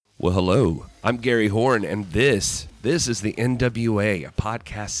Well, hello. I'm Gary Horn, and this is the NWA, a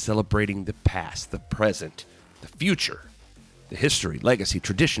podcast celebrating the past, the present, the future, the history, legacy,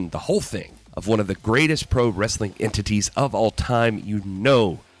 tradition, the whole thing of one of the greatest pro wrestling entities of all time. You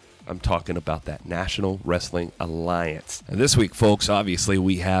know I'm talking about that National Wrestling Alliance. And this week, folks, obviously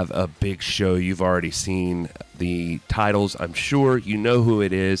we have a big show. You've already seen the titles. I'm sure you know who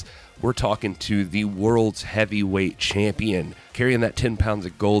it is. We're talking to the world's heavyweight champion, carrying that 10 pounds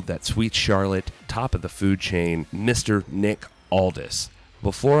of gold, that sweet Charlotte, top of the food chain, Mr. Nick Aldis.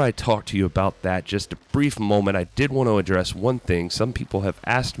 Before I talk to you about that, just a brief moment, I did want to address one thing. Some people have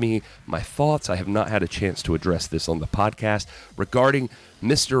asked me my thoughts. I have not had a chance to address this on the podcast regarding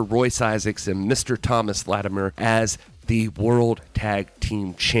Mr. Royce Isaacs and Mr. Thomas Latimer as the World Tag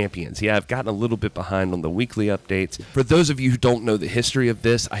Team Champions. Yeah, I've gotten a little bit behind on the weekly updates. For those of you who don't know the history of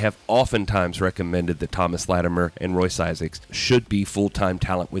this, I have oftentimes recommended that Thomas Latimer and Royce Isaacs should be full-time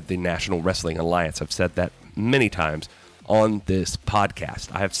talent with the National Wrestling Alliance. I've said that many times on this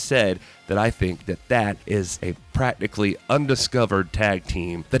podcast. I have said that I think that that is a practically undiscovered tag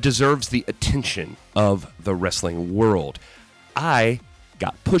team that deserves the attention of the wrestling world. I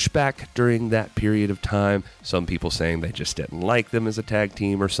got pushback during that period of time. Some people saying they just didn't like them as a tag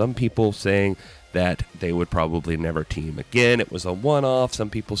team, or some people saying that they would probably never team again. It was a one-off. Some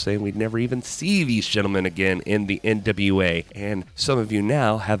people saying we'd never even see these gentlemen again in the NWA. And some of you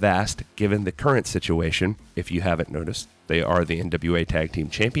now have asked, given the current situation, if you haven't noticed, they are the NWA Tag Team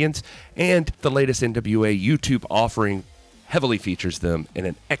Champions, and the latest NWA YouTube offering heavily features them in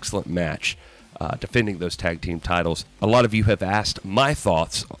an excellent match defending those tag team titles. A lot of you have asked my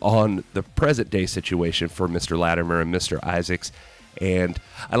thoughts on the present day situation for Mr. Latimer and Mr. Isaacs, and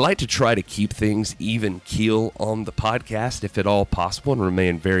I like to try to keep things even keel on the podcast if at all possible and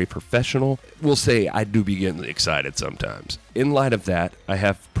remain very professional. We'll say I do be getting excited sometimes. In light of that, I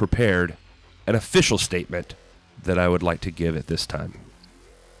have prepared an official statement that I would like to give at this time.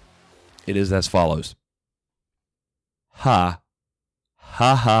 It is as follows. Ha,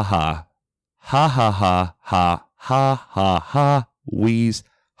 ha, ha, ha. Ha ha ha ha ha ha ha wheeze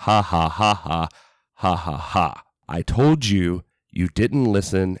ha ha ha ha ha ha ha. I told you, you didn't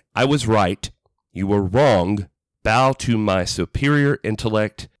listen. I was right. You were wrong. Bow to my superior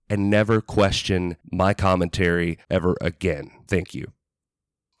intellect and never question my commentary ever again. Thank you.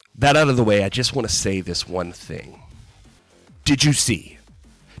 That out of the way, I just want to say this one thing. Did you see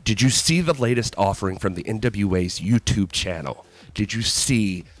the latest offering from the NWA's YouTube channel? Did you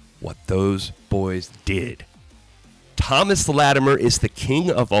see what those boys did? Thomas Latimer is the king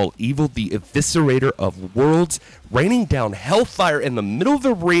of all evil, the eviscerator of worlds, raining down hellfire in the middle of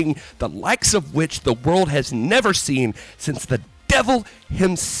the ring, the likes of which the world has never seen since the devil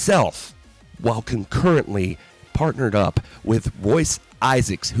himself, while concurrently partnered up with Royce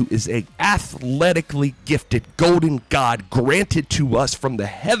Isaacs, who is an athletically gifted golden god granted to us from the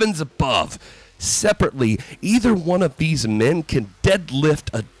heavens above. Separately, either one of these men can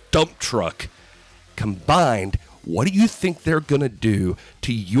deadlift a dump truck. Combined, what do you think they're going to do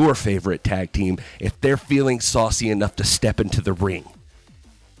to your favorite tag team if they're feeling saucy enough to step into the ring?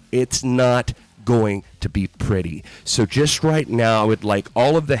 It's not going to be pretty. So just right now, I would like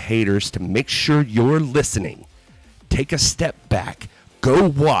all of the haters to make sure you're listening. Take a step back. Go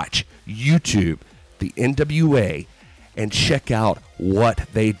watch YouTube, the NWA, and check out what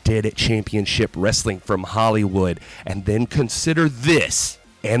they did at Championship Wrestling from Hollywood. And then consider this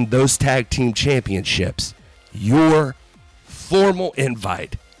and those tag team championships your formal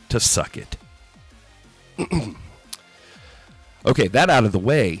invite to suck it. Okay, that out of the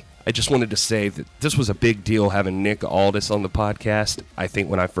way, I just wanted to say that this was a big deal having Nick Aldis on the podcast. I think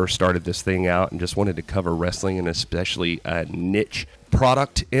when I first started this thing out and just wanted to cover wrestling, and especially a niche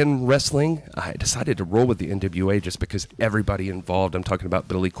product in wrestling, I decided to roll with the NWA just because everybody involved, I'm talking about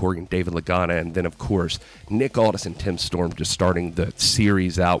Billy Corgan, David Lagana, and then of course Nick Aldis and Tim Storm just starting the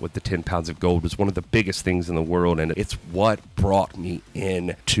series out with the 10 pounds of gold was one of the biggest things in the world, and it's what brought me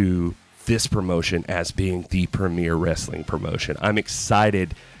into this promotion as being the premier wrestling promotion. I'm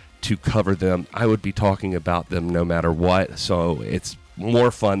excited to cover them. I would be talking about them no matter what, so it's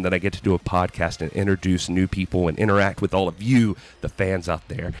more fun that I get to do a podcast and introduce new people and interact with all of you, the fans out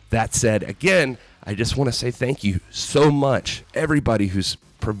there. That said, again, I just want to say thank you so much, everybody who's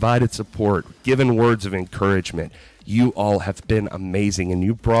provided support, given words of encouragement. You all have been amazing, and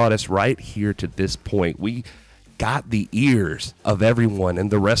you brought us right here to this point. We got the ears of everyone in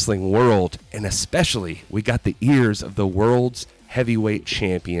the wrestling world, and especially we got the ears of the world's heavyweight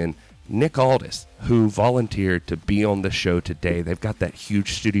champion, Nick Aldis, who volunteered to be on the show today. They've got that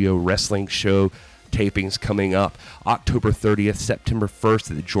huge studio wrestling show tapings coming up October 30th, September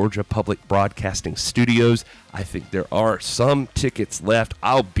 1st at the Georgia Public Broadcasting Studios. I think there are some tickets left.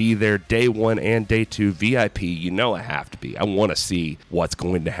 I'll be there day 1 and day 2, VIP. You know I have to be. I want to see what's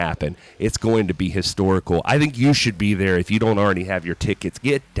going to happen. It's going to be historical. I think you should be there if you don't already have your tickets.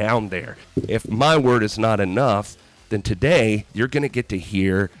 Get down there. If my word is not enough, then today you're going to get to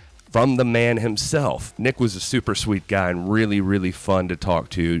hear from the man himself. Nick was a super sweet guy and really, really fun to talk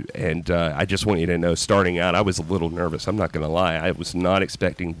to. And I just want you to know, starting out, I was a little nervous. I'm not going to lie. I was not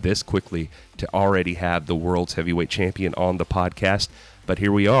expecting this quickly to already have the world's heavyweight champion on the podcast. But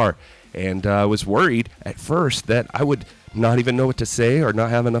here we are. And I was worried at first that I would not even know what to say or not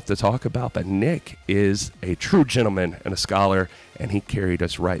have enough to talk about. But Nick is a true gentleman and a scholar, and he carried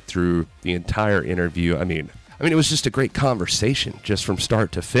us right through the entire interview. I mean, it was just a great conversation just from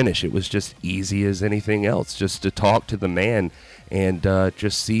start to finish. It was just easy as anything else, just to talk to the man and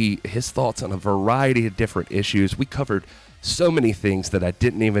just see his thoughts on a variety of different issues. We covered so many things that I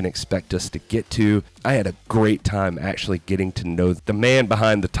didn't even expect us to get to. I had a great time actually getting to know the man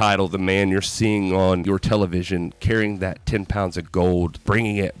behind the title, the man you're seeing on your television, carrying that 10 pounds of gold,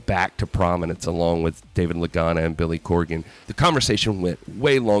 bringing it back to prominence along with David Lagana and Billy Corgan. The conversation went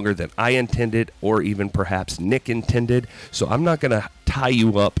way longer than I intended or even perhaps Nick intended, so I'm not going to tie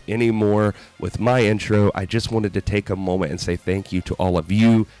you up anymore with my intro. I just wanted to take a moment and say thank you to all of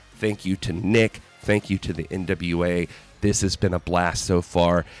you. Thank you to Nick. Thank you to the NWA. This has been a blast so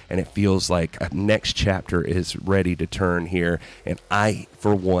far, and it feels like a next chapter is ready to turn here, and I,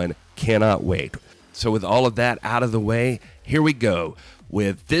 for one, cannot wait. So with all of that out of the way, here we go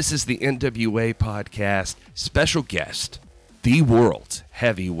with This is the NWA Podcast, special guest, the world's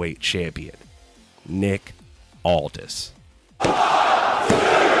heavyweight champion, Nick Aldis.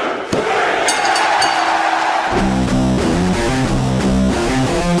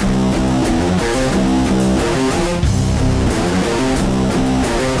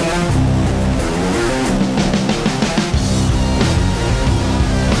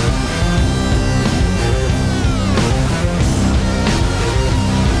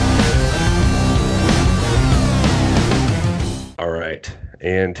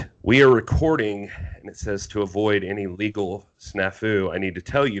 And we are recording, and it says to avoid any legal snafu, I need to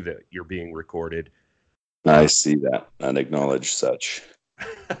tell you that you're being recorded. I see that and acknowledge such.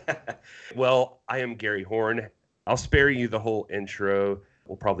 Well, I am Gary Horn. I'll spare you the whole intro.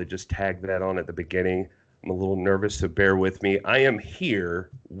 We'll probably just tag that on at the beginning. I'm a little nervous, so bear with me. I am here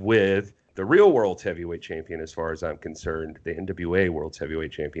with the real world's heavyweight champion, as far as I'm concerned, the NWA world's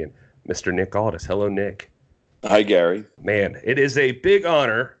heavyweight champion, Mr. Nick Aldis. Hello, Nick. Hi, Gary. Man, it is a big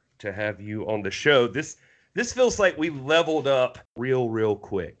honor to have you on the show. This feels like we leveled up real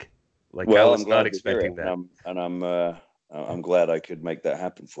quick. Like, well, I was not expecting that. I'm glad I could make that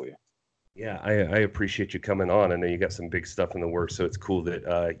happen for you. Yeah, I appreciate you coming on. I know you got some big stuff in the works, so it's cool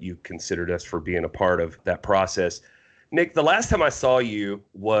that you considered us for being a part of that process. Nick, the last time I saw you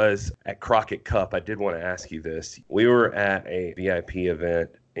was at Crockett Cup. I did want to ask you this. We were at a VIP event,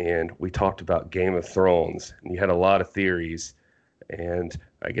 and we talked about Game of Thrones, and you had a lot of theories, and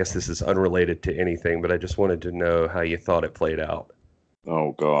I guess this is unrelated to anything, but I just wanted to know how you thought it played out.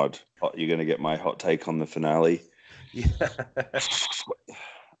 Oh, God. You're going to get my hot take on the finale? Yeah.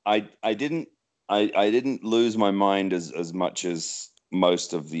 I didn't lose my mind as much as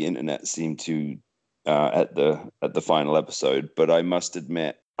most of the internet seemed to at the final episode, but I must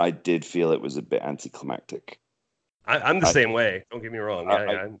admit I did feel it was a bit anticlimactic. I'm the same way. Don't get me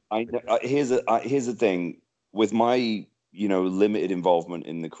wrong. Here's the thing with my limited involvement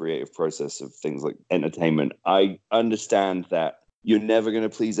in the creative process of things like entertainment. I understand that you're never going to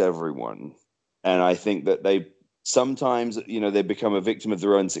please everyone, and I think that they sometimes they become a victim of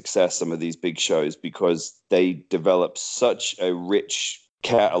their own success. Some of these big shows, because they develop such a rich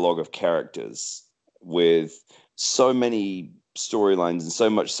catalog of characters with so many storylines and so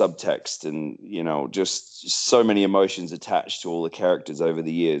much subtext and just so many emotions attached to all the characters over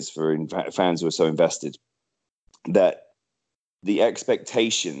the years for fans who are so invested, that the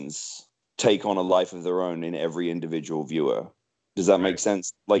expectations take on a life of their own in every individual viewer. Does that make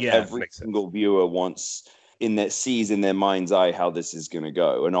sense? Like, every single viewer sees in their mind's eye how this is going to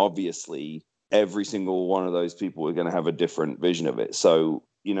go, and obviously every single one of those people are going to have a different vision of it. So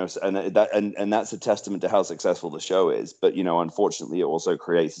and that's a testament to how successful the show is. But unfortunately, it also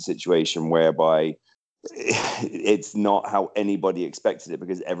creates a situation whereby it's not how anybody expected it,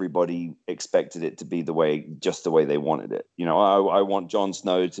 because everybody expected it to be just the way they wanted it. I want Jon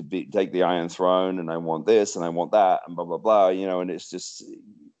Snow to take the Iron Throne, and I want this, and I want that, and blah blah blah. And it's just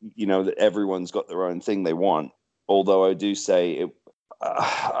that everyone's got their own thing they want. Although I do say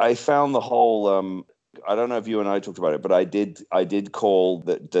I found the whole. I don't know if you and I talked about it, but I did call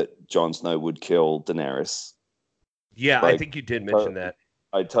that Jon Snow would kill Daenerys. Yeah, I Like, think you did mention that.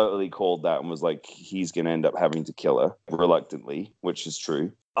 I totally called that and was like, he's going to end up having to kill her reluctantly, which is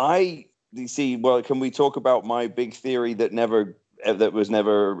true. You see, well, can we talk about my big theory that was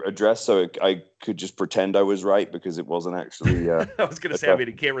never addressed, so I could just pretend I was right because it wasn't actually. I was going to say, I mean,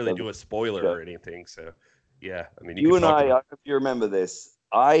 you can't really do a spoiler Yeah. or anything. So, yeah, I mean, you You could and talk I about. hope you remember this.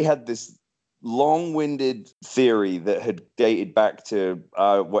 I had this long-winded theory that had dated back to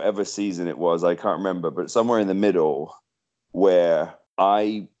whatever season it was. I can't remember, but somewhere in the middle, where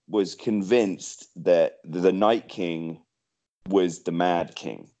I was convinced that the Night King was the Mad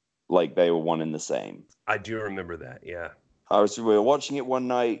King, like they were one and the same. I do remember that. Yeah. We were watching it one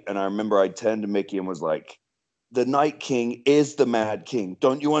night, and I remember I turned to Mickey and was like, "The Night King is the Mad King.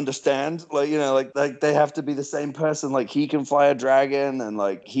 Don't you understand? Like, like they have to be the same person. Like, he can fly a dragon, and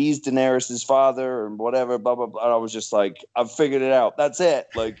like he's Daenerys's father, and whatever. Blah blah blah." And I was just like, "I've figured it out. That's it.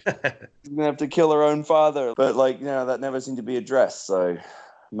 Like, she's gonna have to kill her own father." But like, that never seemed to be addressed. So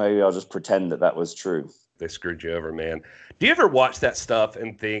maybe I'll just pretend that was true. They screwed you over, man. Do you ever watch that stuff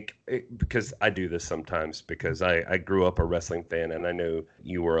and think, because I do this sometimes because I grew up a wrestling fan and I know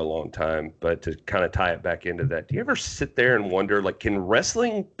you were a long time, but to kind of tie it back into that, do you ever sit there and wonder, like, can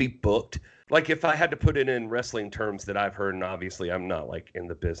wrestling be booked? Like, if I had to put it in wrestling terms that I've heard, and obviously I'm not like in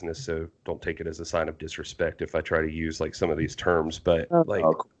the business, so don't take it as a sign of disrespect if I try to use like some of these terms, but like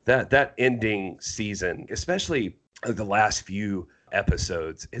that ending season, especially the last few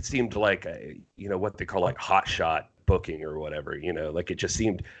episodes, it seemed like what they call like hot shot booking or whatever, like it just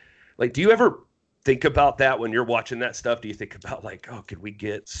seemed like, do you ever think about that when you're watching that stuff? Do you think about like, oh, could we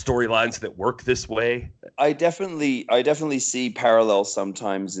get storylines that work this way? I definitely see parallels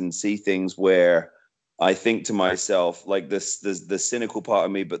sometimes and see things where I think to myself, like this, the cynical part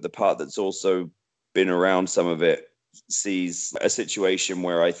of me, but the part that's also been around some of it sees a situation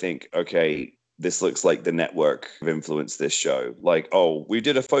where I think, okay, this looks like the network have influenced this show. Like, oh, we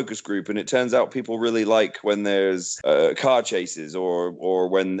did a focus group, and it turns out people really like when there's car chases or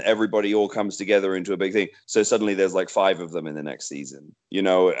when everybody all comes together into a big thing. So suddenly there's like 5 of them in the next season,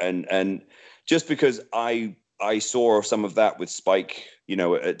 and just because I saw some of that with Spike,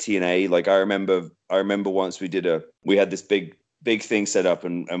 at TNA. Like I remember once we had this big thing set up,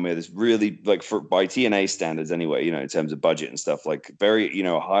 and we had this really, like, by TNA standards anyway, in terms of budget and stuff, like very,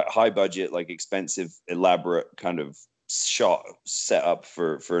 high budget, like expensive, elaborate kind of shot set up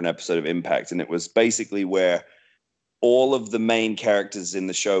for an episode of Impact. And it was basically where all of the main characters in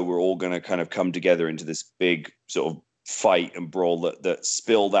the show were all going to kind of come together into this big sort of fight and brawl that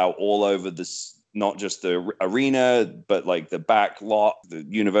spilled out all over this, not just the arena, but like the back lot, the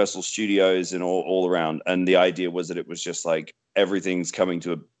Universal Studios, and all around. And the idea was that it was just like everything's coming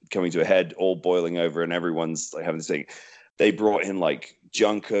to a head, all boiling over, and everyone's like having this thing. They brought in like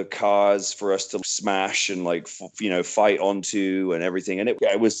junker cars for us to smash and like fight onto and everything. And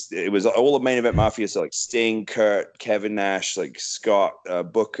it was all the main event mafia. So like Sting, Kurt, Kevin Nash, like Scott,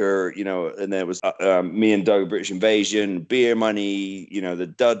 Booker, and there was me and Doug, British Invasion, Beer Money, the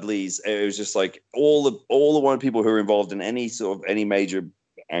Dudleys. It was just like all the one people who were involved in any major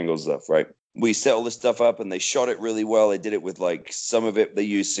angles stuff, right? We set all this stuff up and they shot it really well. They did it with like, some of it they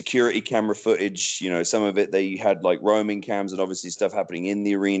used security camera footage, some of it they had like roaming cams, and obviously stuff happening in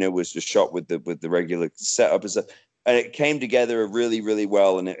the arena was just shot with the regular setup and stuff. And it came together really, really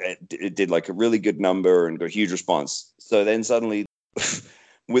well, and it did like a really good number and got a huge response. So then suddenly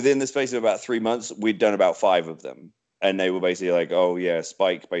within the space of about 3 months, we'd done about 5 of them. And they were basically like, oh yeah,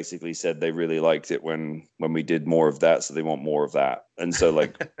 Spike basically said they really liked it when we did more of that, so they want more of that. And so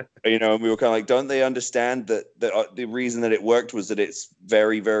like, and we were kind of like, don't they understand that the reason that it worked was that it's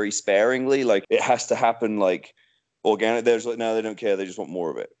very, very sparingly, like it has to happen like organic. There's like, no, they don't care, they just want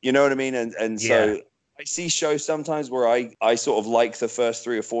more of it. You know what I mean? And Yeah. so I see shows sometimes where I sort of like the first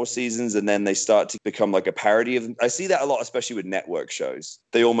 3 or 4 seasons, and then they start to become like a parody of them. I see that a lot, especially with network shows.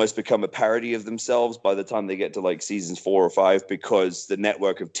 They almost become a parody of themselves by the time they get to like seasons 4 or 5, because the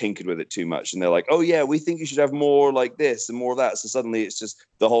network have tinkered with it too much. And they're like, oh yeah, we think you should have more like this and more of that. So suddenly it's just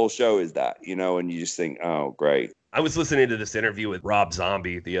the whole show is that, and you just think, oh, great. I was listening to this interview with Rob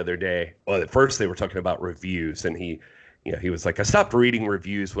Zombie the other day. Well, at first they were talking about reviews, and he was like, I stopped reading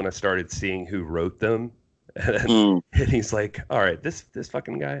reviews when I started seeing who wrote them. And he's like, all right, this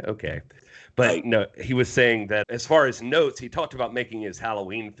fucking guy. Okay. But no, he was saying that as far as notes, he talked about making his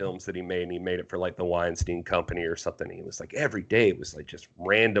Halloween films that he made, and he made it for like the Weinstein Company or something. He was like, every day it was like just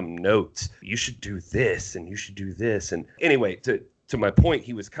random notes. You should do this and you should do this. And anyway, to my point,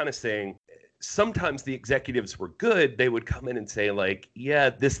 he was kind of saying sometimes the executives were good, they would come in and say like, yeah,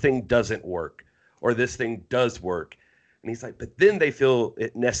 this thing doesn't work or this thing does work. And he's like, but then they feel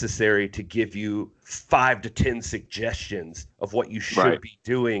it necessary to give you 5 to 10 suggestions of what you should be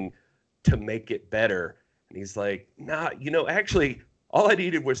doing to make it better. And he's like, nah, actually, all I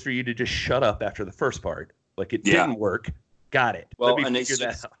needed was for you to just shut up after the first part. Like, it didn't work. Got it. Well, Let me and figure it's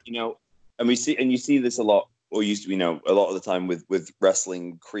just, that out. and you see this a lot, or used to, a lot of the time with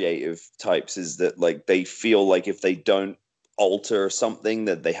wrestling creative types, is that like they feel like if they don't alter something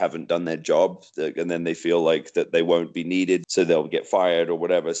that they haven't done their job, and then they feel like that they won't be needed, so they'll get fired or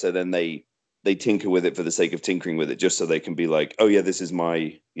whatever. So then they tinker with it for the sake of tinkering with it, just so they can be like, oh yeah, this is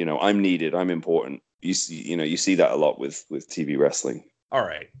my, I'm needed, I'm important. You see that a lot with TV wrestling. All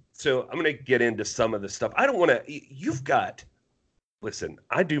right. So I'm going to get into some of the stuff. I don't want to, listen,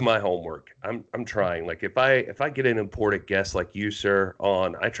 I do my homework. I'm trying. Like if I get an important guest like you, sir,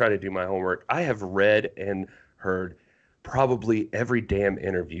 on, I try to do my homework. I have read and heard probably every damn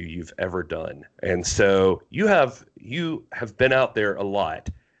interview you've ever done. And so you have been out there a lot.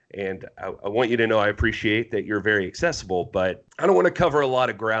 And I want you to know I appreciate that you're very accessible, but I don't want to cover a lot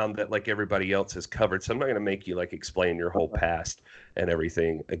of ground that like everybody else has covered. So I'm not going to make you like explain your whole past and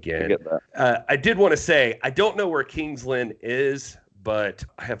everything again. I get that. I did want to say, I don't know where Kingsland is, but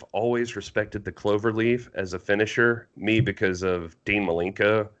I have always respected the Cloverleaf as a finisher. Me, because of Dean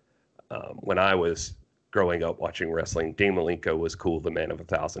Malenko. When I was growing up watching wrestling, Dean Malenko was cool, the man of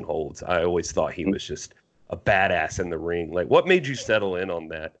 1,000 holds. I always thought he was just a badass in the ring. Like, what made you settle in on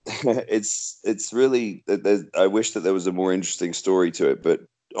that? It's really, I wish that there was a more interesting story to it, but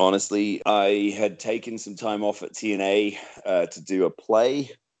honestly, I had taken some time off at TNA to do a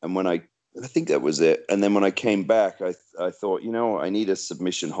play, and when I think that was it. And then when I came back, I thought, I need a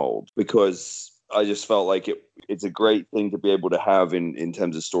submission hold, because I just felt like it's a great thing to be able to have in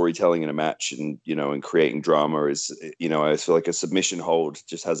terms of storytelling in a match, and and creating drama is, I feel like a submission hold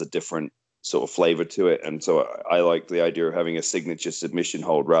just has a different sort of flavor to it. And so I like the idea of having a signature submission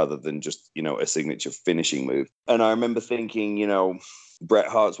hold rather than just, a signature finishing move. And I remember thinking, Bret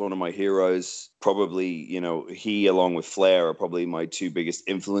Hart's one of my heroes. Probably, he along with Flair are probably my two biggest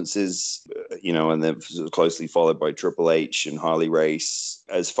influences, and then closely followed by Triple H and Harley Race,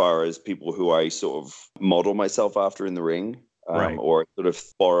 as far as people who I sort of model myself after in the ring, Right. or sort of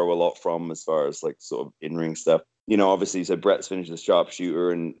borrow a lot from as far as like sort of in-ring stuff. Obviously, so Bret's finished the sharpshooter,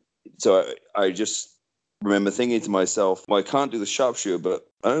 and so I just remember thinking to myself, well, I can't do the sharpshooter, but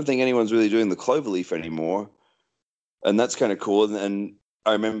I don't think anyone's really doing the cloverleaf anymore. And that's kind of cool. And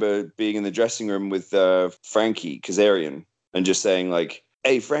I remember being in the dressing room with Frankie Kazarian and just saying like,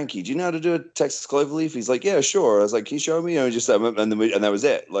 hey, Frankie, do you know how to do a Texas cloverleaf? He's like, yeah, sure. I was like, can you show me? And that was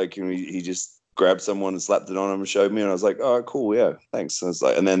it. Like, he just grabbed someone and slapped it on him and showed me. And I was like, oh, cool. Yeah, thanks. And I was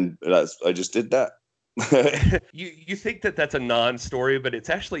like, and then I just did that. you think that that's a non-story, but it's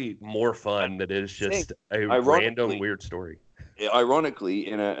actually more fun that it's just a random weird story.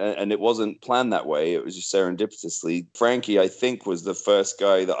 Ironically, and it wasn't planned that way. It was just serendipitously. Frankie, I think, was the first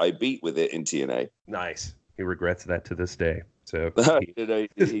guy that I beat with it in TNA. Nice. He regrets that to this day. So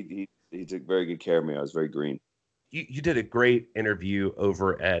he took very good care of me. I was very green. You did a great interview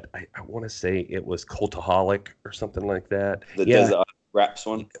over at, I want to say it was Cultaholic or something like that. The Desert Raps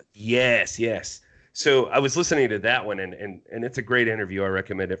one? Yes. So I was listening to that one, and it's a great interview. I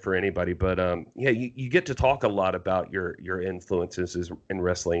recommend it for anybody. But you get to talk a lot about your influences in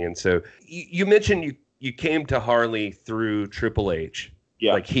wrestling. And so you mentioned you came to Harley through Triple H.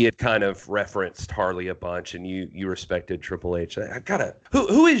 Yeah. Like he had kind of referenced Harley a bunch, and you respected Triple H.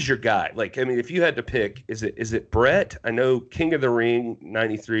 Who is your guy? Like, I mean, if you had to pick, is it Bret? I know King of the Ring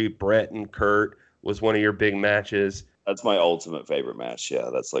 '93, Bret and Kurt was one of your big matches. That's my ultimate favorite match. Yeah,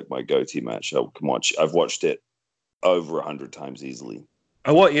 that's like my go-to match. I've watched it over 100 times easily.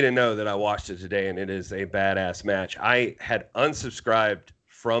 I want you to know that I watched it today, and it is a badass match. I had unsubscribed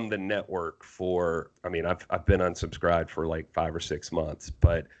from the network I've been unsubscribed for like 5 or 6 months,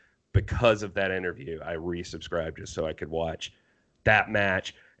 but because of that interview, I resubscribed just so I could watch that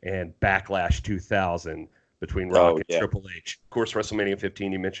match and Backlash 2000 between Rock and Triple H. Of course, WrestleMania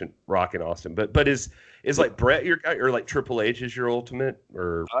 15, you mentioned Rock and Austin, but is like Bret your guy, or like Triple H is your ultimate?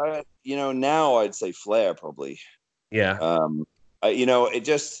 Or now I'd say Flair probably. Yeah.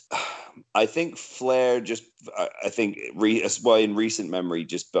 I think Flair in recent memory,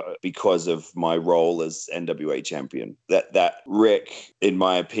 just because of my role as NWA champion, that Rick, in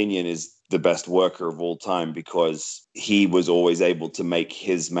my opinion, is the best worker of all time, because he was always able to make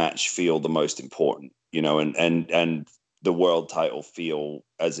his match feel the most important, and the world title feel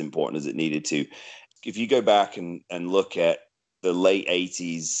as important as it needed to. If you go back and look at the late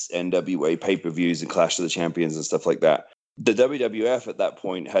 80s NWA pay-per-views and Clash of the Champions and stuff like that, the WWF at that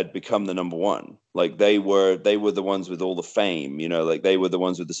point had become the number one. Like they were the ones with all the fame, you know, like they were the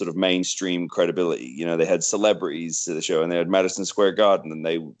ones with the sort of mainstream credibility. You know, they had celebrities to the show, and they had Madison Square Garden, and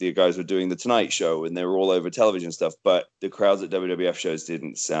the guys were doing the Tonight Show, and they were all over television stuff. But the crowds at WWF shows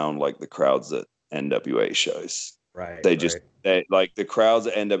didn't sound like the crowds at NWA shows. Right. Like the crowds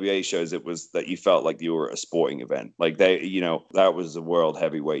at NWA shows, it was that you felt like you were at a sporting event. Like that was a world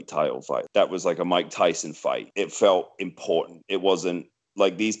heavyweight title fight. That was like a Mike Tyson fight. It felt important. It wasn't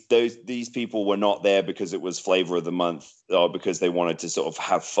like these people were not there because it was flavor of the month or because they wanted to sort of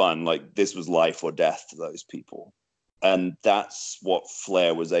have fun. Like this was life or death to those people. And that's what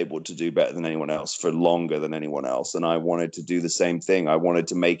Flair was able to do better than anyone else for longer than anyone else. And I wanted to do the same thing. I wanted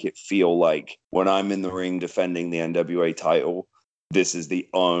to make it feel like when I'm in the ring defending the NWA title, this is the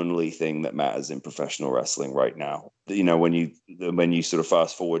only thing that matters in professional wrestling right now. You know, when you sort of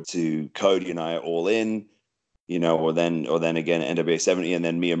fast forward to Cody and I are All In, you know, or then again at NWA 70, and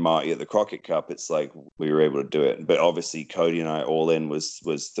then me and Marty at the Crockett Cup, it's like we were able to do it. But obviously Cody and I All In was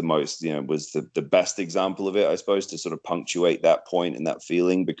the most, you know, was the best example of it, I suppose, to sort of punctuate that point and that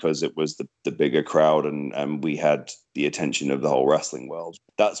feeling, because it was the bigger crowd and we had the attention of the whole wrestling world.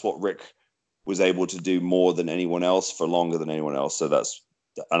 That's what Rick was able to do more than anyone else for longer than anyone else. So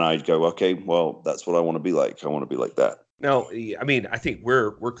and I'd go, okay, well, that's what I want to be like. I want to be like that. No, I mean, I think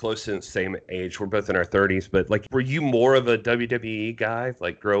we're close to the same age. We're both in our 30s, but like, were you more of a WWE guy,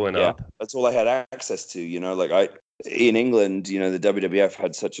 like growing up? That's all I had access to, you know, like in England, you know, the WWF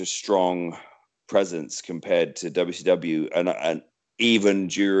had such a strong presence compared to WCW. And even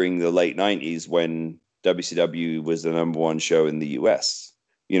during the late 90s when WCW was the number one show in the US,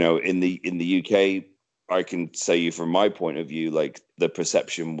 you know, in the UK, I can say you from my point of view, like the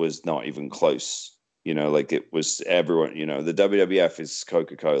perception was not even close. You know, like it was everyone, you know, the WWF is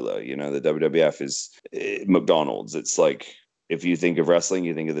Coca-Cola, you know, the WWF is McDonald's. It's like, if you think of wrestling,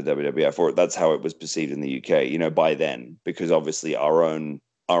 you think of the WWF, or that's how it was perceived in the UK, you know, by then, because obviously our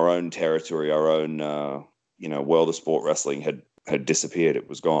own territory, our own, you know, world of sport wrestling had disappeared. It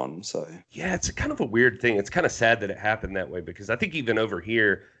was gone. So, yeah, it's kind of a weird thing. It's kind of sad that it happened that way, because I think even over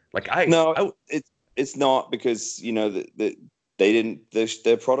here, like it's not, because, you know, they didn't,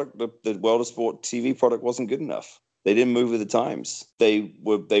 their product, the World of Sport TV product wasn't good enough. They didn't move with the times. They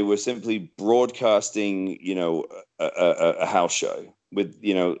were simply broadcasting, you know, a house show with,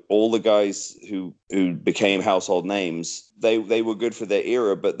 you know, all the guys who became household names. They were good for their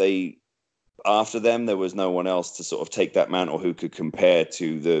era, but after them, there was no one else to sort of take that mantle who could compare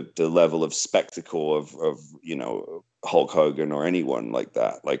to the level of spectacle of you know, Hulk Hogan or anyone like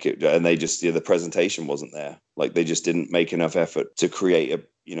that. Like and they just, the presentation wasn't there. Like they just didn't make enough effort to create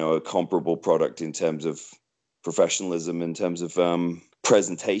a comparable product in terms of professionalism, in terms of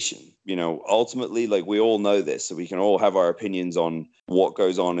presentation. You know, ultimately, like we all know this, so we can all have our opinions on what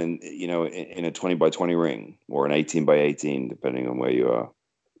goes on in a 20 by 20 ring or an 18 by 18, depending on where you are.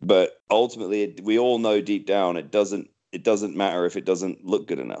 But ultimately, we all know deep down it doesn't matter if it doesn't look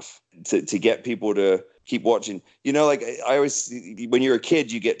good enough to get people to keep watching. You know, like I always, when you're a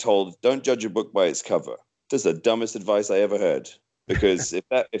kid, you get told, don't judge a book by its cover. That's the dumbest advice I ever heard. Because if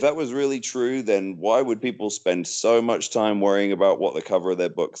that was really true, then why would people spend so much time worrying about what the cover of their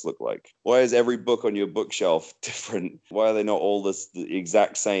books look like? Why is every book on your bookshelf different? Why are they not all the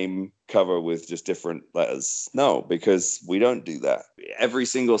exact same cover with just different letters? No, because we don't do that. Every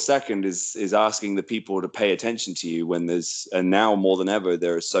single second is asking the people to pay attention to you and now more than ever,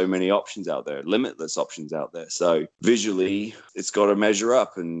 there are so many options out there, limitless options out there. So visually, it's got to measure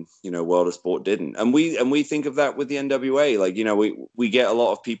up, and, you know, World of Sport didn't. And we think of that with the NWA. Like, you know, we get a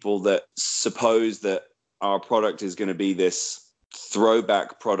lot of people that suppose that our product is going to be this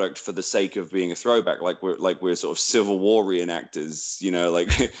throwback product for the sake of being a throwback, like we're sort of Civil War reenactors, you know, like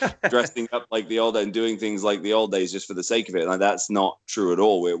dressing up like the old and doing things like the old days just for the sake of it. Like that's not true at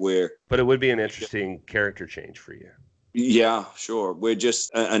all. But it would be an interesting character change for you. Yeah, sure. We're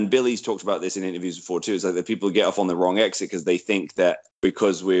just, and Billy's talked about this in interviews before too. It's like that people get off on the wrong exit because they think that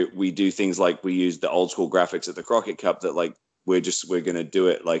because we do things like we use the old school graphics at the Crockett Cup, that like we're going to do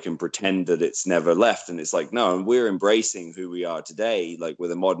it like and pretend that it's never left. And it's like, no, we're embracing who we are today, like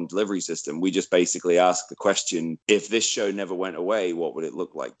with a modern delivery system. We just basically ask the question, if this show never went away, what would it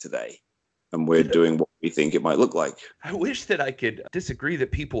look like today? And we're doing what we think it might look like. I wish that I could disagree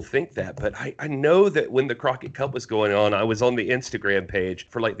that people think that, but I know that when the Crockett Cup was going on, I was on the Instagram page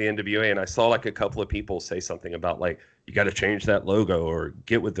for like the NWA, and I saw like a couple of people say something about like, you got to change that logo or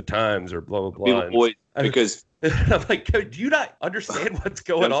get with the times or blah, blah, blah. Because I'm like, do you not understand what's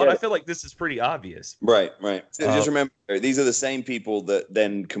going on? I feel like this is pretty obvious. Right. So just remember, these are the same people that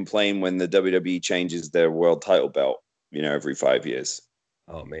then complain when the WWE changes their world title belt, every 5 years.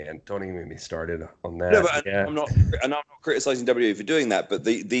 Oh man, don't even get me started on that. No, but I'm not criticizing WWE for doing that, but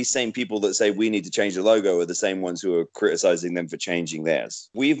these same people that say we need to change the logo are the same ones who are criticizing them for changing theirs.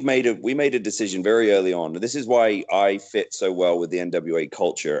 We made a decision very early on. This is why I fit so well with the NWA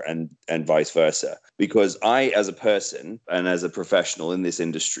culture and vice versa, because I, as a person and as a professional in this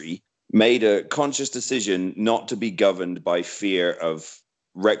industry, made a conscious decision not to be governed by fear of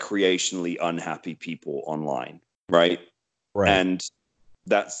recreationally unhappy people online, right? And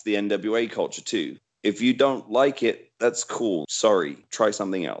that's the NWA culture too. If you don't like it, that's cool. Sorry, try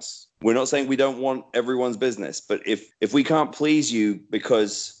something else. We're not saying we don't want everyone's business, but if we can't please you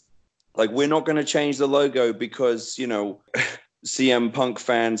because, like, we're not going to change the logo because, CM Punk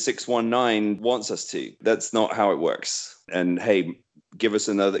fan 619 wants us to. That's not how it works. And hey, give us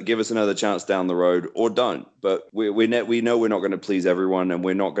another chance down the road, or don't. But we know we're not going to please everyone, and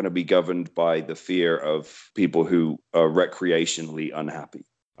we're not going to be governed by the fear of people who are recreationally unhappy.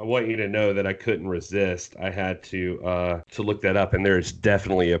 I want you to know that I couldn't resist. I had to look that up, and there is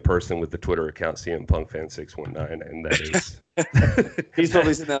definitely a person with the Twitter account CM Punk fan 619, and that is he's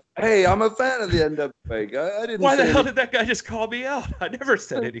probably sitting there. Hey, I'm a fan of the NWA guy. I didn't. Why the hell did that guy just call me out? I never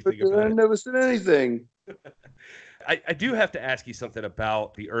said anything about it. I never said anything. I do have to ask you something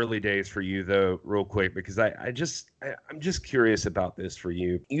about the early days for you, though, real quick, because I'm just curious about this for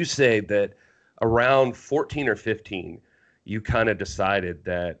you. You say that around 14 or 15, you kind of decided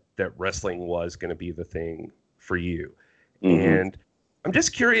that wrestling was going to be the thing for you. Mm-hmm. And I'm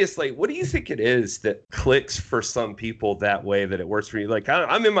just curious, like, what do you think it is that clicks for some people that way, that it works for you? Like,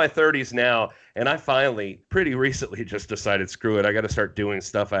 I'm in my 30s now, and I finally, pretty recently, just decided, screw it, I got to start doing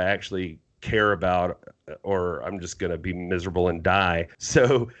stuff I actually care about, or I'm just going to be miserable and die.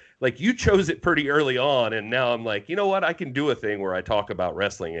 So, like, you chose it pretty early on, and now I'm like, you know what? I can do a thing where I talk about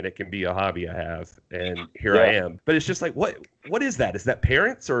wrestling, and it can be a hobby I have, and here I am. But it's just like, what is that? Is that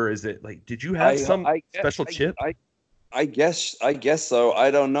parents, or is it like, did you have some special chip? I guess so. I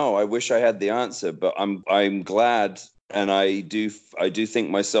don't know. I wish I had the answer, but I'm glad, and I do think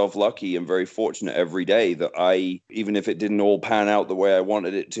myself lucky and very fortunate every day that even if it didn't all pan out the way I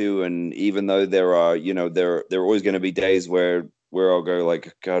wanted it to, and even though there are always going to be days where I'll go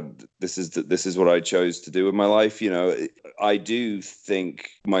like, God, this is what I chose to do with my life. I do think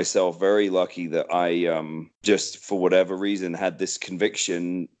myself very lucky that I just, for whatever reason, had this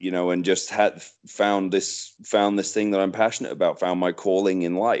conviction, and just had found this thing that I'm passionate about, found my calling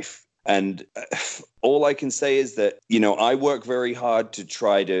in life. And all I can say is that, I work very hard to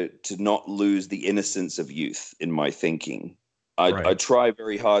try to not lose the innocence of youth in my thinking. I try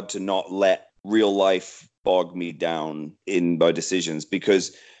very hard to not let real life bog me down in my decisions,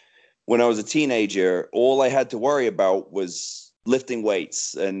 because when I was a teenager, all I had to worry about was lifting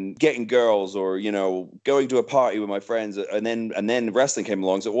weights and getting girls, or going to a party with my friends, and then wrestling came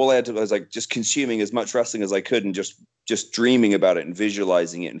along. So all I had to was like just consuming as much wrestling as I could, and just dreaming about it and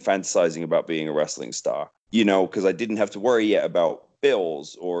visualizing it and fantasizing about being a wrestling star, because I didn't have to worry yet about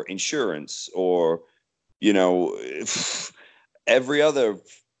bills or insurance or every other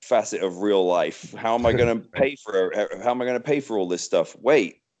facet of real life. How am I going to pay for all this stuff?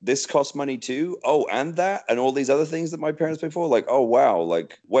 Wait, this costs money too? Oh, and that, and all these other things that my parents pay for? Like, oh wow,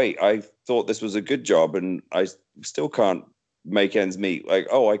 like, wait, I thought this was a good job and I still can't make ends meet. Like,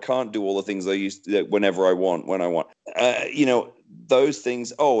 oh, I can't do all the things I used to whenever I want, when I want. Those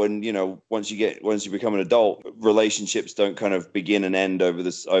things. Oh, and once you become an adult, relationships don't kind of begin and end over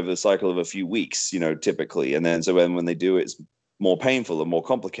the cycle of a few weeks, typically. And then so when they do, it's more painful and more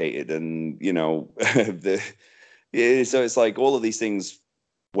complicated, and so it's like all of these things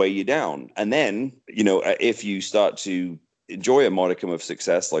weigh you down. And then if you start to enjoy a modicum of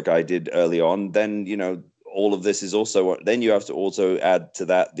success like I did early on, then all of this is also, then you have to also add to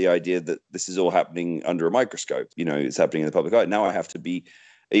that the idea that this is all happening under a microscope. It's happening in the public eye. Now I have to be,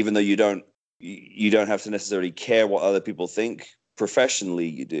 even though you don't have to necessarily care what other people think, professionally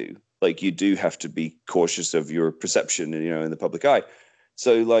you do. Like, you do have to be cautious of your perception, in the public eye.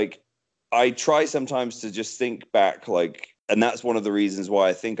 So, like, I try sometimes to just think back, like, and that's one of the reasons why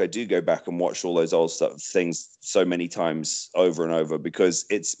I think I do go back and watch all those old things so many times over and over, because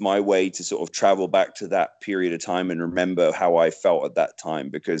it's my way to sort of travel back to that period of time and remember how I felt at that time.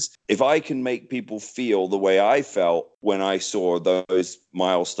 Because if I can make people feel the way I felt when I saw those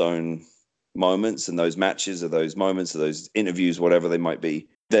milestone moments and those matches or those moments or those interviews, whatever they might be,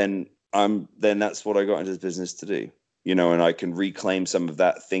 then that's what I got into this business to do, and I can reclaim some of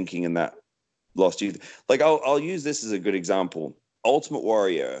that thinking and that lost youth. Like I'll use this as a good example. Ultimate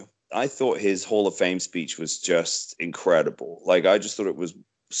Warrior, I thought his Hall of Fame speech was just incredible. Like I just thought it was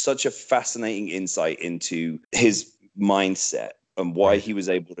such a fascinating insight into his mindset and why Right. he was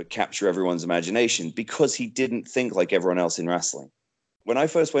able to capture everyone's imagination because he didn't think like everyone else in wrestling. When I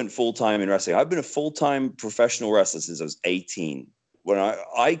first went full time in wrestling, I've been a full time professional wrestler since I was 18. When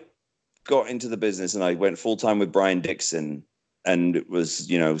I got into the business and I went full time with Brian Dixon, and it was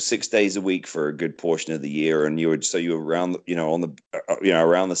 6 days a week for a good portion of the year, and you were around on the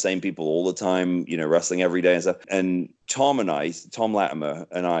around the same people all the time, wrestling every day and stuff. And Tom Latimer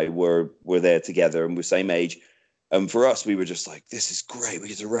and I were there together, and we're same age. And for us, we were just like, this is great. We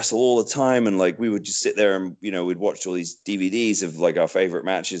get to wrestle all the time. And like, we would just sit there and, we'd watch all these DVDs of like our favorite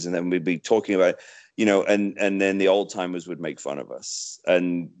matches. And then we'd be talking about, and then the old timers would make fun of us.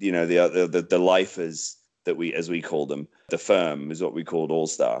 And, the lifers as we call them, the firm is what we called All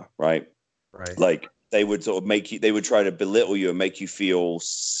Star, right? Right. Like they would sort of they would try to belittle you and make you feel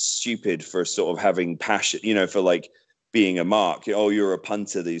stupid for sort of having passion, for like being a mark. Oh, you're a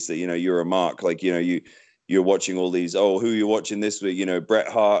punter. You're a mark. Like, you're watching all these, who you're watching this week, Bret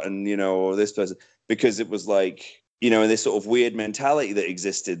Hart and, or this person, because it was like, and this sort of weird mentality that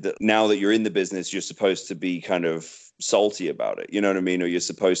existed that now that you're in the business, you're supposed to be kind of salty about it. You know what I mean? Or you're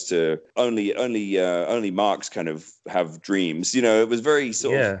supposed to only marks kind of have dreams. It was very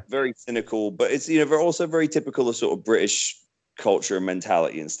sort of very cynical, but it's, also very typical of sort of British culture and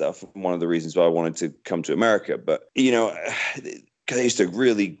mentality and stuff. One of the reasons why I wanted to come to America, but, they used to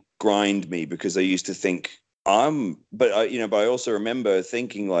really grind me because I used to think but I also remember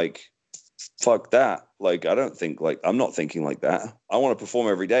thinking like, fuck that. Like, I'm not thinking like that. I want to perform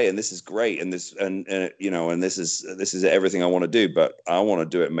every day and this is great. And and this is everything I want to do, but I want to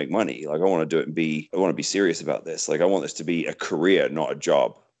do it and make money. Like I want to do it and I want to be serious about this. Like I want this to be a career, not a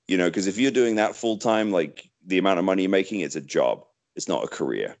job, because if you're doing that full time, like the amount of money you're making, it's a job. It's not a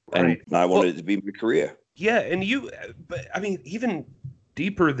career. Right. And I wanted it to be my career. Yeah. And but I mean, even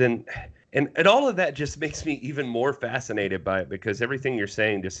deeper than, and all of that just makes me even more fascinated by it because everything you're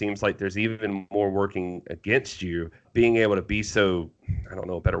saying just seems like there's even more working against you being able to be so, I don't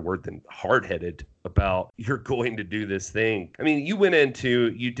know a better word than hard-headed about you're going to do this thing. I mean, you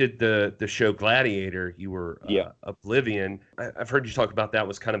did the show Gladiator, you were Oblivion. I've heard you talk about that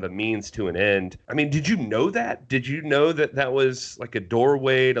was kind of a means to an end. I mean, did you know that? Did you know that was like a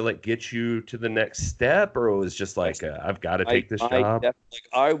doorway to like get you to the next step, or it was just like I've got to take this job?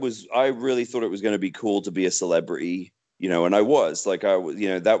 I really thought it was going to be cool to be a celebrity, and I was like,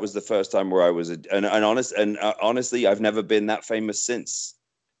 that was the first time where I was, honestly, I've never been that famous since.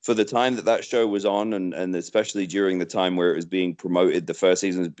 For the time that show was on, and especially during the time where it was being promoted, the first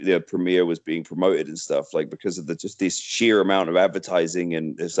season, the premiere was being promoted and stuff, like because of just this sheer amount of advertising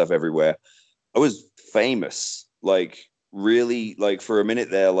and stuff everywhere, I was famous, like really, like for a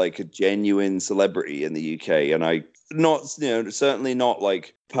minute there, like a genuine celebrity in the UK, and I not, certainly not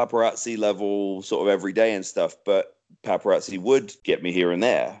like paparazzi level sort of every day and stuff, but paparazzi would get me here and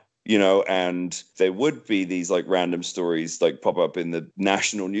there, and there would be these like random stories like pop up in the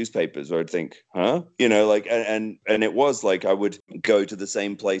national newspapers where I'd think, huh? Like, and it was like I would go to the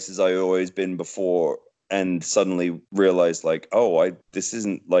same places I always been before and suddenly realize like, this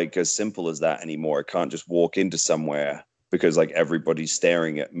isn't like as simple as that anymore. I can't just walk into somewhere because like everybody's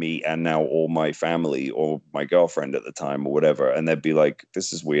staring at me and now all my family or my girlfriend at the time or whatever. And they'd be like,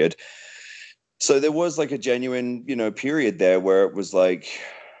 this is weird. So there was like a genuine, period there where it was like,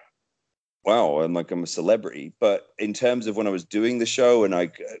 wow, I'm a celebrity. But in terms of when I was doing the show, and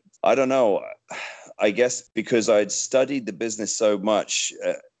I don't know, I guess because I'd studied the business so much,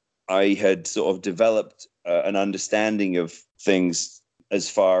 I had sort of developed an understanding of things as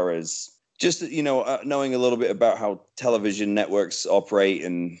far as just, knowing a little bit about how television networks operate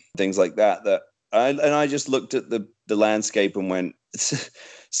and things like that, I just looked at the landscape and went,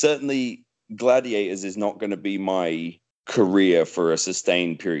 certainly Gladiators is not going to be my career for a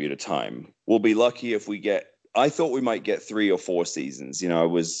sustained period of time. We'll be lucky if I thought we might get 3 or 4 seasons. I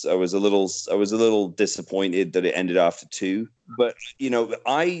was a little disappointed that it ended after 2, but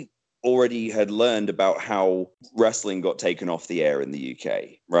I already had learned about how wrestling got taken off the air in the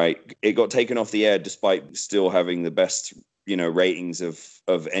UK, right? It got taken off the air despite still having the best, ratings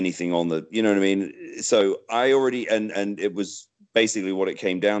of anything on the, you know what I mean? So I already, and it was basically what it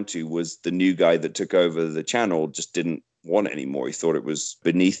came down to was the new guy that took over the channel just didn't want it anymore. He thought it was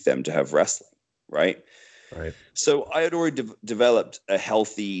beneath them to have wrestling, right? Right. So I had already developed a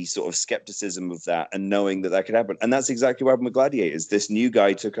healthy sort of skepticism of that and knowing that that could happen. And that's exactly what happened with Gladiators. This new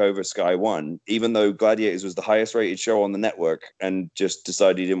guy took over Sky One, even though Gladiators was the highest rated show on the network, and just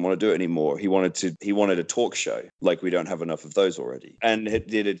decided he didn't want to do it anymore. He wanted a talk show. Like, we don't have enough of those already. And it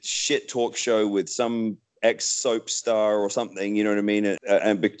did a shit talk show with some ex soap star or something, you know what I mean?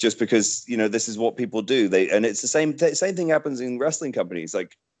 Just because, this is what people do. And it's the same thing happens in wrestling companies.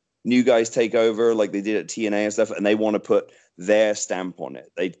 Like, new guys take over, like they did at TNA and stuff, and they want to put their stamp on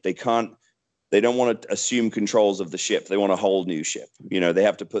it. They don't want to assume controls of the ship. They want a whole new ship. They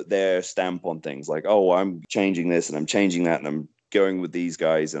have to put their stamp on things, like, oh, I'm changing this and I'm changing that and I'm going with these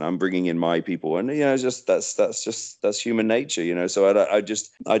guys and I'm bringing in my people. And that's human nature. So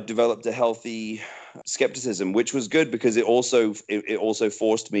I developed a healthy skepticism, which was good because it also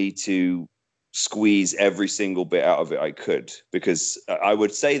forced me to squeeze every single bit out of it I could, because I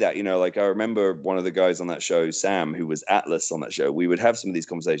would say that, like, I remember one of the guys on that show, Sam, who was Atlas on that show, we would have some of these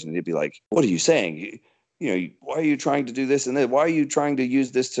conversations and he'd be like, what are you saying? Why are you trying to do this and that? Why are you trying to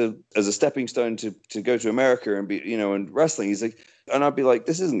use this as a stepping stone to go to America and be, and wrestling? He's like, and I'd be like,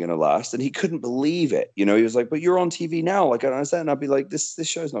 this isn't going to last. And he couldn't believe it. He was like, but you're on TV now. Like, I don't understand. And I'd be like, this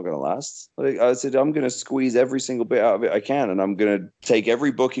show's not going to last. Like, I said, I'm going to squeeze every single bit out of it I can. And I'm going to take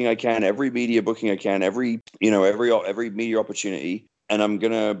every booking I can, every media booking I can, every media opportunity. And I'm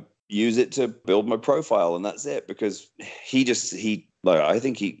going to use it to build my profile. And that's it. Because I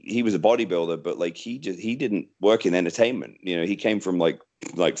think he was a bodybuilder, but like, he didn't work in entertainment. He came from like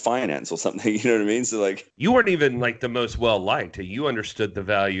finance or something, you know what I mean? So like, you weren't even like the most well liked. You understood the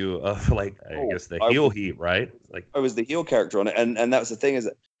value of like, I guess the heel heat, right? Like, I was the heel character on it, and that's the thing, is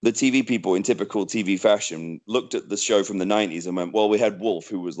that the TV people, in typical TV fashion, looked at the show from the 90s and went, well, we had Wolf,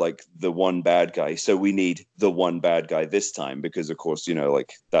 who was like the one bad guy, so we need the one bad guy this time, because of course,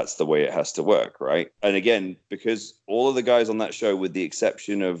 like, that's the way it has to work, right? And again, because all of the guys on that show, with the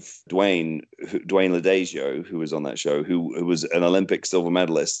exception of Dwayne Ladagio, who was on that show, who was an Olympic silver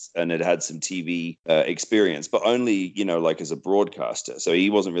medalist and had some TV experience, but only, like, as a broadcaster. So he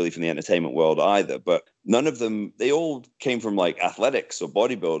wasn't really from the entertainment world either, but none of them, they all came from like athletics or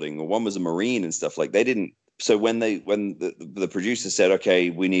bodybuilding, or one was a Marine and stuff. Like, they didn't. So when the producer said, okay,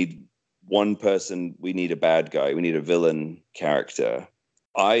 we need one person, we need a bad guy, we need a villain character,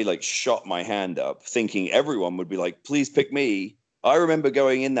 I like shot my hand up thinking everyone would be like, please pick me. I remember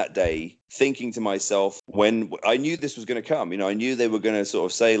going in that day thinking to myself, when I knew this was going to come, I knew they were going to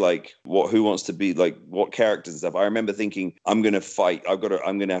sort of say like, who wants to be like, what characters and stuff. I remember thinking, I'm going to fight. I'm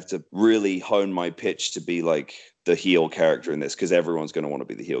going to have to really hone my pitch to be like the heel character in this, because everyone's going to want to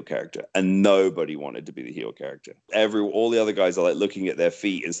be the heel character, and nobody wanted to be the heel character. All the other guys are like looking at their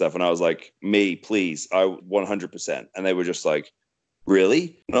feet and stuff, and I was like, me, please, I 100%. And they were just like,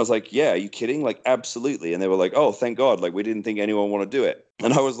 really? And I was like, yeah, are you kidding? Like, absolutely. And they were like, oh, thank God. Like, we didn't think anyone want to do it.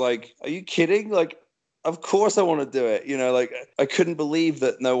 And I was like, are you kidding? Like, of course I want to do it. Like, I couldn't believe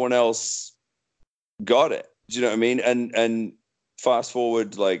that no one else got it. Do you know what I mean? And fast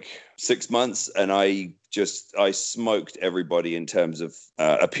forward like 6 months, and I smoked everybody in terms of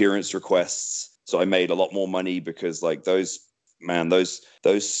appearance requests. So I made a lot more money, because like those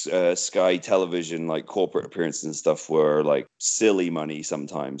Sky Television like corporate appearances and stuff were like silly money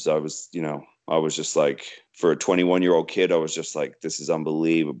sometimes. I was just like, for a 21-year-old kid, I was just like, this is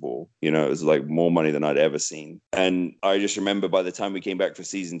unbelievable. It was like more money than I'd ever seen. And I just remember, by the time we came back for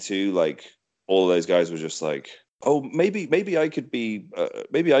season 2, like, all of those guys were just like, oh, maybe I could be,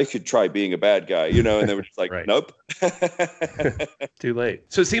 maybe I could try being a bad guy, and they were just like, right. Nope. Too late.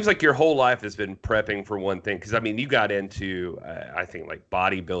 So it seems like your whole life has been prepping for one thing. Because I mean, you got into, I think, like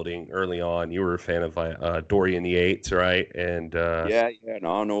bodybuilding early on. You were a fan of Dorian Yates, right? And and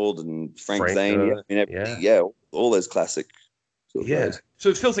Arnold and Frank Zane. All those classic sort of guys. So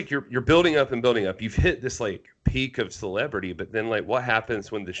it feels like you're building up and building up. You've hit this like peak of celebrity, but then like, what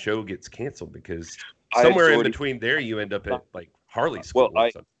happens when the show gets canceled? Because somewhere in between there, you end up at like Harley School. Well,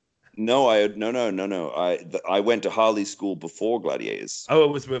 no. I went to Harley School before Gladiators. Oh,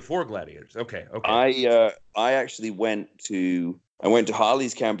 it was before Gladiators. Okay. I actually went to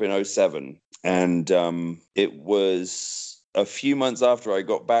Harley's camp in 2007, and it was a few months after I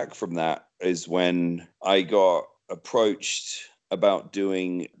got back from that is when I got approached about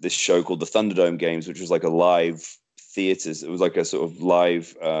doing this show called the Thunderdome Games, which was like a live theaters. It was like a sort of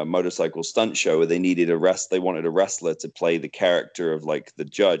live motorcycle stunt show where they wanted a wrestler to play the character of like the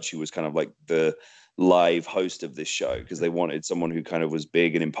judge, who was kind of like the live host of this show, because they wanted someone who kind of was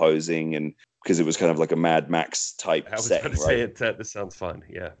big and imposing, and because it was kind of like a Mad Max type setting. I was going to say it. This sounds fun.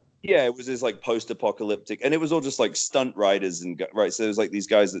 Yeah. Yeah, it was this like post-apocalyptic, and it was all just like stunt riders and right. So there was like these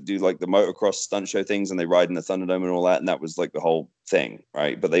guys that do like the motocross stunt show things, and they ride in the Thunderdome and all that, and that was like the whole thing,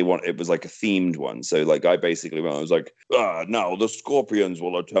 right? But it was like a themed one. So like I basically went, I was like, now the Scorpions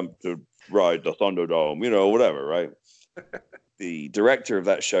will attempt to ride the Thunderdome, whatever, right? The director of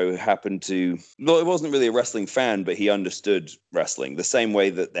that show happened to, well, it wasn't really a wrestling fan, but he understood wrestling the same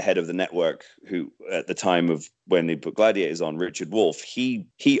way that the head of the network, who at the time of when they put Gladiators on, Richard Wolf, he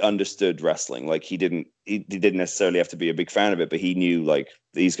understood wrestling. Like he didn't necessarily have to be a big fan of it, but he knew like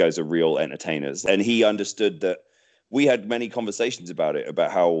these guys are real entertainers, and he understood that. We had many conversations about it, about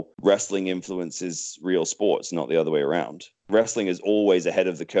how wrestling influences real sports, not the other way around. Wrestling is always ahead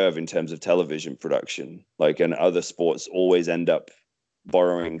of the curve in terms of television production, and other sports always end up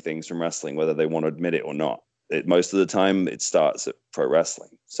borrowing things from wrestling, whether they want to admit it or not. Most of the time, it starts at pro wrestling.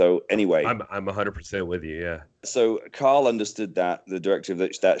 So anyway, I'm 100% with you. Yeah. So Carl understood that, the director of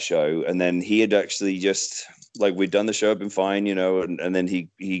that show, and then he had actually just like we'd done the show, been fine, and then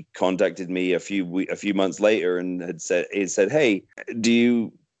he contacted me a few months later and had said, hey, do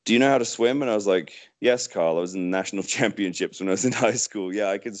you know how to swim? And I was like, yes, Carl. I was in the national championships when I was in high school. Yeah,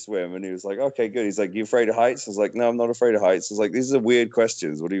 I could swim. And he was like, okay, good. He's like, you afraid of heights? I was like, no, I'm not afraid of heights. I was like, these are weird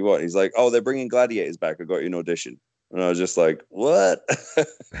questions. What do you want? He's like, oh, they're bringing Gladiators back. I got you an audition. And I was just like, what?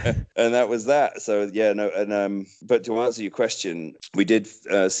 And that was that. So yeah, no. And but to answer your question, we did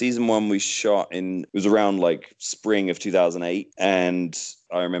season 1. We shot it was around like spring of 2008, and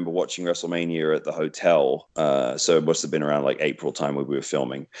I remember watching WrestleMania at the hotel. So it must have been around like April time when we were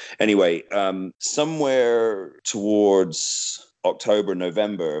filming. Anyway, somewhere towards October,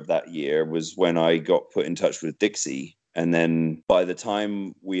 November of that year was when I got put in touch with Dixie. And then by the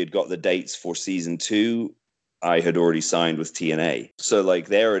time we had got the dates for season 2, I had already signed with TNA. So like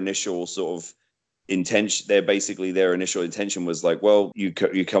their initial sort of intention, their initial intention was like, well, you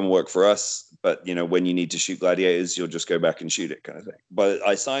come work for us, but when you need to shoot Gladiators, you'll just go back and shoot it, kind of thing. But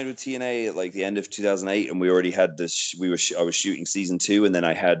I signed with TNA at like the end of 2008, and we already had this. I was shooting season 2, and then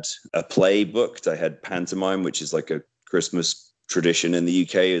I had a play booked. I had pantomime, which is like a Christmas tradition in the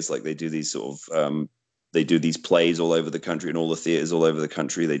UK. Is like they do these sort of they do these plays all over the country, and all the theaters all over the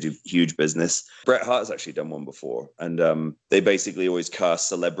country. They do huge business. Bret Hart's actually done one before. And they basically always cast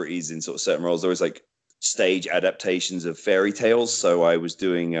celebrities in sort of certain roles. There was like stage adaptations of fairy tales. So I was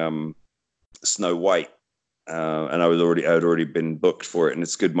doing Snow White, and I had already been booked for it, and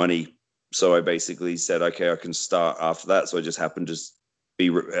it's good money. So I basically said, okay, I can start after that. So I just happened to be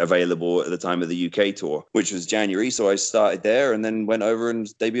available at the time of the UK tour, which was January. So I started there and then went over and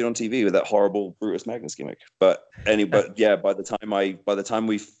debuted on TV with that horrible Brutus Magnus gimmick. But yeah, by the time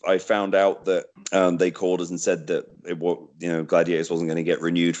I found out that they called us and said that Gladiators wasn't going to get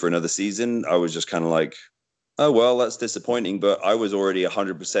renewed for another season, I was just kind of like, oh, well, that's disappointing. But I was already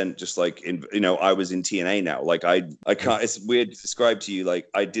 100% just like, I was in TNA now. Like I can't, it's weird to describe to you. Like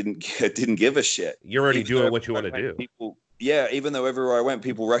I didn't give a shit. You're already doing what you want to do. Yeah, even though everywhere I went,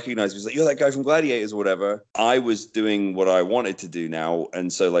 people recognized me. It was like, you're that guy from Gladiators or whatever. I was doing what I wanted to do now.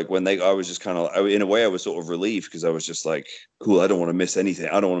 And so like I was just kind of, in a way I was sort of relieved, because I was just like, cool, I don't want to miss anything.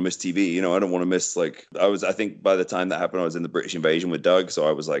 I don't want to miss TV. I don't want to miss I think by the time that happened, I was in the British Invasion with Doug. So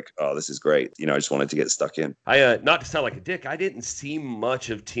I was like, oh, this is great. I just wanted to get stuck in. Not to sound like a dick, I didn't see much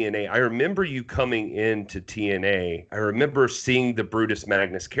of TNA. I remember you coming into TNA. I remember seeing the Brutus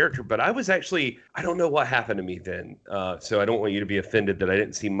Magnus character, but I don't know what happened to me then. So I don't want you to be offended that I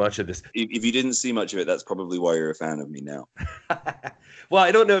didn't see much of this. If you didn't see much of it, that's probably why you're a fan of me now. Well,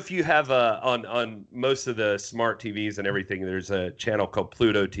 I don't know if you have on most of the smart TVs and everything, there's a channel called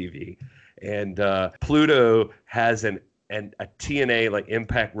Pluto TV. And Pluto has a TNA like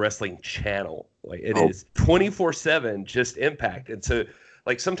Impact Wrestling channel. Like it is 24/7 just Impact. And so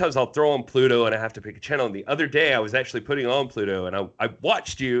like sometimes I'll throw on Pluto and I have to pick a channel. And the other day I was actually putting on Pluto and I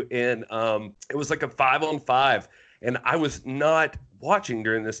watched you, and it was like a 5-on-5. And I was not watching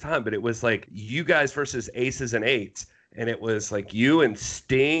during this time, but it was like you guys versus Aces and Eights. And it was like you and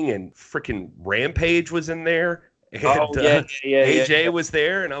Sting, and freaking Rampage was in there. And AJ was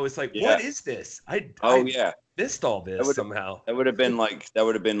there. And I was like, what is this? I missed all this somehow. That would have been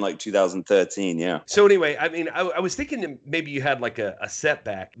like 2013. Yeah. So anyway, I mean, I was thinking that maybe you had like a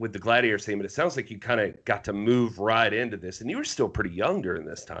setback with the Gladiators thing, but it sounds like you kind of got to move right into this, and you were still pretty young during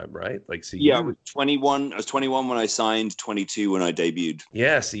this time, right? Like, so I was 21. I was 21 when I signed, 22 when I debuted.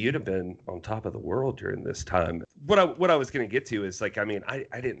 Yeah. So you'd have been on top of the world during this time. What I was going to get to is like, I mean, I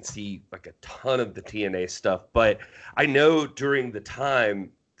didn't see like a ton of the TNA stuff, but I know during the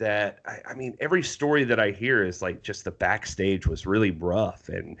time that I mean, every story that I hear is like just the backstage was really rough,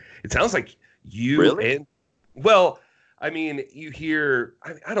 and it sounds like you really? And well, I mean, you hear,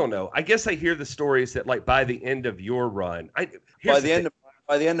 I don't know. I guess I hear the stories that like by the end of your run, by here's the the thing. end of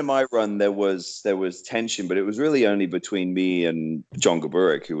by the end of my run, there was tension, but it was really only between me and John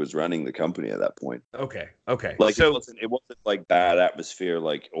Gaburik, who was running the company at that point. Okay. Okay. Like So, it wasn't like bad atmosphere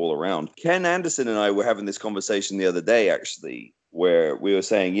like all around. Ken Anderson and I were having this conversation the other day, actually, where we were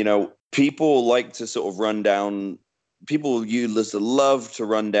saying, people like to sort of run down. People used to love to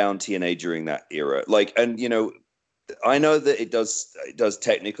run down TNA during that era, like, and I know that it does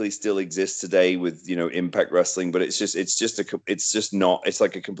technically still exist today with Impact Wrestling, but it's not, it's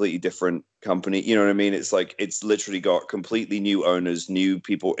like a completely different company. You know what I mean? It's like it's literally got completely new owners, new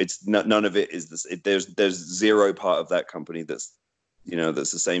people. It's none of it is this. There's zero part of that company that's the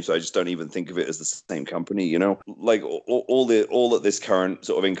same. So I just don't even think of it as the same company. Like all that this current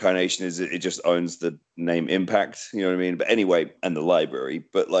sort of incarnation is, it just owns the name Impact. You know what I mean? But anyway, and the library.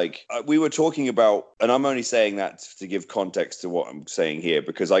 But like we were talking about, and I'm only saying that to give context to what I'm saying here,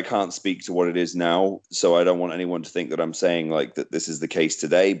 because I can't speak to what it is now, so I don't want anyone to think that I'm saying like that this is the case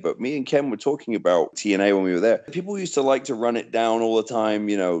today. But me and Ken were talking about TNA when we were there. People used to like to run it down all the time,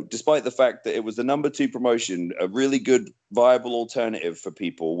 despite the fact that it was the number 2 promotion, a really good viable alternative for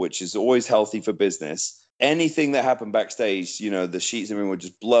people, which is always healthy for business. Anything that happened backstage, the sheets and everyone would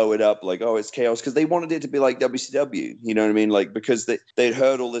just blow it up like, oh, it's chaos, because they wanted it to be like WCW. You know what I mean? Like, because they'd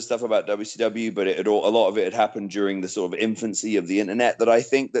heard all this stuff about WCW, but a lot of it had happened during the sort of infancy of the internet. That I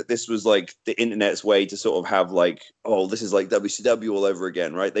think that this was like the internet's way to sort of have like, oh, this is like WCW all over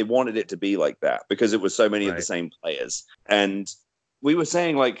again, right? They wanted it to be like that because it was so many of the right. same players. And we were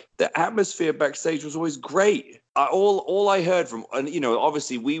saying like the atmosphere backstage was always great. All I heard from, and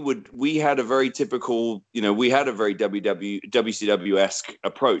obviously we had a very typical, we had a very WCW-esque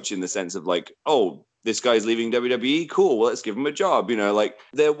approach in the sense of like, oh, this guy's leaving WWE, cool, well, let's give him a job. Like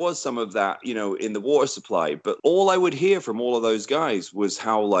there was some of that, in the water supply, but all I would hear from all of those guys was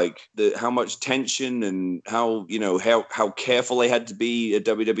how like how much tension and how how careful they had to be at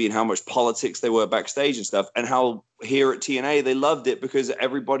WWE and how much politics they were backstage and stuff, and how here at TNA they loved it because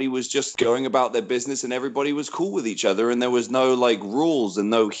everybody was just going about their business and everybody was cool with each other, and there was no like rules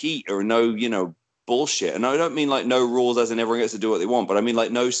and no heat or no bullshit. And I don't mean like no rules as in everyone gets to do what they want, but I mean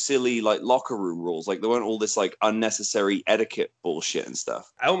like no silly like locker room rules. Like there weren't all this like unnecessary etiquette bullshit and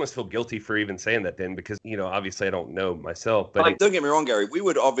stuff. I almost feel guilty for even saying that then, because obviously I don't know myself, but Like, don't get me wrong, Gary, we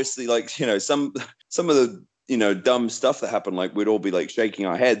would obviously like some of the dumb stuff that happened, like we'd all be like shaking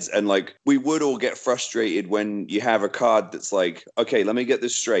our heads, and like we would all get frustrated when you have a card that's like, okay, let me get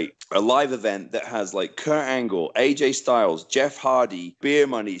this straight, a live event that has like Kurt Angle, AJ Styles, Jeff Hardy, Beer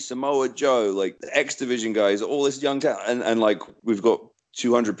Money, Samoa Joe, like the X Division guys, all this young talent, and like we've got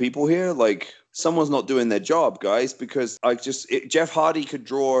 200 people here. Like someone's not doing their job, guys, because Jeff Hardy could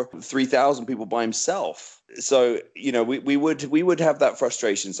draw 3,000 people by himself. So we would have that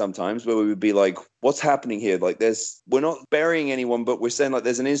frustration sometimes where we would be like, what's happening here? Like we're not burying anyone, but we're saying like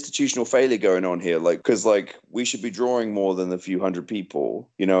there's an institutional failure going on here, like because like we should be drawing more than a few hundred people,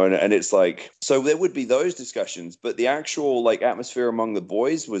 and it's like, so there would be those discussions, but the actual like atmosphere among the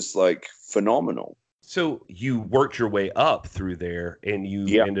boys was like phenomenal. so you worked your way up through there and you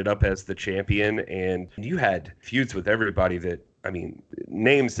Yeah. ended up as the champion, and you had feuds with everybody that, I mean,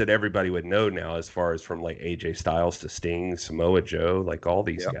 names that everybody would know now, as far as from like AJ Styles to Sting, Samoa Joe, like all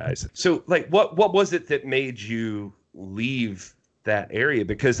these Yeah. guys. So like what was it that made you leave that area?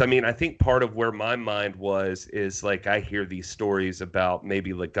 Because I mean, I think part of where my mind was is like I hear these stories about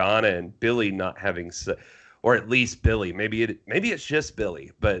maybe Lagana and Billy not having or at least Billy. Maybe it's just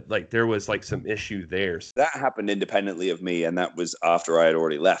Billy, but like there was like some issue there. That happened independently of me, and that was after I had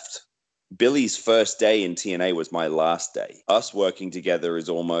already left. Billy's first day in TNA was my last day. Us working together is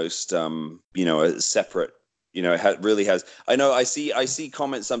almost, a separate. It really has. I know. I see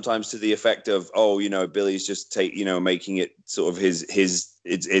comments sometimes to the effect of, oh, Billy's just making it sort of his.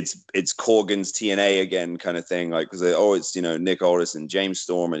 It's Corgan's TNA again kind of thing. Like, because it's Nick Aldis and James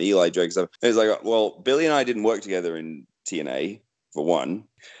Storm and Eli Drake stuff. It's like, well, Billy and I didn't work together in TNA for one.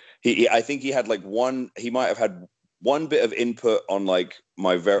 I think he had like one. He might have had one bit of input on like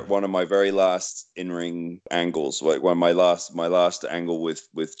one of my very last in-ring angles, like my last angle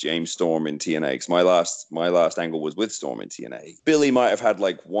with James Storm in TNA. Because my last angle was with Storm in TNA. Billy might have had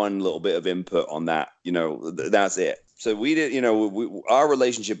like one little bit of input on that. That's it. So we did. Our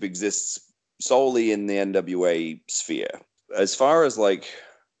relationship exists solely in the NWA sphere. As far as like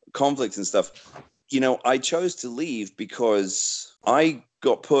conflicts and stuff, I chose to leave because I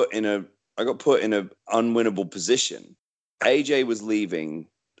got put in a unwinnable position. AJ was leaving.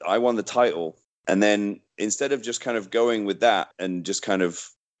 I won the title. And then instead of just kind of going with that and just kind of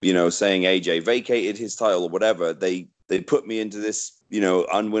saying AJ vacated his title or whatever, they put me into this,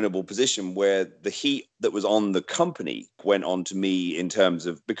 unwinnable position where the heat that was on the company went on to me in terms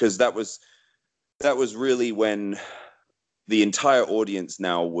of, because that was really when the entire audience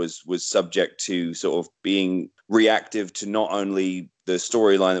now was subject to sort of being reactive to not only the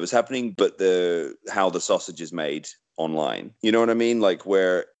storyline that was happening, but how the sausage is made online. You know what I mean? Like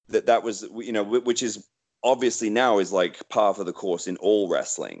where that was, which is obviously now is like par for the course in all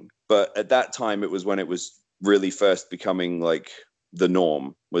wrestling. But at that time, it was when it was really first becoming like the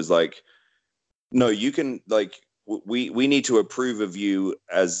norm, was like, no, you can, like, we need to approve of you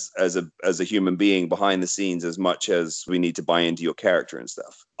as a human being behind the scenes as much as we need to buy into your character and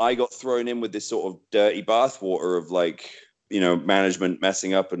stuff. I got thrown in with this sort of dirty bathwater of like, management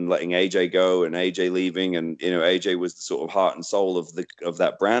messing up and letting AJ go and AJ leaving, and AJ was the sort of heart and soul of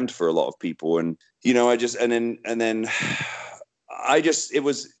that brand for a lot of people. And I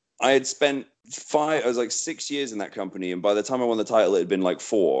had spent I was like 6 years in that company, and by the time I won the title, it had been like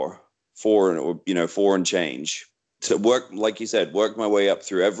four and change. To work, like you said, work my way up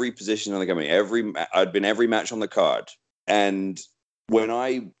through every position in the company. I'd been every match on the card. And when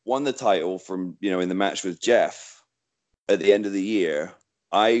I won the title from, in the match with Jeff at the end of the year,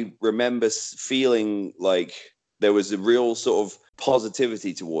 I remember feeling like there was a real sort of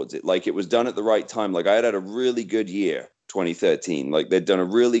positivity towards it. Like it was done at the right time. Like I had a really good year, 2013. Like they'd done a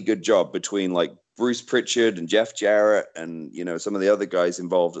really good job between like Bruce Pritchard and Jeff Jarrett and some of the other guys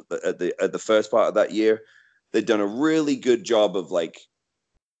involved at the first part of that year. They'd done a really good job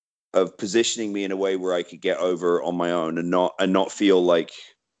of positioning me in a way where I could get over on my own and not feel like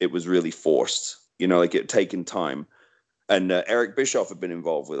it was really forced. Like it had taken time. And Eric Bischoff had been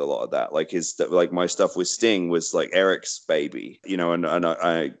involved with a lot of that. Like my stuff with Sting was like Eric's baby, and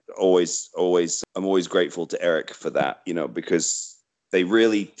I'm always grateful to Eric for that, because they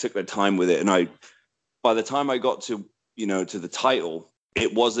really took their time with it. And by the time I got to the title,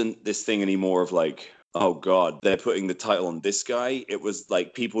 it wasn't this thing anymore of like, oh God, they're putting the title on this guy. It was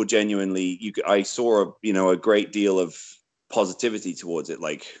like people genuinely, I saw a great deal of positivity towards it.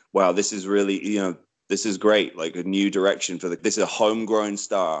 Like, wow, this is really, this is great. Like a new direction this is a homegrown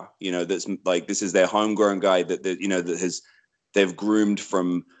star, that's like, this is their homegrown guy they've groomed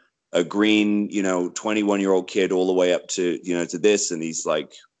from a green, 21-year-old kid all the way up to, to this. And he's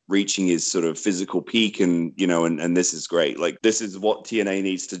like reaching his sort of physical peak, and and this is great. Like this is what TNA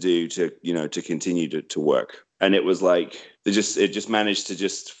needs to do to to continue to work. And it was like it just managed to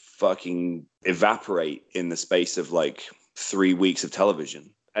just fucking evaporate in the space of like 3 weeks of television.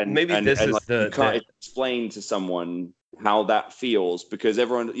 And maybe and, this and is like, you can't explain to someone how that feels, because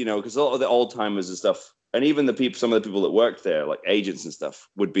everyone, because a lot of the old timers and stuff, and even some of the people that worked there, like agents and stuff,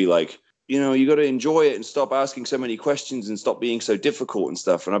 would be like, you got to enjoy it and stop asking so many questions and stop being so difficult and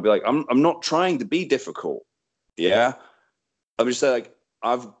stuff. And I'd be like, I'm not trying to be difficult. Yeah. I'm just saying,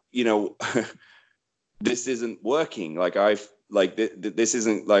 like, this isn't working. Like this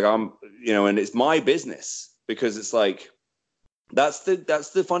isn't like and it's my business, because it's like, that's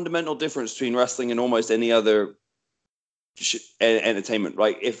the fundamental difference between wrestling and almost any other entertainment.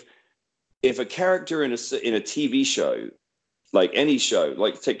 Like if a character in a TV show, like any show,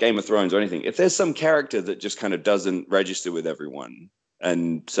 like take Game of Thrones or anything, if there's some character that just kind of doesn't register with everyone,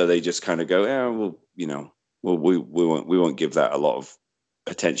 and so they just kind of go, we won't give that a lot of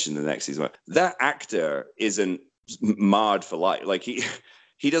attention the next season. That actor isn't marred for life. Like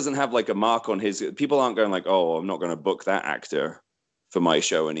he doesn't have like a mark on his. People aren't going like, oh, I'm not going to book that actor for my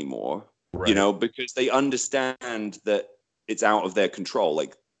show anymore. Right. Because they understand that it's out of their control.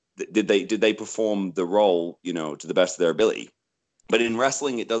 Like, did they perform the role, to the best of their ability? But in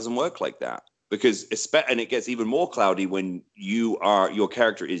wrestling, it doesn't work like that, because and it gets even more cloudy when your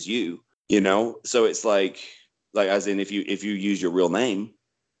character is you. So it's like as in if you use your real name,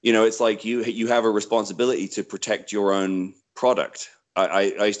 it's like you have a responsibility to protect your own product.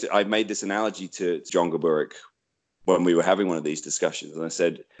 I made this analogy to John Gaburik when we were having one of these discussions, and I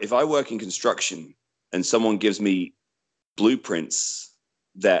said, if I work in construction and someone gives me blueprints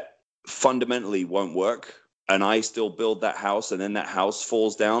that fundamentally won't work, and I still build that house, and then that house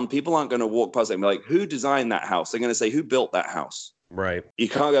falls down, people aren't going to walk past it and be like, who designed that house? They're going to say, who built that house? Right. You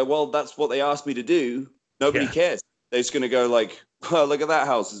can't go, well, that's what they asked me to do. Nobody cares. They're just going to go like, oh, look at that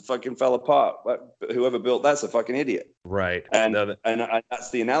house. It fucking fell apart. But whoever built that's a fucking idiot. Right. And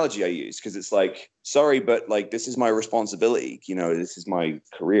that's the analogy I use, because it's like, sorry, but like, this is my responsibility. This is my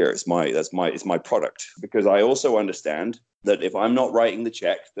career. It's my product. Because I also understand that if I'm not writing the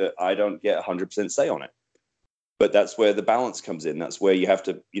check, that I don't get 100% say on it. But that's where the balance comes in. That's where you have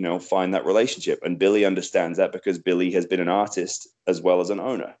to, find that relationship. And Billy understands that because Billy has been an artist as well as an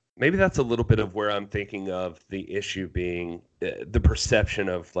owner. Maybe that's a little bit of where I'm thinking of the issue being the perception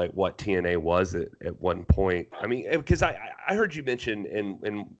of like what TNA was at one point. I mean, because I heard you mention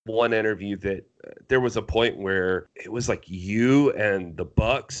in one interview that there was a point where it was like you and the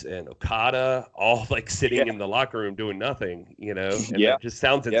Bucks and Okada all like sitting in the locker room doing nothing, and that just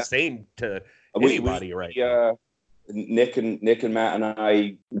sounds insane to anybody right now. Nick and Matt and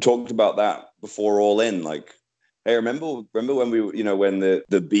I talked about that before All In. Like, hey, remember when we, when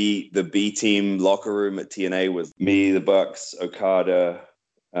the B team locker room at TNA was me, the Bucks, Okada.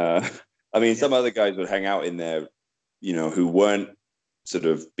 Some other guys would hang out in there, who weren't sort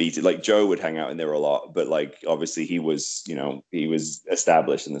of beat. Like Joe would hang out in there a lot, but like obviously he was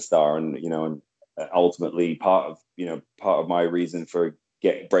established in the star, and ultimately part of my reason for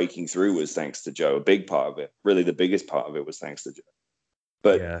breaking through was thanks to Joe. A big part of it, really the biggest part of it, was thanks to Joe.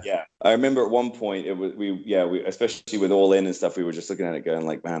 But yeah, I remember at one point it was we especially with All In and stuff, we were just looking at it going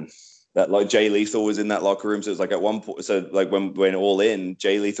like, man, that like Jay Lethal was in that locker room. So it was like at one point, so like when All In,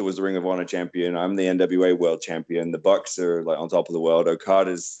 Jay Lethal was the Ring of Honor champion. I'm the NWA world champion. The Bucks are like on top of the world.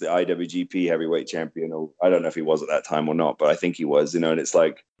 Okada's the IWGP heavyweight champion. Or I don't know if he was at that time or not, but I think he was, and it's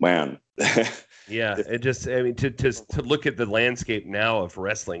like, man. Yeah, it just, to look at the landscape now of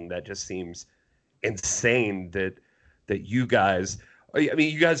wrestling, that just seems insane that you guys,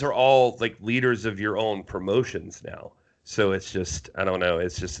 you guys are all like leaders of your own promotions now. So it's just, I don't know.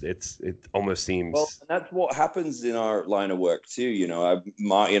 It's just, it almost seems. Well, and that's what happens in our line of work too.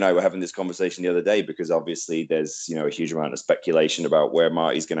 Marty and I were having this conversation the other day because obviously there's, a huge amount of speculation about where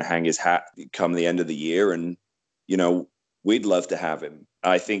Marty's going to hang his hat come the end of the year. And, we'd love to have him.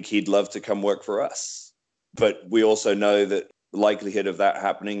 I think he'd love to come work for us. But we also know that the likelihood of that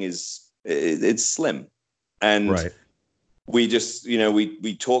happening it's slim. And right. We just,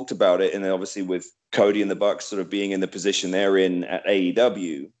 we talked about it. And then obviously with Cody and the Bucks sort of being in the position they're in at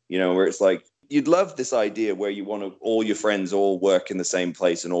AEW, where it's like, you'd love this idea where you want all your friends all work in the same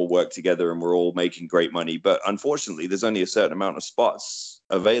place and all work together and we're all making great money. But unfortunately, there's only a certain amount of spots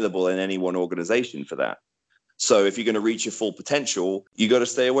available in any one organization for that. So if you're going to reach your full potential, you got to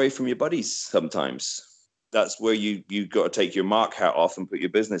stay away from your buddies sometimes. That's where you got to take your mark hat off and put your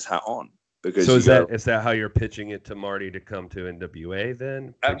business hat on. Because so is that how you're pitching it to Marty to come to NWA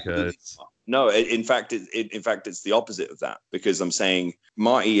then? Absolutely. No, in fact, it's the opposite of that, because I'm saying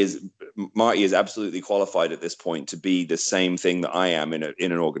Marty is absolutely qualified at this point to be the same thing that I am in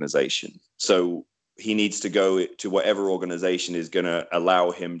an organization. So he needs to go to whatever organization is going to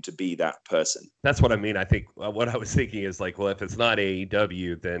allow him to be that person. That's what I mean. I think what I was thinking is like, well, if it's not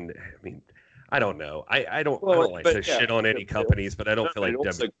AEW, then I don't know. I don't like to shit on any companies, but I don't feel like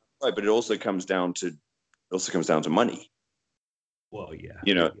right. But it also comes down to money. Well, yeah,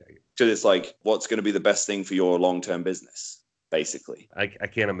 because it's like, what's going to be the best thing for your long-term business? Basically, I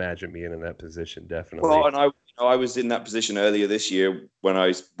can't imagine being in that position. Definitely. Well, and I was in that position earlier this year when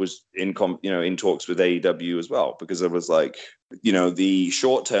I was in talks with AEW as well, because I was like, the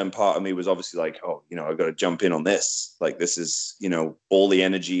short-term part of me was obviously like, oh, I've got to jump in on this. Like, this is, all the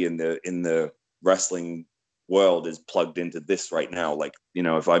energy in the wrestling world is plugged into this right now. Like,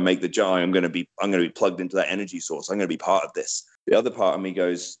 if I make the jump, I'm going to be plugged into that energy source. I'm going to be part of this. The other part of me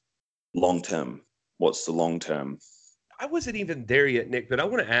goes, long-term. What's the long-term? I wasn't even there yet, Nick, but I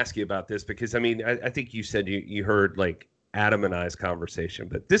want to ask you about this because, I think you said you heard like Adam and I's conversation,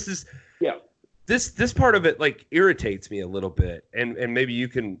 but this is, this part of it like irritates me a little bit. And maybe you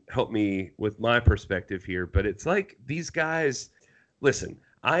can help me with my perspective here, but it's like these guys, listen,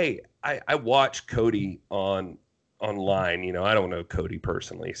 I watch Cody online, I don't know Cody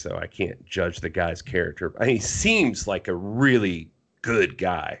personally, so I can't judge the guy's character. He seems like a really good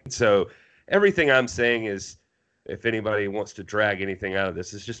guy. So everything I'm saying is, if anybody wants to drag anything out of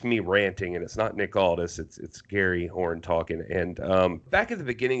this, it's just me ranting, and it's not Nick Aldis. It's Gary Horn talking. And back at the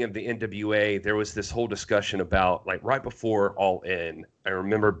beginning of the NWA, there was this whole discussion about, like, right before All In, I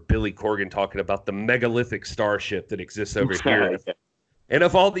remember Billy Corgan talking about the megalithic starship that exists over here. And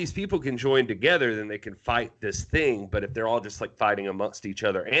if all these people can join together, then they can fight this thing. But if they're all just like fighting amongst each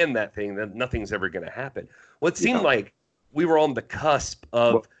other and that thing, then nothing's ever going to happen. Well, it seemed like we were on the cusp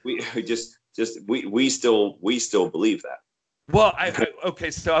of. Well, we still believe that. Well,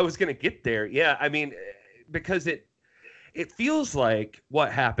 okay, so I was going to get there. Yeah, because it feels like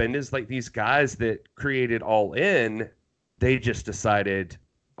what happened is like these guys that created All In, they just decided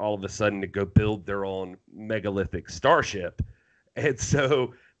all of a sudden to go build their own megalithic starship. And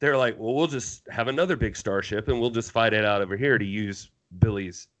so they're like, well, we'll just have another big starship and we'll just fight it out over here, to use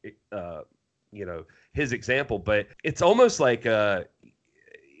Billy's, his example, but it's almost like I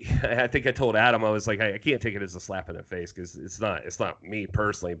think I told Adam, I was like, I can't take it as a slap in the face because it's not me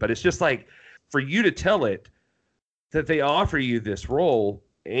personally, but it's just like for you to tell it that they offer you this role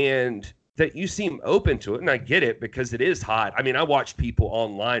and that you seem open to it. And I get it because it is hot. I mean, I watched people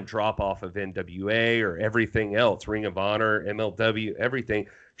online drop off of NWA or everything else, Ring of Honor, MLW, everything,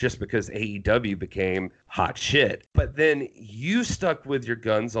 just because AEW became hot shit. But then you stuck with your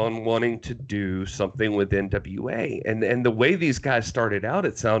guns on wanting to do something with NWA. And the way these guys started out,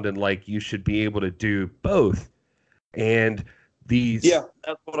 it sounded like you should be able to do both. And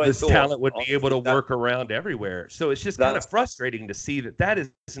that's what this I thought. talent would be able to work around everywhere. So it's just kind of frustrating to see that is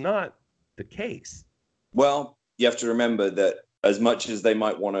not the case. Well, you have to remember that as much as they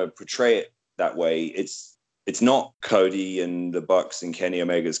might want to portray it that way, it's not Cody and the Bucks and Kenny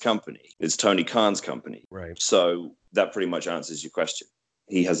Omega's company. It's Tony Khan's company. Right. So that pretty much answers your question.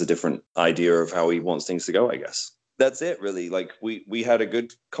 He has a different idea of how he wants things to go, I guess. That's it, really. Like we had a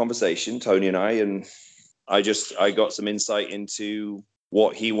good conversation, Tony and and I got some insight into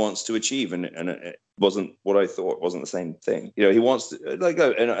what he wants to achieve, and it wasn't what I thought. It wasn't the same thing. He wants to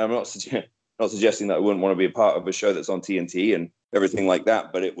and I'm not suggesting that I wouldn't want to be a part of a show that's on TNT and everything like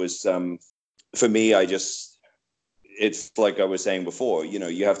that. But it was for me. It's like I was saying before.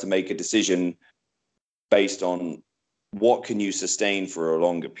 You have to make a decision based on what can you sustain for a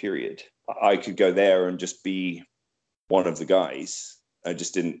longer period. I could go there and just be one of the guys. I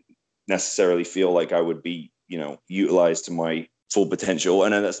just didn't necessarily feel like I would be, utilized to my full potential.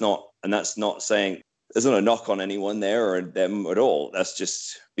 And that's not saying there's not a knock on anyone there or them at all. That's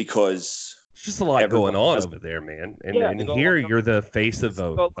just because it's just a lot going on over there, man. And here you're the face of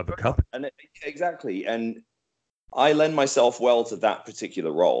a company. And exactly. And I lend myself well to that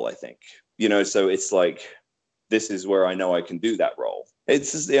particular role, I think. So it's like, this is where I know I can do that role.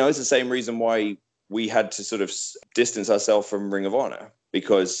 It's it's the same reason why we had to sort of distance ourselves from Ring of Honor,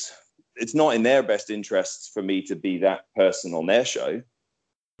 because it's not in their best interests for me to be that person on their show.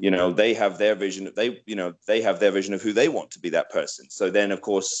 They have their vision. They have their vision of who they want to be that person. So then, of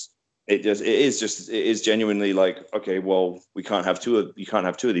course, it is genuinely like, okay, well, you can't have two of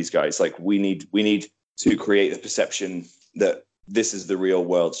these guys. Like we need to create the perception that this is the real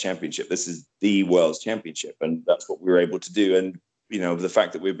world's championship. This is the world's championship, and that's what we were able to do. And the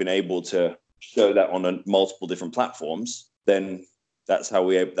fact that we've been able to show that on multiple different platforms, then that's how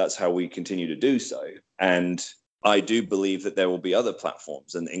we continue to do so. And I do believe that there will be other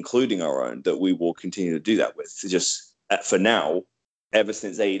platforms, and including our own, that we will continue to do that with. So just for now, ever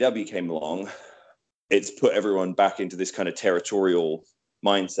since AEW came along, it's put everyone back into this kind of territorial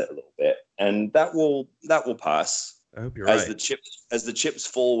mindset a little bit, and that will pass. I hope you're right. As the chips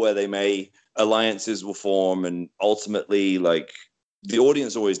fall where they may, alliances will form, and ultimately, like, the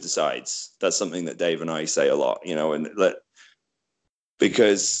audience always decides. That's something that Dave and I say a lot,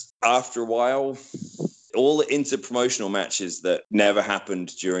 because after a while, all the inter-promotional matches that never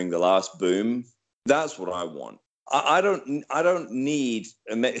happened during the last boom, that's what I want. I don't need.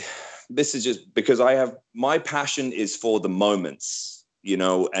 This is just because my passion is for the moments,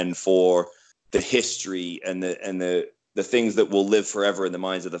 and for the history and the things that will live forever in the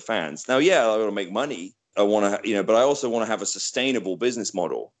minds of the fans. Now, yeah, I want to make money. I want to, but I also want to have a sustainable business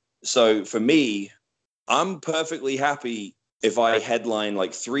model. So for me, I'm perfectly happy if I headline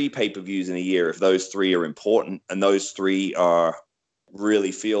like 3 pay-per-views in a year, if those 3 are important and those 3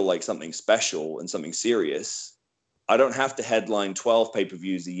 really feel like something special and something serious. I don't have to headline 12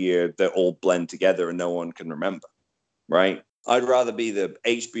 pay-per-views a year that all blend together and no one can remember, right? I'd rather be the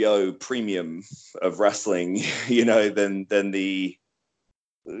HBO premium of wrestling, than the,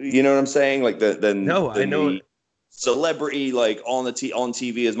 you know what I'm saying? Like I know the celebrity, like on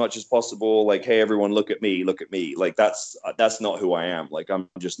TV as much as possible. Like, hey, everyone, look at me. Like that's not who I am. Like, I'm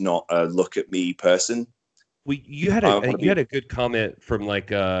just not a look at me person. You had a good comment from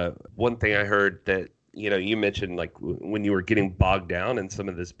like one thing I heard that, you mentioned like when you were getting bogged down in some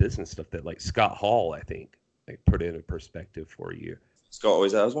of this business stuff that like Scott Hall, I think, like put it in perspective for you. Scott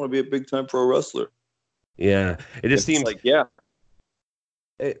always has, I want to be a big time pro wrestler. Yeah. It just seems like, yeah.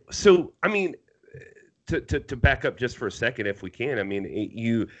 So, I mean, to back up just for a second, if we can, I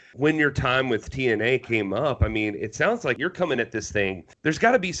mean, when your time with TNA came up, I mean, it sounds like you're coming at this thing. There's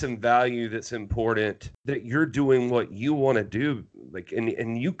got to be some value that's important that you're doing what you want to do. Like,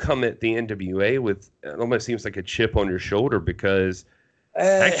 and you come at the NWA with, it almost seems like a chip on your shoulder because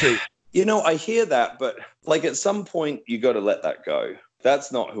actually, I hear that, but like at some point you got to let that go.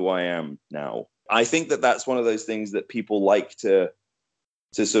 That's not who I am now. I think that's one of those things that people like to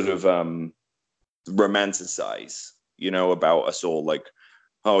sort of romanticize, about us all. Like,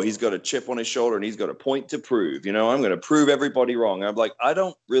 oh, he's got a chip on his shoulder and he's got a point to prove. You know, I'm going to prove everybody wrong. I'm like, I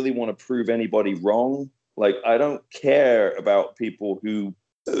don't really want to prove anybody wrong. Like, I don't care about people who,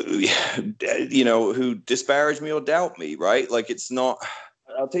 you know, who disparage me or doubt me, right? Like, it's not.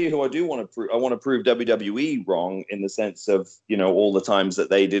 I'll tell you who I do want to prove. I want to prove WWE wrong in the sense of, you know, all the times that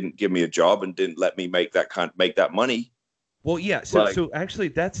they didn't give me a job and didn't let me make that money. Well, yeah. So actually,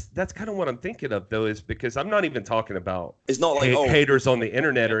 that's kind of what I'm thinking of, though, is because I'm not even talking about it's not like haters on the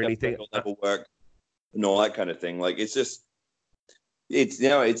internet or anything. Level work and all that kind of thing. Like, it's just, it's, you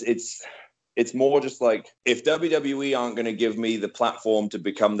know, it's more just like, if WWE aren't going to give me the platform to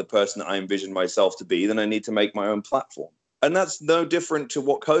become the person that I envision myself to be, then I need to make my own platform. And that's no different to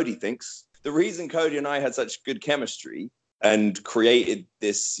what Cody thinks. The reason Cody and I had such good chemistry and created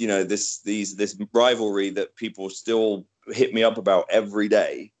this, you know, this rivalry that people still hit me up about every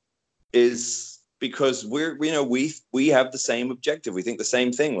day is because we have the same objective. We think the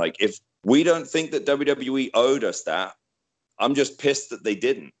same thing. Like, if we don't think that WWE owed us that, I'm just pissed that they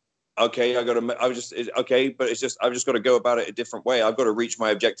didn't. Okay, I've just got to go about it a different way. I've got to reach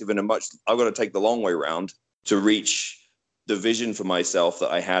my objective I've got to take the long way around to reach the vision for myself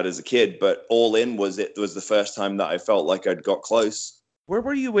that I had as a kid. But All In was the first time that I felt like I'd got close. Where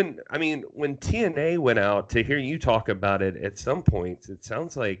were you when TNA went out? To hear you talk about it at some point, it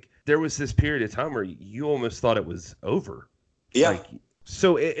sounds like there was this period of time where you almost thought it was over. Yeah. Like,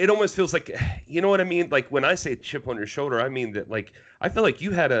 so it almost feels like, you know what I mean? Like, when I say chip on your shoulder, I mean that, like, I feel like you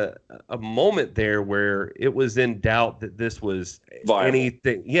had a moment there where it was in doubt that this was viable.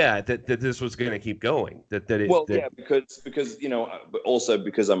 Anything. Yeah. That this was going to keep going. Because, you know, but also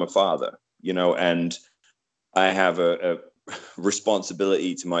because I'm a father, you know, and I have a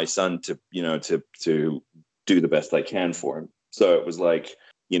responsibility to my son to, you know, to do the best I can for him. So it was like,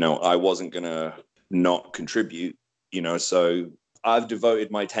 you know, I wasn't going to not contribute, you know, so I've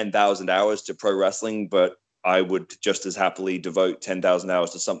devoted my 10,000 hours to pro wrestling, but I would just as happily devote 10,000 hours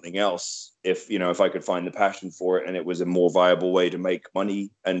to something else if I could find the passion for it and it was a more viable way to make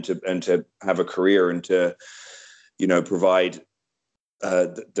money and to have a career and to, you know, provide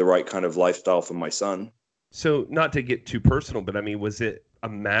the right kind of lifestyle for my son. So, not to get too personal, but I mean, was it a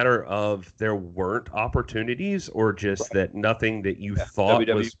matter of there weren't opportunities, or just that nothing that you thought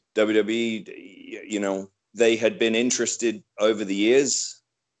was WWE, you know, they had been interested over the years,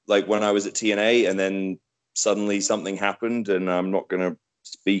 like when I was at TNA, and then suddenly something happened, and I'm not going to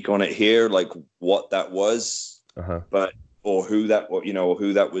speak on it here, like what that was, but or who that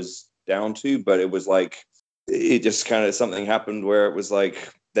was down to, but it was like it just kind of something happened where it was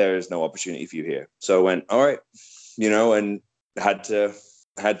like there is no opportunity for you here. So I went, all right, you know, and had to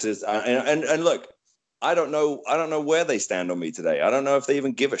and look, I don't know where they stand on me today. I don't know if they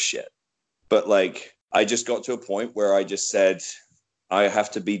even give a shit. But like, I just got to a point where I just said, I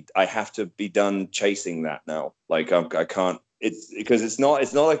have to be done chasing that now. Like, I can't. It's because it's not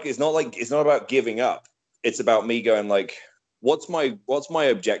about giving up. It's about me going like, what's my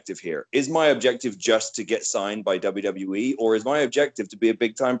objective here? Is my objective just to get signed by WWE, or is my objective to be a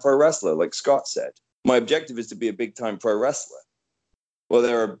big time pro wrestler? Like Scott said, my objective is to be a big time pro wrestler. Well,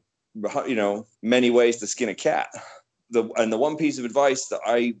 there are, you know, many ways to skin a cat. The one piece of advice that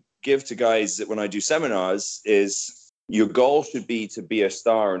I give to guys that when I do seminars is your goal should be to be a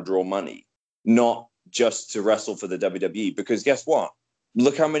star and draw money, not just to wrestle for the WWE. Because guess what?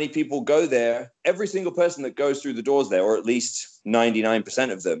 Look how many people go there. Every single person that goes through the doors there, or at least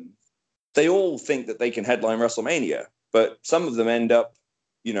 99% of them, they all think that they can headline WrestleMania, but some of them end up,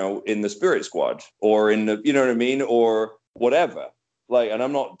 you know, in the Spirit Squad or in the, you know what I mean, or whatever. Like, and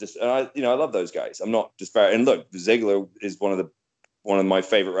I'm not just, I love those guys. I'm not disparate. And look, Ziggler is one of my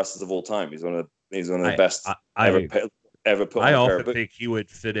favorite wrestlers of all time. He's one of the best ever put on I a also think he would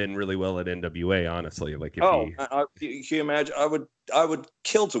fit in really well at NWA, honestly. Like, if can you imagine? I would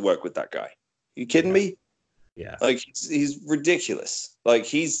kill to work with that guy. Are you kidding me? Yeah. Like, he's ridiculous. Like,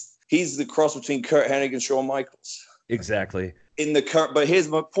 he's the cross between Kurt Hennig and Shawn Michaels. Exactly. But here's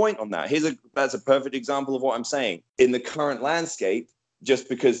my point on that. That's a perfect example of what I'm saying. In the current landscape, just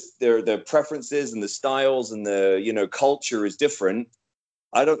because their preferences and the styles and the, you know, culture is different,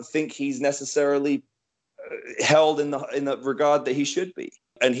 I don't think he's necessarily held in the regard that he should be.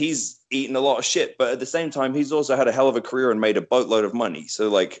 And he's eaten a lot of shit, but at the same time, he's also had a hell of a career and made a boatload of money. So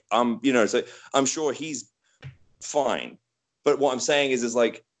like, so I'm sure he's fine. But what I'm saying is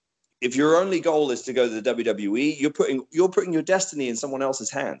like, if your only goal is to go to the WWE, you're putting your destiny in someone else's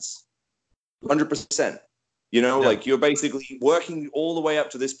hands, 100%. You know, like, you're basically working all the way up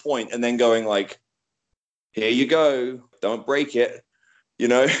to this point and then going like, here you go, don't break it, you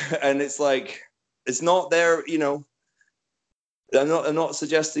know. And it's like, it's not there, you know. I'm not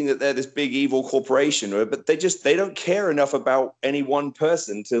suggesting that they're this big evil corporation, but they don't care enough about any one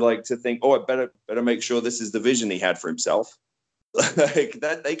person to think, oh, I better make sure this is the vision he had for himself. Like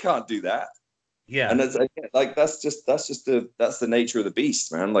that, they can't do that. Yeah. And that's like that's the nature of the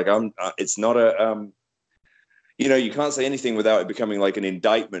beast, man. Like it's not a you can't say anything without it becoming like an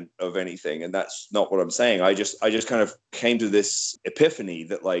indictment of anything, and that's not what I'm saying. I just kind of came to this epiphany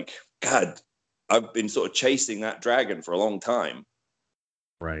that, like, God, I've been sort of chasing that dragon for a long time.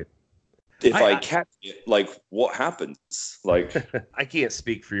 Right. If I catch it, like, what happens? Like, I can't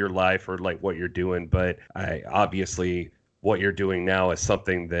speak for your life or like what you're doing, but obviously what you're doing now is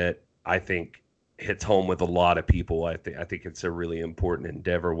something that I think hits home with a lot of people. I think it's a really important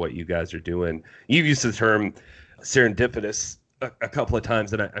endeavor what you guys are doing. You've used the term serendipitous a couple of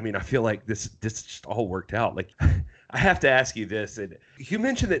times, and I mean, I feel like this just all worked out. Like, I have to ask you this, and you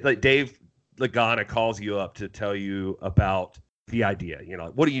mentioned that like Dave Lagana calls you up to tell you about the idea.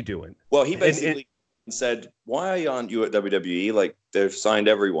 What are you doing? Well, he basically said, "Why aren't you at WWE? Like, they've signed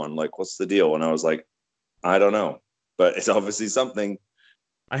everyone. Like, what's the deal?" And I was like, "I don't know, but it's obviously something."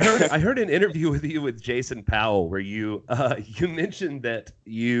 I heard an interview with you with Jason Powell where you mentioned that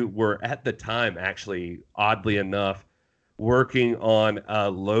you were at the time, actually, oddly enough, working on a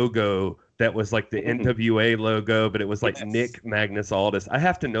logo that was like the NWA logo, but it was like Nick Magnus Aldis. I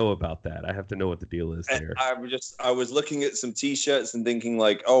have to know about that. I have to know what the deal is there. I was looking at some T-shirts and thinking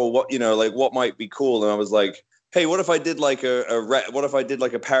like, oh, what might be cool, and I was like, hey, what if I did like what if I did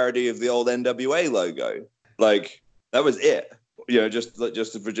like a parody of the old NWA logo? Like, that was it. Just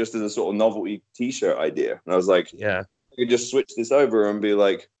as a sort of novelty T-shirt idea. And I was like, yeah, I could just switch this over and be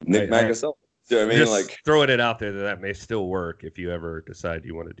like Nick Magnus. Do you know what I mean? Just like, throwing it out there that may still work if you ever decide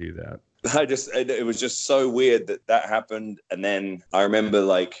you want to do that. It was just so weird that happened. And then I remember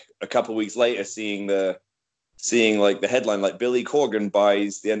like a couple of weeks later seeing like the headline, like Billy Corgan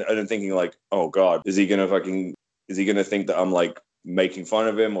buys the end. And I'm thinking like, oh God, is he gonna think that I'm like making fun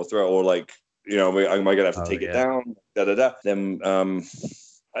of him or like, am I gonna have to take it down? Then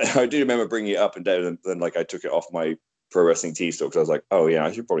I do remember bringing it up, and then like I took it off my Pro Wrestling T store because I was like, oh yeah,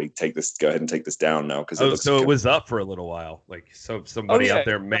 I should probably go ahead and take this down now because it was up for a little while. Like, so somebody out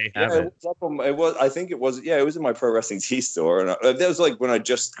there may have it. It was in my Pro Wrestling T store, and that was like when I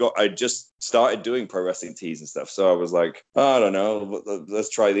just started doing Pro Wrestling tees and stuff. So I was like, oh, I don't know, let's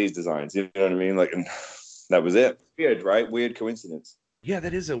try these designs. You know what I mean? Like, and that was it. Weird, right? Weird coincidence. Yeah,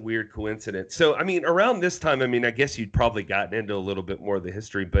 that is a weird coincidence. So, I mean, around this time, I mean, I guess you'd probably gotten into a little bit more of the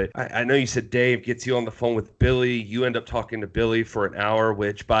history, but I know you said Dave gets you on the phone with Billy. You end up talking to Billy for an hour,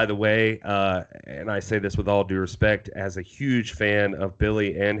 which, by the way, and I say this with all due respect, as a huge fan of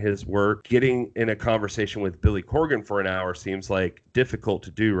Billy and his work, getting in a conversation with Billy Corgan for an hour seems like difficult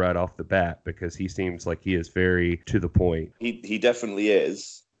to do right off the bat because he seems like he is very to the point. He definitely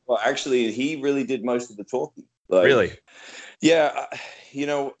is. Well, actually, he really did most of the talking. Like, really? Yeah,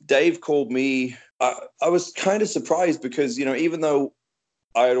 Dave called me. I was kind of surprised because, even though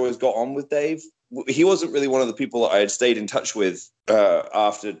I had always got on with Dave, he wasn't really one of the people that I had stayed in touch with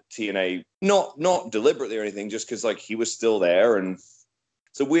after TNA. Not deliberately or anything, just because like he was still there, and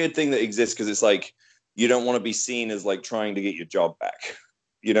it's a weird thing that exists because it's like you don't want to be seen as like trying to get your job back.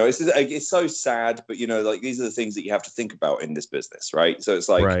 It's so sad, but like these are the things that you have to think about in this business, right? So it's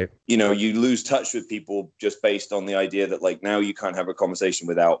like, right. You lose touch with people just based on the idea that like now you can't have a conversation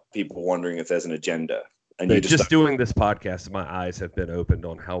without people wondering if there's an agenda. And you just doing this podcast, my eyes have been opened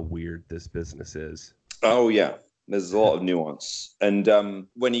on how weird this business is. Oh yeah, there's a lot of nuance. And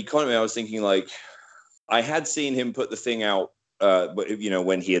when he called me, I was thinking like I had seen him put the thing out.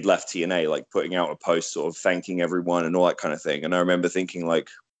 When he had left TNA, like putting out a post sort of thanking everyone and all that kind of thing. And I remember thinking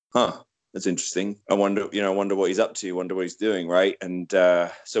like, that's interesting. I wonder what he's up to, wonder what he's doing. Right. And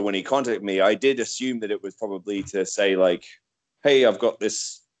so when he contacted me, I did assume that it was probably to say like, hey, I've got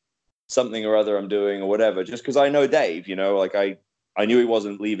this something or other I'm doing or whatever, just because I know Dave, like I knew he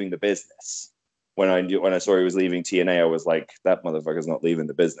wasn't leaving the business. When I saw he was leaving TNA, I was like, that motherfucker's not leaving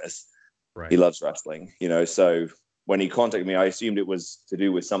the business. Right. He loves wrestling, so when he contacted me, I assumed it was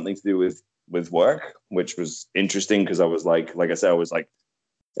something to do with work, which was interesting because I was like I said,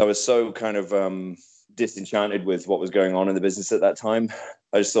 I was so kind of disenchanted with what was going on in the business at that time.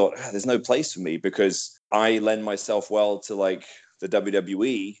 I just thought there's no place for me because I lend myself well to like the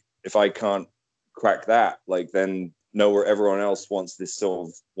WWE. If I can't crack that, like then nowhere everyone else wants this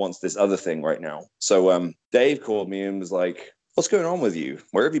other thing right now. So Dave called me and was like, "What's going on with you?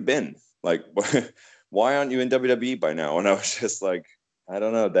 Where have you been? Like." Why aren't you in WWE by now? And I was just like, I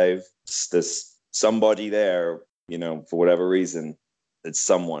don't know, Dave. There's somebody there, for whatever reason. it's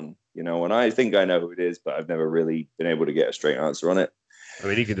someone, and I think I know who it is, but I've never really been able to get a straight answer on it. I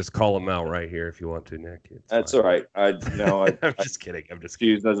mean, you can just call him out right here if you want to, Nick. That's all right. I I'm just kidding.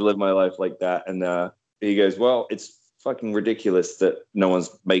 choose not to live my life like that. And he goes, well, it's fucking ridiculous that no one's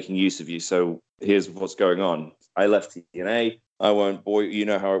making use of you. So here's what's going on. I left TNA. I won't bore you. You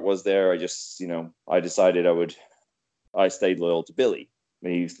know how it was there. I just, I decided I stayed loyal to Billy.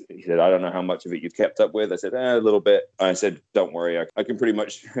 And he said, I don't know how much of it you've kept up with. I said, a little bit. I said, don't worry. I can pretty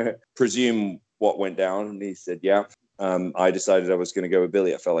much presume what went down. And he said, yeah. I decided I was going to go with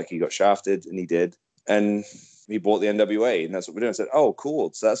Billy. I felt like he got shafted, and he did. And he bought the NWA, and that's what we're doing. I said, oh,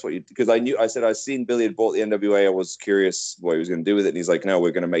 cool. So that's what you, because I said, I'd seen Billy had bought the NWA. I was curious what he was going to do with it. And he's like, no, we're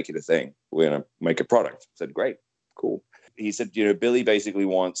going to make it a thing. We're going to make a product. I said, great, cool. He said, Billy basically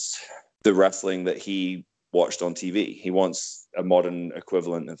wants the wrestling that he watched on TV. He wants a modern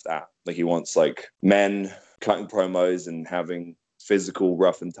equivalent of that. Like, he wants like men cutting promos and having physical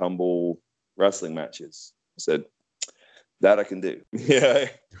rough and tumble wrestling matches. I said, that I can do. Yeah.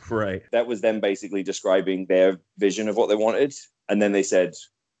 Right. That was them basically describing their vision of what they wanted. And then they said,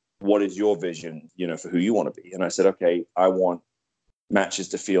 what is your vision, for who you want to be? And I said, okay, I want matches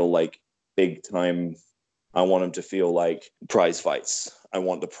to feel like big time. I want them to feel like prize fights. I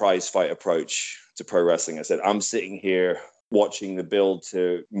want the prize fight approach to pro wrestling. I said, I'm sitting here watching the build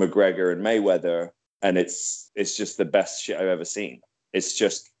to McGregor and Mayweather, and it's just the best shit I've ever seen. It's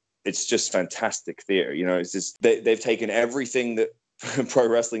just fantastic theater. It's just they've taken everything that pro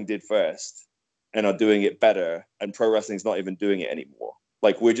wrestling did first and are doing it better, and pro wrestling's not even doing it anymore.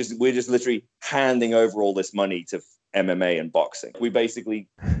 Like, we're just literally handing over all this money to MMA and boxing. We basically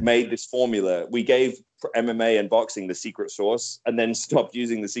made this formula. We gave MMA and boxing the secret sauce and then stopped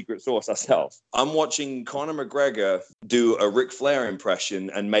using the secret sauce ourselves. I'm watching Conor McGregor do a Ric Flair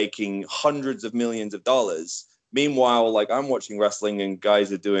impression and making hundreds of millions of dollars. Meanwhile, like, I'm watching wrestling and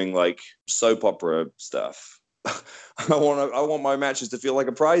guys are doing like soap opera stuff. I want my matches to feel like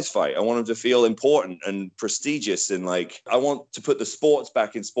a prize fight. I want them to feel important and prestigious, and like, I want to put the sports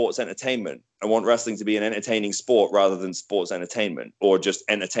back in sports entertainment. I want wrestling to be an entertaining sport rather than sports entertainment, or just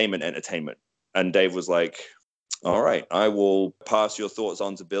entertainment. And Dave was like, all right, I will pass your thoughts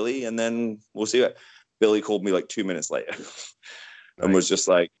on to Billy, and then we'll see what. Billy called me like 2 minutes later. And was just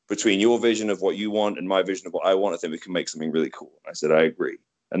like, between your vision of what you want and my vision of what I want, I think we can make something really cool. I said, I agree.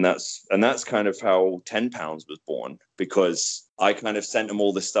 And that's kind of how 10 Pounds was born, because I kind of sent them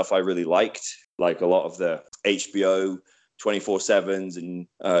all this stuff I really liked, like a lot of the HBO 24/7s and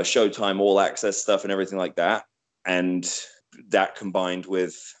Showtime All Access stuff and everything like that. And that combined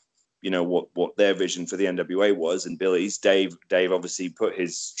with, what their vision for the NWA was, and Billy's. Dave obviously put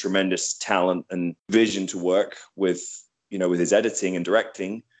his tremendous talent and vision to work with his editing and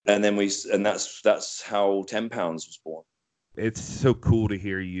directing. And then that's how 10 Pounds was born. It's so cool to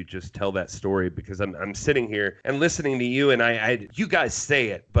hear you just tell that story, because I'm sitting here and listening to you, and I you guys say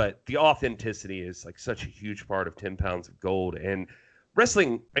it, but the authenticity is like such a huge part of 10 Pounds of Gold. And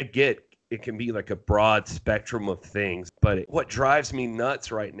wrestling, I get it can be like a broad spectrum of things, but what drives me nuts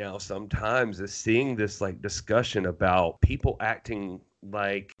right now sometimes is seeing this like discussion about people acting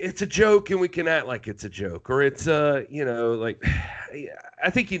like it's a joke and we can act like it's a joke, or it's like, I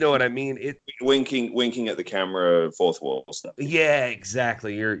think you know what I mean. It winking at the camera, fourth wall stuff. Yeah,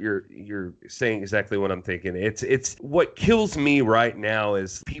 exactly. You're saying exactly what I'm thinking. It's what kills me right now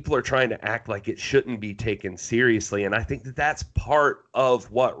is people are trying to act like it shouldn't be taken seriously, and I think that that's part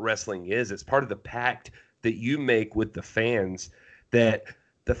of what wrestling is. It's part of the pact that you make with the fans, that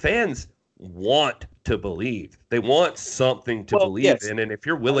the fans want to believe. They want something to believe in, and if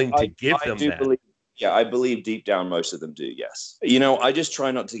you're willing to give them that. I believe deep down most of them do, yes. I just try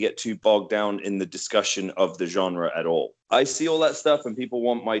not to get too bogged down in the discussion of the genre at all. I see all that stuff and people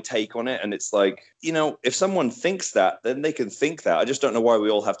want my take on it, and it's like, if someone thinks that, then they can think that. I just don't know why we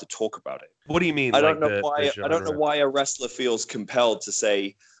all have to talk about it. What do you mean? I don't know why a wrestler feels compelled to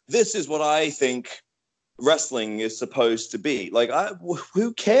say, this is what I think wrestling is supposed to be. Like,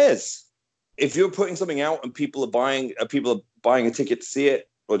 who cares? If you're putting something out and people are buying a ticket to see it,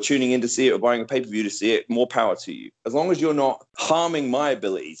 or tuning in to see it, or buying a pay-per-view to see it, more power to you. As long as you're not harming my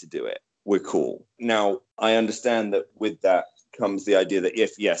ability to do it, we're cool. Now, I understand that with that comes the idea that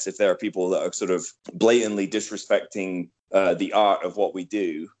if there are people that are sort of blatantly disrespecting the art of what we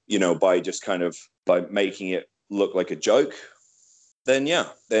do, by making it look like a joke,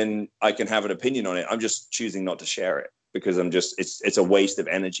 then I can have an opinion on it. I'm just choosing not to share it, because it's a waste of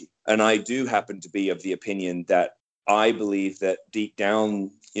energy. And I do happen to be of the opinion that I believe that deep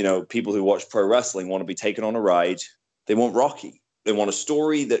down, people who watch pro wrestling want to be taken on a ride. They want Rocky. They want a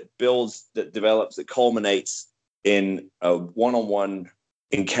story that builds, that develops, that culminates in a one-on-one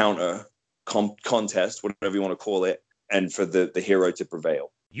encounter contest, whatever you want to call it, and for the hero to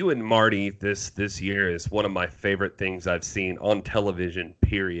prevail. You and Marty this year is one of my favorite things I've seen on television,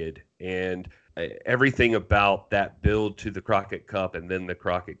 period. And everything about that build to the Crockett Cup and then the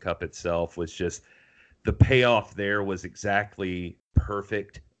Crockett Cup itself was just, the payoff there was exactly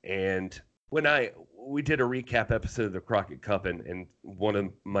perfect. And when we did a recap episode of the Crockett Cup, and one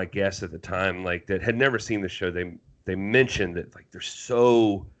of my guests at the time, like, that had never seen the show, they mentioned that, like, there's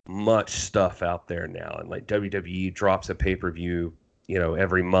so much stuff out there now, and like WWE drops a pay-per-view,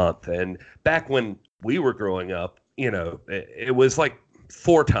 every month. And back when we were growing up, it was like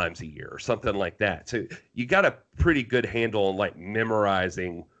 4 times a year or something like that. So you got a pretty good handle on like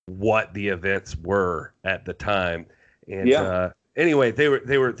memorizing what the events were at the time. And anyway, they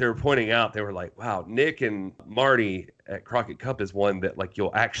were pointing out, they were like, wow, Nick and Marty at Crockett Cup is one that, like,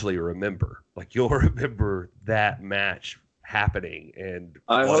 you'll actually remember. Like, you'll remember that match happening and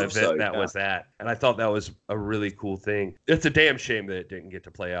what event that was at. And I thought that was a really cool thing. It's a damn shame that it didn't get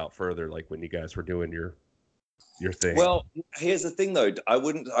to play out further, like when you guys were doing your thing. Well, here's the thing though. I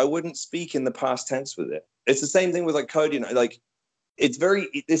wouldn't speak in the past tense with it. It's the same thing with like Cody and like,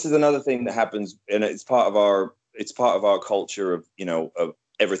 this is another thing that happens, and it's part of our culture of, of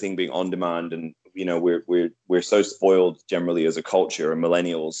everything being on demand. And, we're so spoiled generally as a culture and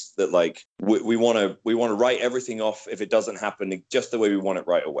millennials that, like, we want to write everything off if it doesn't happen just the way we want it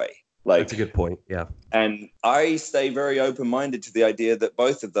right away. Like, that's a good point. Yeah. And I stay very open-minded to the idea that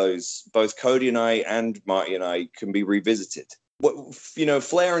both Cody and I and Marty and I can be revisited.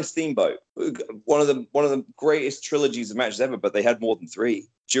 Flair and Steamboat, one of the greatest trilogies of matches ever, but they had more than 3.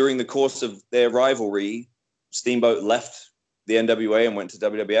 During the course of their rivalry, Steamboat left the NWA and went to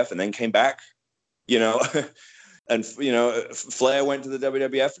WWF and then came back, and, Flair went to the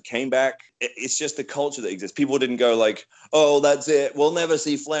WWF, came back. It's just the culture that exists. People didn't go like, oh, that's it, we'll never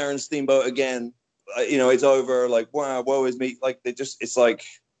see Flair and Steamboat again. It's over. Like, wow, woe is me. Like, it's like,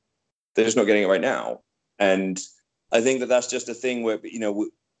 they're just not getting it right now. And I think that that's just a thing where,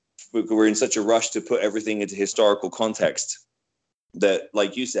 we're in such a rush to put everything into historical context that,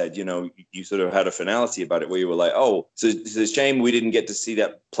 like you said, you sort of had a finality about it where you were like, oh, so it's a shame we didn't get to see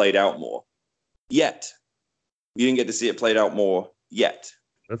that played out more yet. You didn't get to see it played out more yet.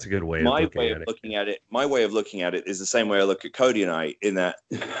 That's a good way My way of looking at it is the same way I look at Cody and I, in that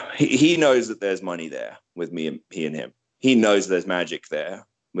he knows that there's money there with me and he and him. He knows there's magic there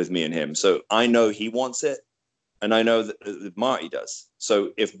with me and him. So I know he wants it. And I know that Marty does.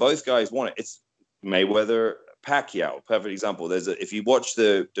 So if both guys want it, it's Mayweather, Pacquiao. Perfect example. If you watch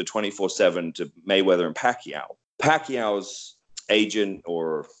the 24/7 to Mayweather and Pacquiao's agent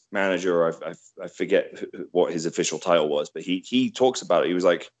or manager, I forget what his official title was, but he talks about it. He was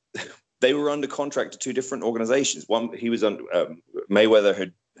like, they were under contract to 2 different organizations. One, he was on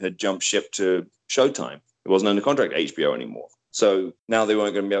Mayweather had jumped ship to Showtime. It wasn't under contract to HBO anymore. So now they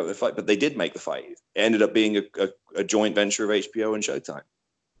weren't going to be able to fight, but they did make the fight. It ended up being a joint venture of HBO and Showtime.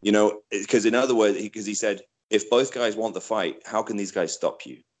 Because in other words, because he said, if both guys want the fight, how can these guys stop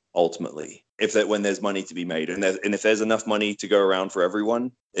you? Ultimately, when there's money to be made, and if there's enough money to go around for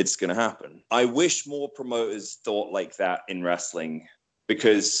everyone, it's going to happen. I wish more promoters thought like that in wrestling,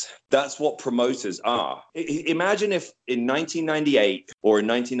 because that's what promoters are. Imagine if in 1998 or in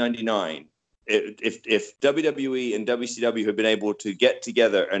 1999. If WWE and WCW had been able to get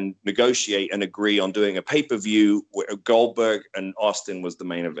together and negotiate and agree on doing a pay-per-view where Goldberg and Austin was the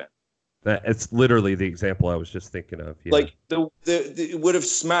main event. It's literally the example I was just thinking of. Yeah. Like, it would have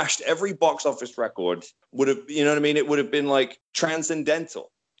smashed every box office record. Would have, you know what I mean? It would have been like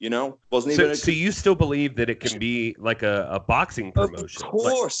transcendental. Wasn't even. So you still believe that it can be like a boxing promotion?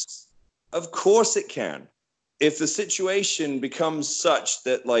 Of course it can. If the situation becomes such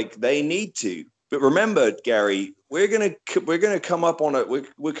that, like, they need to. But remember, Gary, we're gonna come up on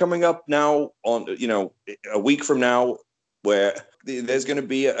we're coming up now on a week from now where there's going to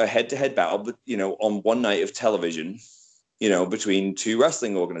be a head-to-head battle, but on one night of television, between 2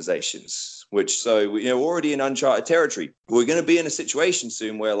 wrestling organizations. We're already in uncharted territory. We're going to be in a situation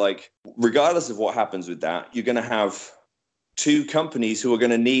soon where, like, regardless of what happens with that, you're going to have 2 companies who are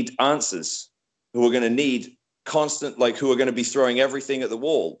going to need answers, who are going to need constant, like, who are going to be throwing everything at the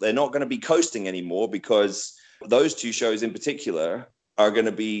wall. They're not going to be coasting anymore, because those 2 shows in particular are going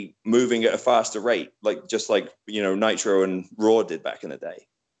to be moving at a faster rate, just like Nitro and Raw did back in the day.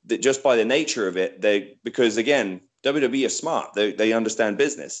 That just by the nature of it, because again, WWE are smart. They understand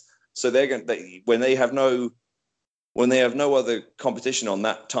business, so when they have no other competition on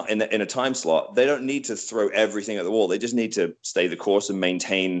that time in a time slot, they don't need to throw everything at the wall. They just need to stay the course and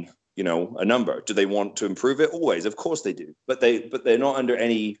maintain a number. Do they want to improve it? Always, of course they do. But they're not under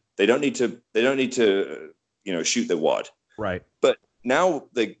any. They don't need to shoot their wad. Right. But now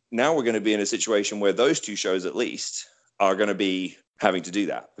we're going to be in a situation where those two shows at least are going to be having to do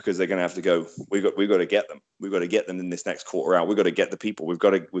that, because they're going to have to go. We've got to get them. We've got to get them in this next quarter out. We've got to get the people. We've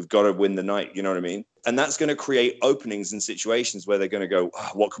got to win the night. You know what I mean? And that's going to create openings and situations where they're going to go,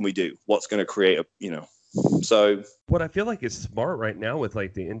 what can we do? What's going to create So what I feel like is smart right now with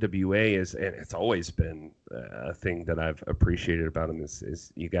like the NWA is, and it's always been a thing that I've appreciated about them,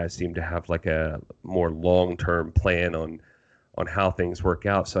 is you guys seem to have like a more long-term plan on how things work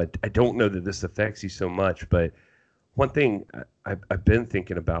out. So I don't know that this affects you so much, but one thing I've been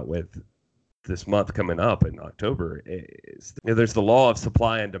thinking about with this month coming up in October is, there's the law of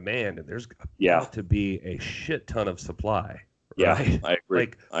supply and demand, and there's got to be a shit ton of supply. Right? I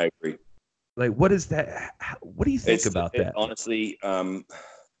agree. I agree. Like, what is that? What do you think about that? Honestly,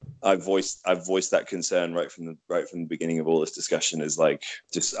 I've voiced that concern right from the beginning of all this discussion. Is like,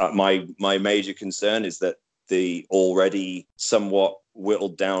 just my major concern is that the already somewhat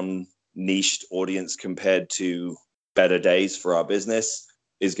whittled down niched audience compared to better days for our business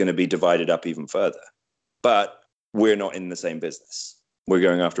is going to be divided up even further. But we're not in the same business. We're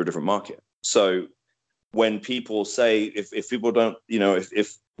going after a different market. So when people say, if people don't,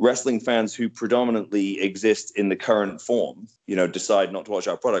 if wrestling fans who predominantly exist in the current form, decide not to watch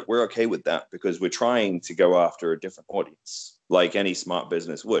our product, we're okay with that, because we're trying to go after a different audience, like any smart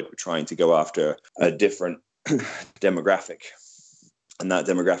business would. We're trying to go after a different demographic. And that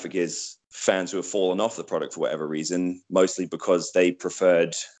demographic is fans who have fallen off the product for whatever reason, mostly because they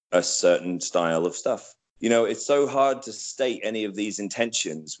preferred a certain style of stuff. It's so hard to state any of these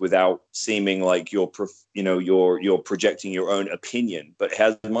intentions without seeming like you're projecting your own opinion. But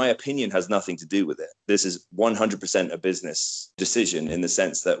my opinion has nothing to do with it. This is 100% a business decision, in the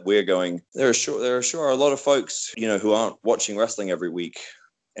sense that we're going. There are sure a lot of folks who aren't watching wrestling every week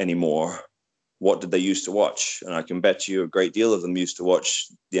anymore. What did they used to watch? And I can bet you a great deal of them used to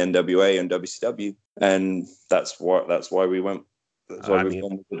watch the NWA and WCW, and that's why we went. That's why we've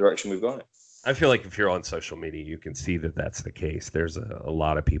gone the direction we've gone. I feel like if you're on social media, you can see that that's the case. There's a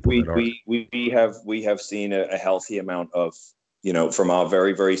lot of people that are. We have seen a healthy amount of, from our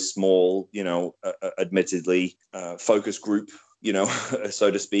very, very small, admittedly focus group,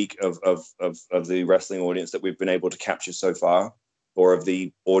 so to speak, of the wrestling audience that we've been able to capture so far, or of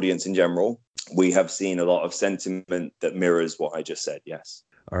the audience in general. We have seen a lot of sentiment that mirrors what I just said. Yes.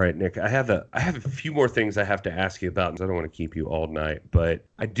 All right, Nick, I have a few more things I have to ask you about. I don't want to keep you all night, but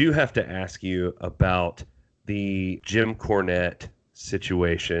I do have to ask you about the Jim Cornette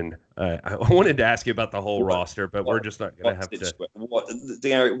situation. I wanted to ask you about the whole roster, but we're just not going to have to.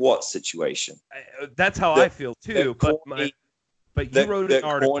 What situation? That's how I feel too. But you wrote an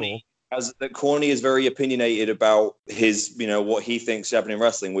article. That Corny is very opinionated about his, what he thinks happening in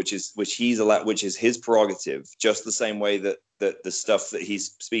wrestling, which is his prerogative, just the same way that the stuff that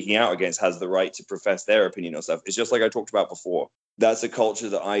he's speaking out against has the right to profess their opinion on stuff. It's just like I talked about before. That's a culture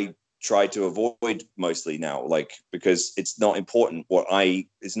that I try to avoid mostly now, because it's not important.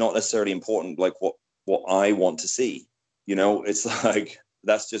 It's not necessarily important, like what I want to see. It's like,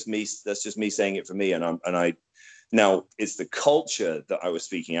 that's just me saying it for me. Now, it's the culture that I was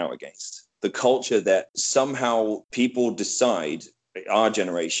speaking out against, the culture that somehow people decide, our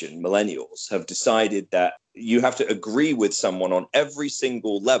generation, millennials, have decided that you have to agree with someone on every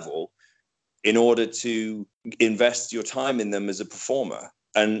single level in order to invest your time in them as a performer.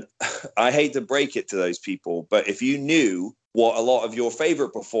 And I hate to break it to those people, but if you knew what a lot of your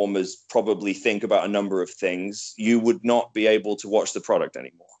favorite performers probably think about a number of things, you would not be able to watch the product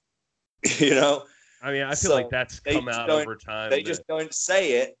anymore. I mean, I feel like that's come out over time. They just don't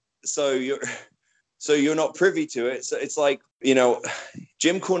say it, so you're not privy to it. So it's like,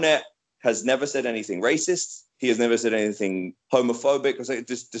 Jim Cornette has never said anything racist. He has never said anything homophobic.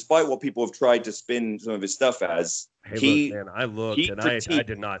 Despite what people have tried to spin some of his stuff as. I looked and I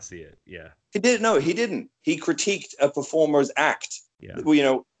did not see it. Yeah. He didn't. No, he didn't. He critiqued a performer's act. Yeah.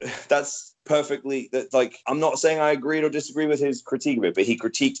 That's perfectly I'm not saying I agreed or disagreed with his critique of it, but he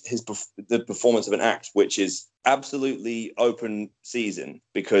critiqued the performance of an act, which is absolutely open season,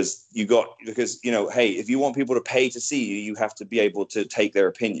 because hey, if you want people to pay to see you, you have to be able to take their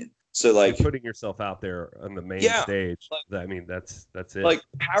opinion. So you're putting yourself out there on the main stage. I mean, that's it. Like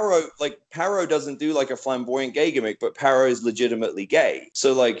Paro doesn't do like a flamboyant gay gimmick, but Paro is legitimately gay.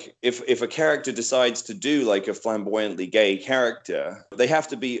 So like if a character decides to do like a flamboyantly gay character, they have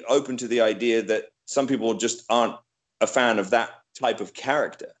to be open to the idea that some people just aren't a fan of that type of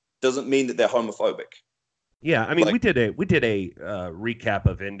character. Doesn't mean that they're homophobic. Yeah, I mean, Like, we did a recap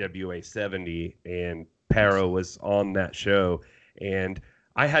of NWA 70, and Paro was on that show, and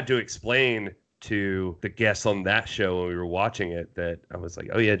I had to explain to the guests on that show when we were watching it that I was like,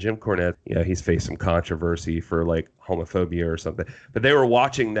 oh yeah, Jim Cornette, yeah, he's faced some controversy for like homophobia or something. But they were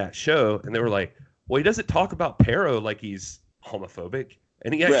watching that show and they were like, well, he doesn't talk about Paro like he's homophobic.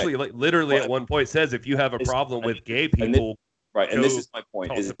 And he right. actually like literally Well, at one point says if you have a this, problem with gay and this, people, right. And this go is my point: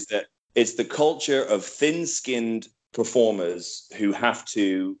 talk is to. that it's the culture of thin-skinned performers who have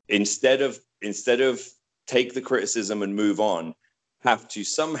to instead of take the criticism and move on, have to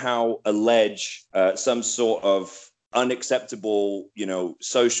somehow allege some sort of unacceptable,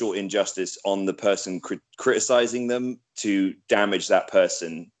 social injustice on the person criticizing them to damage that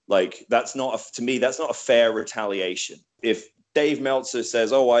person. Like to me, that's not a fair retaliation. If Dave Meltzer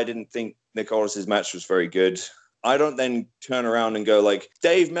says, "Oh, I didn't think Nick Aldis's match was very good," I don't then turn around and go like,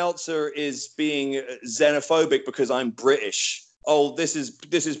 Dave Meltzer is being xenophobic because I'm British. Oh, this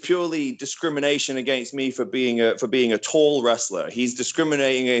is purely discrimination against me for being a tall wrestler. He's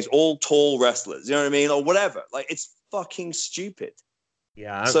discriminating against all tall wrestlers. You know what I mean? Or whatever. Like, it's fucking stupid.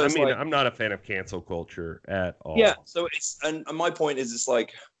 Yeah, So I it's mean, like, I'm not a fan of cancel culture at yeah. all. So and my point is, it's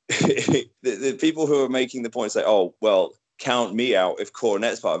like the people who are making the point say, oh, well, count me out if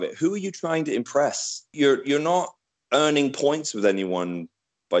Cornette's part of it. Who are you trying to impress? You're not earning points with anyone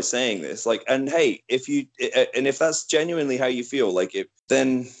by saying this. Like, and hey, if that's genuinely how you feel, like,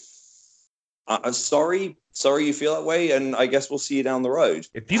 then I'm sorry you feel that way, and I guess we'll see you down the road.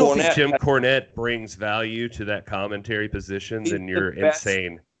 If you don't think Cornette Jim Cornette brings value to that commentary position, is then the you're best.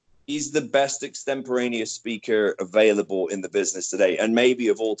 insane. He's the best extemporaneous speaker available in the business today, and maybe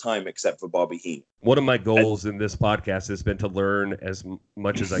of all time, except for Bobby Heenan. One of my goals in this podcast has been to learn as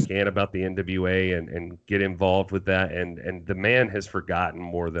much as I can about the NWA and get involved with that. And the man has forgotten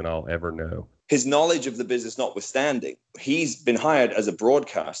more than I'll ever know. His knowledge of the business notwithstanding, he's been hired as a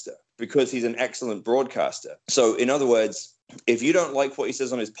broadcaster because he's an excellent broadcaster. So, in other words, if you don't like what he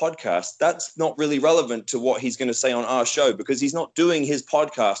says on his podcast, that's not really relevant to what he's going to say on our show, because he's not doing his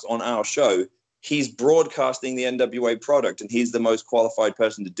podcast on our show. He's broadcasting the NWA product, and he's the most qualified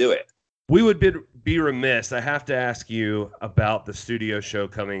person to do it. We would be remiss. I have to ask you about the studio show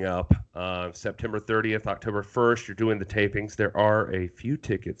coming up September 30th, October 1st. You're doing the tapings. There are a few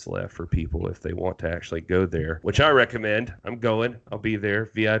tickets left for people if they want to actually go there, which I recommend. I'm going. I'll be there,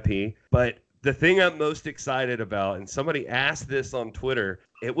 VIP. But the thing I'm most excited about, and somebody asked this on Twitter,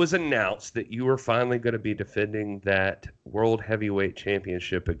 it was announced that you were finally going to be defending that World Heavyweight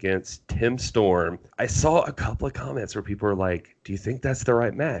Championship against Tim Storm. I saw a couple of comments where people were like, do you think that's the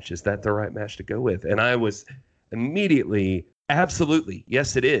right match? Is that the right match to go with? And I was immediately, absolutely,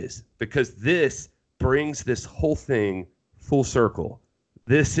 yes, it is, because this brings this whole thing full circle.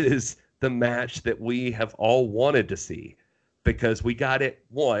 This is the match that we have all wanted to see, because we got it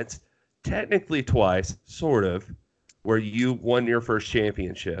once, technically twice, sort of, where you won your first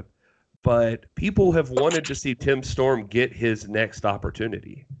championship, but people have wanted to see Tim Storm get his next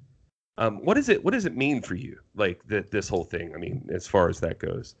opportunity. What does it mean for you, like this whole thing? I mean, as far as that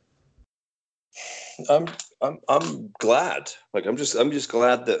goes. I'm glad. Like, I'm just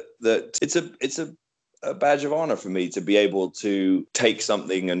glad that it's a badge of honor for me to be able to take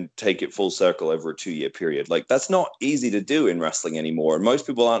something and take it full circle over a 2-year period. Like, that's not easy to do in wrestling anymore, and most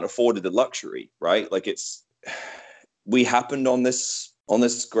people aren't afforded the luxury, right? Like, we happened on this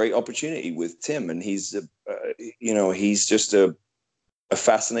great opportunity with Tim, and he's he's just a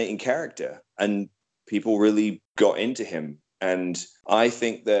fascinating character, and people really got into him. And I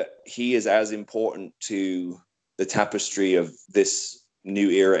think that he is as important to the tapestry of this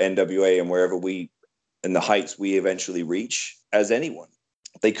new era NWA and the heights we eventually reach as anyone.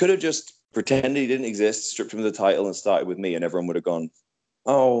 They could have just pretended he didn't exist, stripped him of the title, and started with me, and everyone would have gone,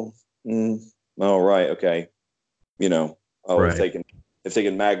 oh, right, okay. Right. They've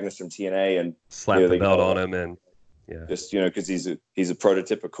taken Magnus from TNA and Slap the belt on him, and yeah, just because he's a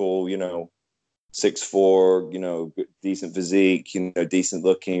prototypical 6'4", decent physique, decent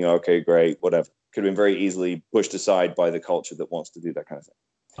looking. Okay, great, whatever. Could have been very easily pushed aside by the culture that wants to do that kind of thing.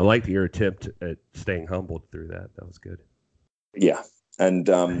 I liked your attempt at staying humbled through that. That was good. Yeah,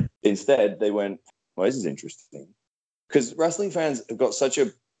 and instead they went, well, this is interesting, because wrestling fans have got such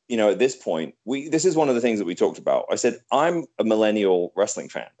a at this point, this is one of the things that we talked about. I said, I'm a millennial wrestling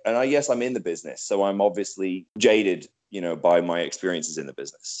fan, and I'm in the business, so I'm obviously jaded, by my experiences in the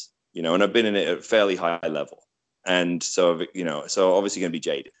business, and I've been in it at a fairly high level. And so, so obviously going to be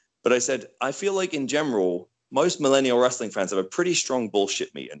jaded. But I said, I feel like in general, most millennial wrestling fans have a pretty strong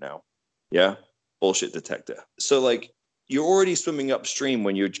bullshit meter now. Yeah. Bullshit detector. So, like, you're already swimming upstream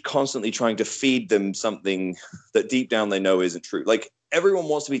when you're constantly trying to feed them something that deep down they know isn't true. Like, everyone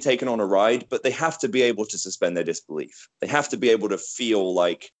wants to be taken on a ride, but they have to be able to suspend their disbelief. They have to be able to feel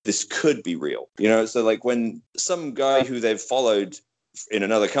like this could be real, you know? So like when some guy who they've followed in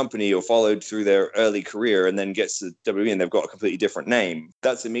another company or followed through their early career and then gets to WWE and they've got a completely different name,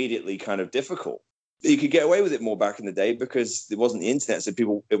 that's immediately kind of difficult. You could get away with it more back in the day because it wasn't the internet.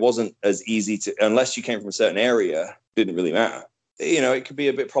 So it wasn't as easy to, unless you came from a certain area, it didn't really matter. You know, it could be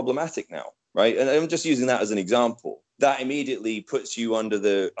a bit problematic now, right? And I'm just using that as an example. That immediately puts you under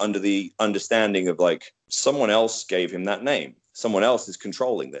the understanding of like someone else gave him that name. Someone else is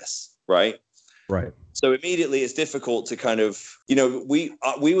controlling this, right? Right. So immediately it's difficult to kind of, you know, we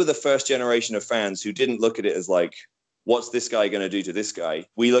were the first generation of fans who didn't look at it as like, what's this guy going to do to this guy?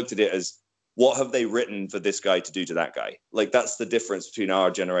 We looked at it as, what have they written for this guy to do to that guy? Like, that's the difference between our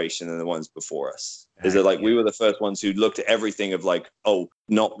generation and the ones before us. Is that like we were the first ones who looked at everything of like, oh,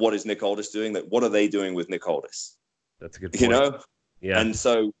 not what is Nick Aldis doing? Like, what are they doing with Nick Aldis? That's a good point. You know? Yeah. And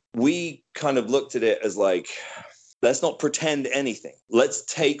so we kind of looked at it as like, let's not pretend anything. Let's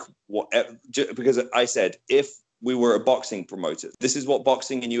take what, because I said, if we were a boxing promoter, this is what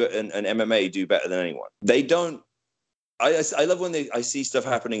boxing and MMA do better than anyone. They don't. I love when I see stuff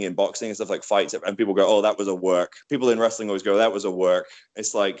happening in boxing and stuff like fights, and people go, oh, that was a work. People in wrestling always go, that was a work.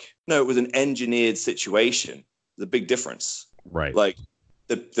 It's like, no, it was an engineered situation. The big difference. Right. Like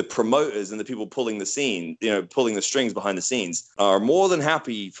the promoters and the people pulling the scene, you know, pulling the strings behind the scenes are more than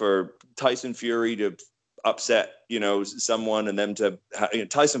happy for Tyson Fury to upset, you know, someone and them to, you know,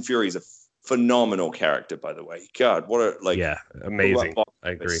 Tyson Fury is a phenomenal character, by the way. God, what a, like, yeah, amazing. I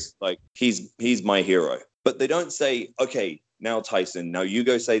agree. Like, he's my hero. But they don't say, okay, now Tyson, now you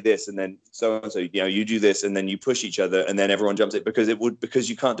go say this, and then so and so, you know, you do this, and then you push each other, and then everyone jumps it because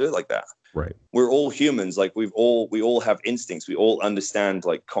you can't do it like that. Right. We're all humans. Like, we all have instincts. We all understand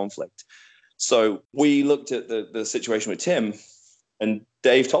like conflict. So we looked at the situation with Tim, and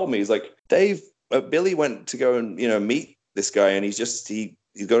Dave told me, he's like, Dave, Billy went to go and, you know, meet this guy, and he's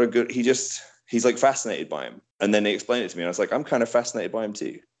like fascinated by him. And then they explained it to me, and I was like, I'm kind of fascinated by him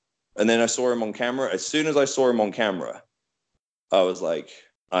too. And then I saw him on camera. As soon as I saw him on camera, I was like,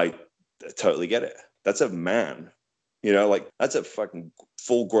 I totally get it. That's a man, you know, like that's a fucking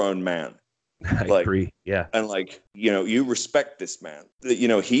full grown man. I agree. Yeah. And like, you know, you respect this man. You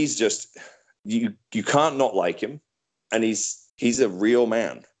know, he's just, you can't not like him. And he's a real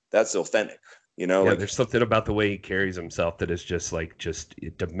man. That's authentic, you know? Yeah, like, there's something about the way he carries himself that is just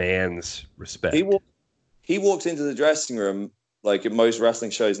it demands respect. He walks into the dressing room like in most wrestling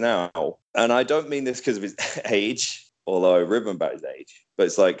shows now. And I don't mean this because of his age, although I rib him about his age. But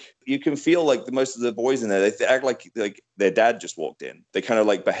it's like, you can feel like most of the boys in there, they act like their dad just walked in. They kind of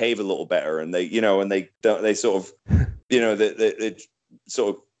like behave a little better. And they, you know, and they sort of, you know, they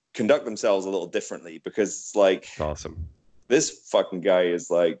sort of conduct themselves a little differently because it's like, That's awesome. This fucking guy is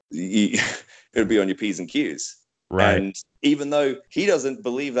like, it'll be on your P's and Q's. Right. And even though he doesn't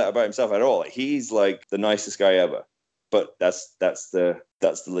believe that about himself at all, he's like the nicest guy ever. But that's the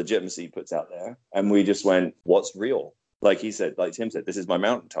legitimacy he puts out there. And we just went, what's real? Like he said, like Tim said, this is my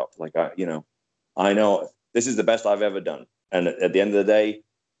mountaintop. Like, I know this is the best I've ever done. And at the end of the day,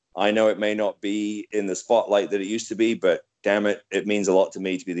 I know it may not be in the spotlight that it used to be, but damn it, it means a lot to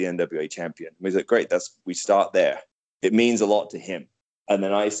me to be the NWA champion. And we said, great, we start there. It means a lot to him. And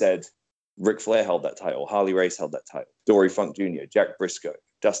then I said, Ric Flair held that title. Harley Race held that title. Dory Funk Jr., Jack Briscoe,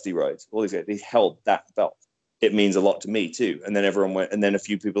 Dusty Rhodes, all these guys, they held that belt. It means a lot to me too. And then everyone went, and then a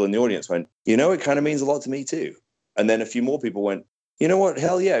few people in the audience went, you know, it kind of means a lot to me too. And then a few more people went, you know what?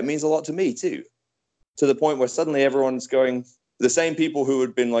 Hell yeah, it means a lot to me too. To the point where suddenly everyone's going, the same people who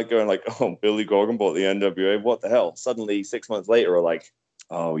had been like going like, oh, Billy Corgan bought the NWA, what the hell? Suddenly 6 months later are like,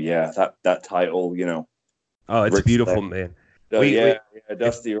 oh yeah, that title, you know. Oh, it's beautiful, man.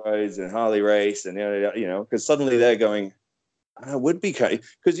 Dusty Rhodes and Harley Race, and you know, because suddenly they're going, I would be kind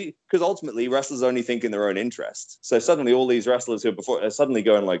because ultimately wrestlers only think in their own interest. So suddenly all these wrestlers who before are suddenly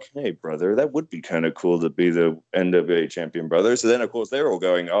going like, hey brother, that would be kind of cool to be the NWA champion, brother. So then of course they're all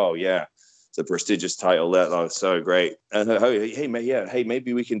going, oh yeah, it's a prestigious title, that's so great. And hey,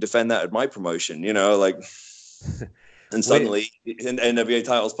 maybe we can defend that at my promotion, you know, like. And suddenly NWA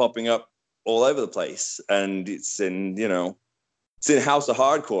titles popping up all over the place, and it's in House of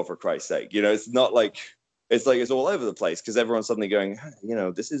Hardcore, for Christ's sake. You know, it's not like it's all over the place because everyone's suddenly going, you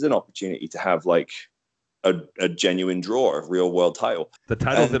know, this is an opportunity to have like a genuine draw, a real world title. The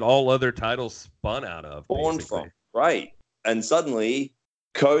title that all other titles spun out of. Born from, right. And suddenly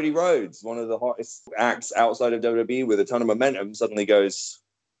Cody Rhodes, one of the hottest acts outside of WWE with a ton of momentum, suddenly goes,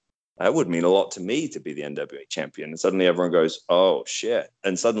 that would mean a lot to me to be the NWA champion. And suddenly everyone goes, oh shit.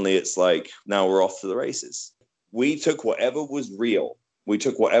 And suddenly it's like, now we're off to the races. We took whatever was real. We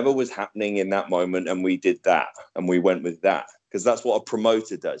took whatever was happening in that moment and we did that. And we went with that. Because that's what a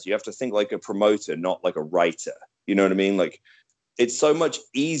promoter does. You have to think like a promoter, not like a writer. You know what I mean? Like, it's so much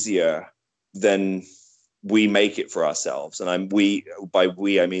easier than we make it for ourselves. And by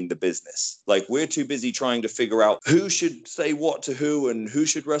we, I mean the business. Like, we're too busy trying to figure out who should say what to who and who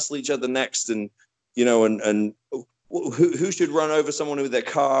should wrestle each other next. And, you know, and who should run over someone with their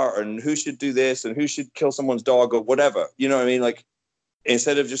car and who should do this and who should kill someone's dog or whatever. You know what I mean? Like,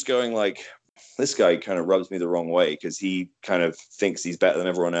 instead of just going like, this guy kind of rubs me the wrong way because he kind of thinks he's better than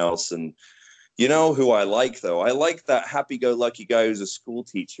everyone else. And you know who I like, though? I like that happy-go-lucky guy who's a school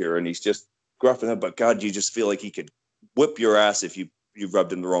teacher and he's just gruff and but God, you just feel like he could whip your ass if you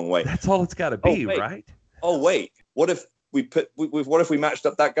rubbed him the wrong way. That's all it's got to be, right? Oh wait, what if we matched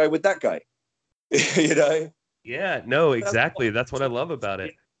up that guy with that guy? You know? Yeah, no, exactly. That's what I love about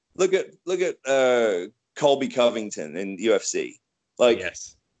it. Look at Colby Covington in UFC. Like,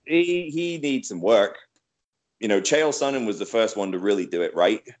 yes, he needs some work. You know, Chael Sonnen was the first one to really do it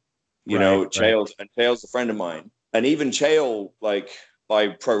right. You know, Chael's a friend of mine. And even Chael, like, by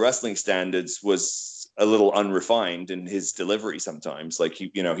pro wrestling standards, was a little unrefined in his delivery sometimes. Like,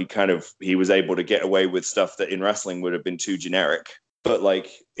 he was able to get away with stuff that in wrestling would have been too generic. But like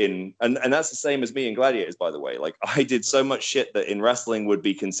and that's the same as me in Gladiators, by the way. Like, I did so much shit that in wrestling would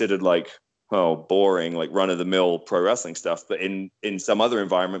be considered like, oh, boring, like run-of-the-mill pro wrestling stuff. But in some other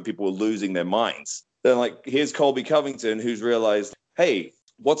environment, people were losing their minds. Then, like, here's Colby Covington, who's realized, hey,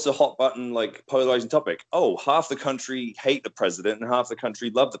 what's the hot button, like, polarizing topic? Oh, half the country hate the president and half the country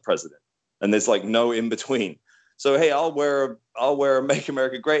love the president. And there's like no in between. So, hey, I'll wear a Make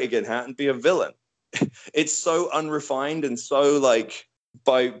America Great Again hat and be a villain. It's so unrefined and so like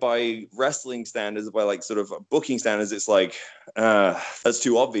by wrestling standards, by like sort of booking standards, it's like that's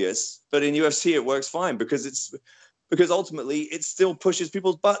too obvious. But in UFC, it works fine because ultimately it still pushes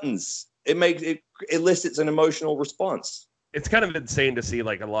people's buttons. It elicits an emotional response. It's kind of insane to see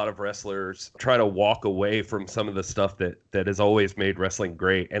like a lot of wrestlers try to walk away from some of the stuff that has always made wrestling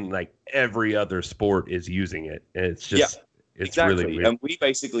great, and like every other sport is using it. And it's just it's exactly. Really weird. And we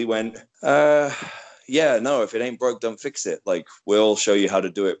basically went, no, if it ain't broke, don't fix it. Like, we'll show you how to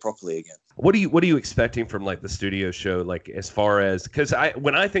do it properly again. What are you expecting from like the studio show? Like, as far as, because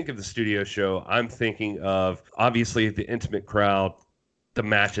when I think of the studio show, I'm thinking of obviously the intimate crowd, the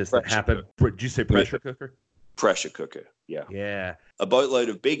matches that happen. Did you say pressure cooker? Pressure cooker. Yeah. Yeah. A boatload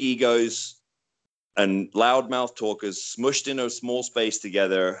of big egos and loudmouth talkers smushed in a small space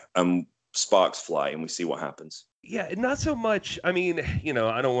together, and sparks fly, and we see what happens. Yeah, not so much. I mean, you know,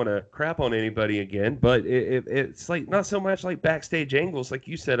 I don't want to crap on anybody again, but it's like not so much like backstage angles, like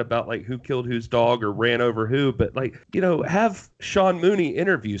you said about like who killed whose dog or ran over who, but like, you know, have Sean Mooney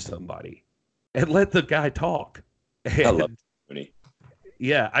interview somebody and let the guy talk. And, I love Mooney.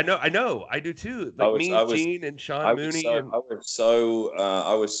 Yeah, I know, I do too. Like Gene and Sean Mooney. I was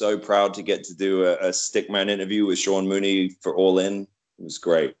so proud to get to do a Stickman interview with Sean Mooney for All In. It was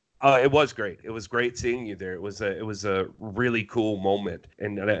great. It was great. It was great seeing you there. It was a really cool moment,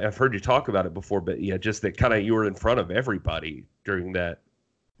 and I've heard you talk about it before. But yeah, just that kind of you were in front of everybody during that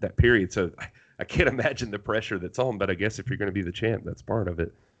period. So I can't imagine the pressure that's on. But I guess if you're going to be the champ, that's part of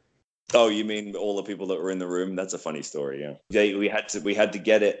it. Oh, you mean all the people that were in the room? That's a funny story. Yeah, we had to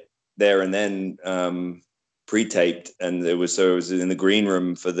get it there and then pre-taped, and it was in the green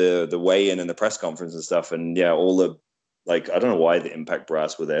room for the weigh-in and the press conference and stuff. And yeah, all the. Like, I don't know why the Impact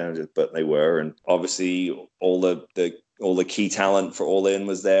brass were there, but they were. And obviously all the key talent for All In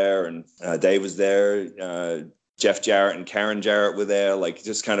was there. And Dave was there. Jeff Jarrett and Karen Jarrett were there. Like,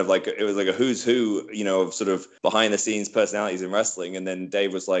 just kind of like, it was like a who's who, you know, of sort of behind the scenes personalities in wrestling. And then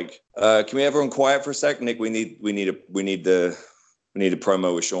Dave was like, can we have everyone quiet for a sec? Nick, we need a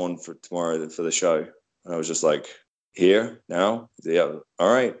promo with Sean for tomorrow for the show. And I was just like, here now? Yeah.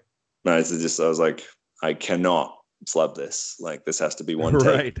 All right. No, I was like, I cannot flub this. Like, this has to be one take.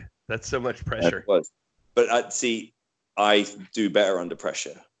 Right. That's so much pressure. But I do better under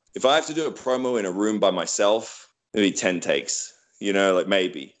pressure. If I have to do a promo in a room by myself, maybe 10 takes, you know, like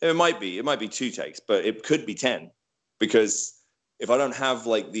maybe it might be 2 takes, but it could be 10, because if I don't have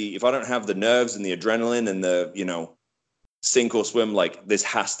the nerves and the adrenaline and the, you know, sink or swim, like, this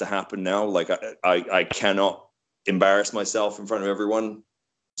has to happen now. Like, I cannot embarrass myself in front of everyone.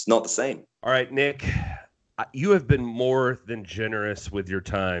 It's not the same. All right, Nick, You have been more than generous with your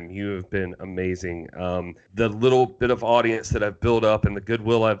time. You have been amazing. The little bit of audience that I've built up and the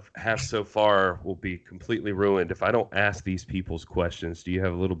goodwill I've have so far will be completely ruined if I don't ask these people's questions. Do you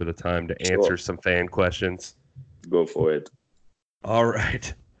have a little bit of time to answer some fan questions? Go for it. All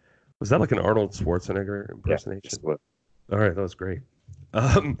right. Was that like an Arnold Schwarzenegger impersonation? Yeah, all right, that was great.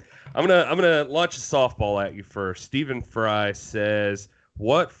 I'm gonna launch a softball at you first. Stephen Fry says,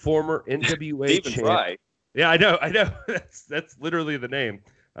 "What former NWA Stephen champ?" Fry. Yeah, I know. That's literally the name.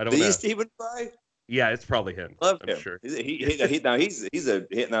 I don't know. Stephen Fry. Yeah, it's probably him. Love I'm him. sure. He's now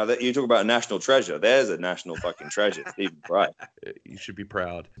that you talk about a national treasure. There's a national fucking treasure, Stephen Fry. You should be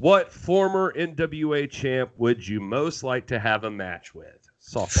proud. What former NWA champ would you most like to have a match with?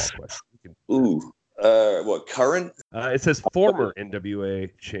 Softball question. Ooh, what current? It says former NWA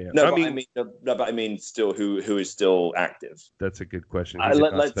champ. No, but I mean, still who is still active? That's a good question.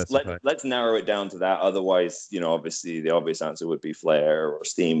 Let's narrow it down to that. Otherwise, obviously the obvious answer would be Flair or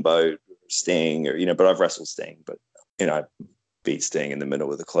Steamboat, or Sting, or but I've wrestled Sting, but I beat Sting in the middle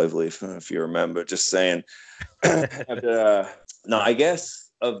with a cloverleaf, if you remember. Just saying. No, I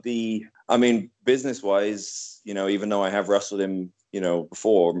guess business wise, even though I have wrestled him,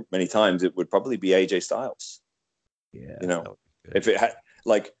 before many times, it would probably be AJ Styles. Yeah. If it had,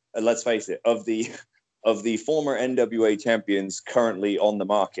 let's face it, of the former NWA champions currently on the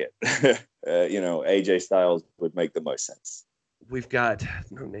market, AJ Styles would make the most sense. We've got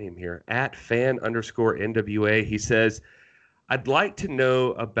no name here at @fan_NWA. He says, "I'd like to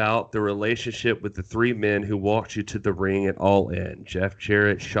know about the relationship with the three men who walked you to the ring at All In: Jeff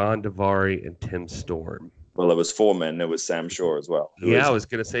Jarrett, Sean Daivari, and Tim Storm." Well, there was four men. There was Sam Shaw as well. I was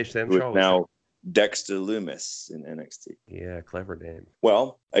going to say Sam Shaw. Now Dexter Loomis in NXT. Yeah, clever name.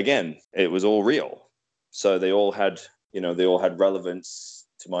 Well, again, it was all real. So they all had relevance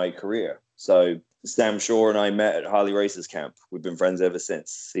to my career. So Sam Shaw and I met at Harley Race's camp. We've been friends ever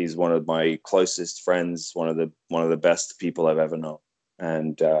since. He's one of my closest friends, one of the best people I've ever known.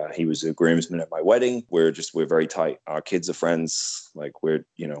 And he was a groomsman at my wedding. We're very tight. Our kids are friends.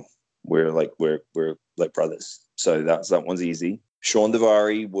 We're like brothers. So that one's easy. Sean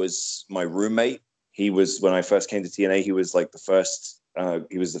Daivari was my roommate. He was, when I first came to TNA, he was like the first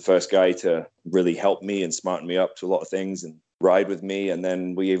guy to really help me and smarten me up to a lot of things and ride with me. And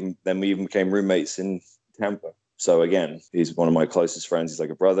then we even became roommates in Tampa. So again, he's one of my closest friends. He's like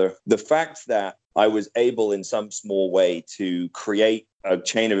a brother. The fact that I was able in some small way to create a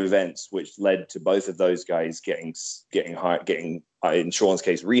chain of events which led to both of those guys getting hired, in Sean's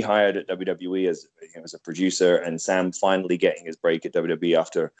case, rehired at WWE as a producer, and Sam finally getting his break at WWE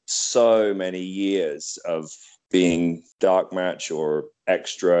after so many years of being dark match or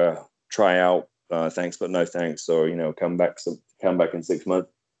extra tryout, thanks but no thanks, or come back in 6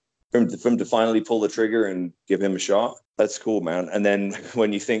 months. For him to finally pull the trigger and give him a shot, that's cool, man. And then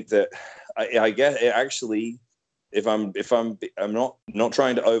when you think that, I guess it actually, if I'm not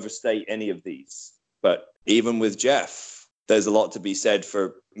trying to overstate any of these, but even with Jeff, there's a lot to be said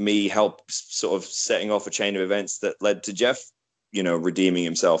for me sort of setting off a chain of events that led to Jeff, redeeming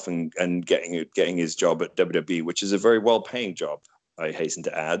himself and getting his job at WWE, which is a very well-paying job, I hasten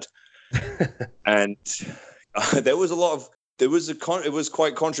to add. And it was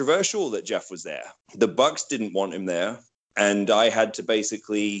quite controversial that Jeff was there. The Bucks didn't want him there, and I had to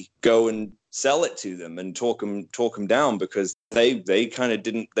basically go and sell it to them and talk them down, because they kind of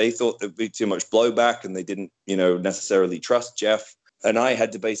didn't. They thought there'd be too much blowback, and they didn't necessarily trust Jeff. And I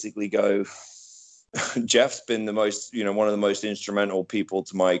had to basically go, Jeff's been the most, one of the most instrumental people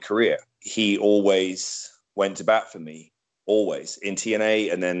to my career. He always went to bat for me. Always in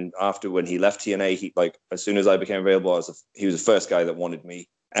TNA, and then after, when he left TNA, he, as soon as I became available, he was the first guy that wanted me.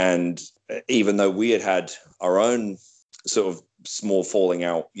 And even though we had our own sort of small falling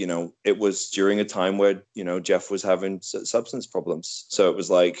out, it was during a time where Jeff was having substance problems. So it was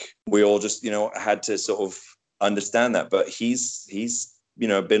like we all just had to sort of understand that. But he's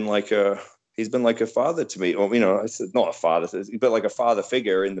been like a father to me, or not a father, but like a father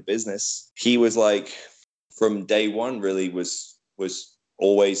figure in the business. He was like, from day one, really was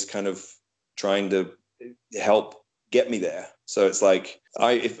always kind of trying to help get me there. So it's like,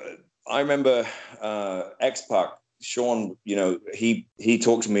 I remember X-Pac, Sean, he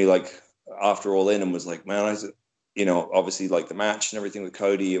talked to me like after All In and was like, man, obviously like the match and everything with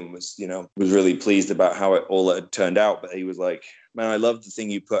Cody, and was really pleased about how it all had turned out. But he was like, man, I love the thing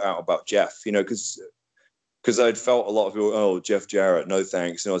you put out about Jeff, because I'd felt a lot of people, oh, Jeff Jarrett, no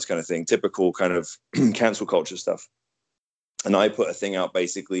thanks, this kind of thing, typical kind of cancel culture stuff. And I put a thing out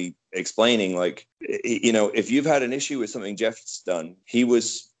basically explaining, like, if you've had an issue with something Jeff's done, he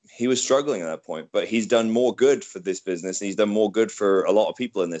was he was struggling at that point, but he's done more good for this business, and he's done more good for a lot of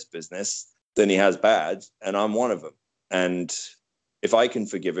people in this business than he has bad, and I'm one of them. And if I can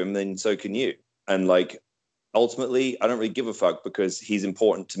forgive him, then so can you. And like, ultimately, I don't really give a fuck because he's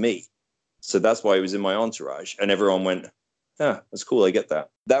important to me. So that's why he was in my entourage. And everyone went, yeah, that's cool. I get that.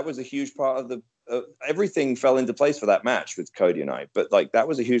 That was a huge part of the, everything fell into place for that match with Cody and I. But like, that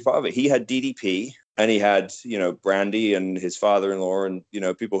was a huge part of it. He had DDP and he had, you know, Brandy and his father-in-law and, you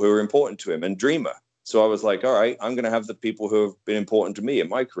know, people who were important to him and Dreamer. So I was like, all right, I'm going to have the people who have been important to me in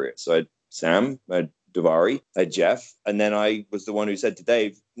my career. So I had Sam, I had Daivari, I had Jeff, and then I was the one who said to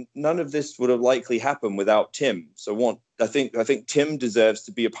Dave, none of this would have likely happened without Tim. So I think Tim deserves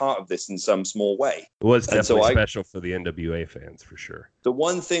to be a part of this in some small way. It was definitely special for the NWA fans, for sure. The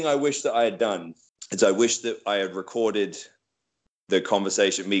one thing I wish that I had done is I wish that I had recorded the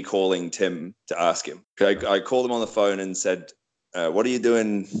conversation, me calling Tim to ask him. I called him on the phone and said, what are you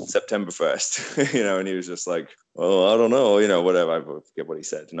doing September 1st? You know, and he was just like, well, I don't know, you know, whatever. I forget what he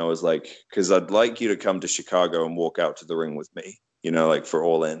said. And I was like, because I'd like you to come to Chicago and walk out to the ring with me, you know, like for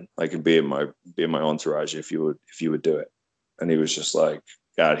All In. I could be in my entourage if you would do it. And he was just like,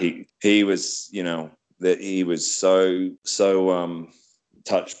 God, he was, you know, that he was so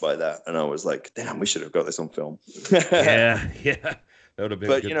touched by that. And I was like, damn, we should have got this on film. Yeah. That would have been.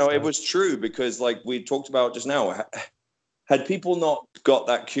 But you know, it was true because like we talked about just now, had people not got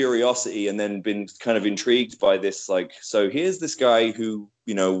that curiosity and then been kind of intrigued by this, like, so here's this guy who,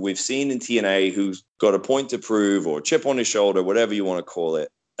 you know, we've seen in TNA who's got a point to prove or chip on his shoulder, whatever you want to call it.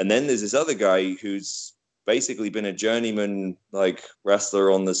 And then there's this other guy who's basically been a journeyman, like, wrestler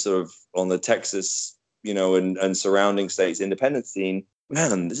on the Texas, you know, and surrounding states independent scene.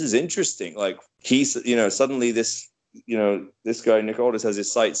 Man, this is interesting. Like, he's, you know, suddenly this, you know, this guy, Nick Aldis, has his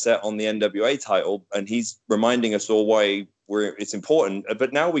sights set on the NWA title, and he's reminding us all why it's important.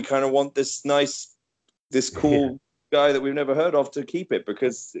 But now we kind of want this cool guy that we've never heard of to keep it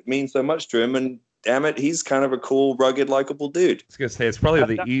because it means so much to him. And damn it, he's kind of a cool, rugged, likable dude. I was going to say, it's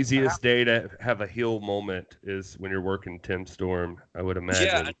probably the easiest day to have a heel moment is when you're working Tim Storm, I would imagine.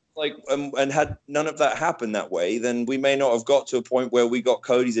 Yeah, like, and had none of that happened that way, then we may not have got to a point where we got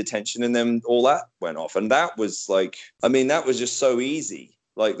Cody's attention and then all that went off. And that was like, I mean, that was just so easy.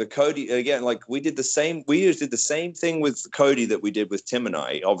 Like the Cody, again, like we did the same thing with Cody that we did with Tim and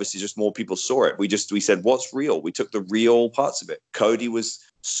I. Obviously, just more people saw it. We said, what's real? We took the real parts of it. Cody was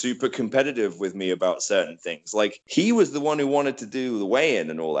super competitive with me about certain things. Like he was the one who wanted to do the weigh-in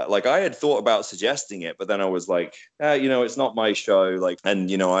and all that. Like I had thought about suggesting it, but then I was like, you know, it's not my show. Like,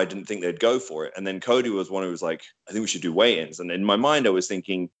 and you know, I didn't think they'd go for it. And then Cody was one who was like, I think we should do weigh-ins. And in my mind, I was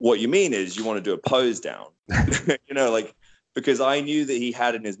thinking, what you mean is you want to do a pose down, you know, like, because I knew that he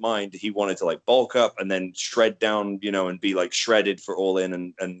had in his mind, he wanted to like bulk up and then shred down, you know, and be like shredded for All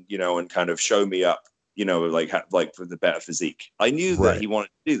In and you know, and kind of show me up, you know, like for the better physique. I knew that he wanted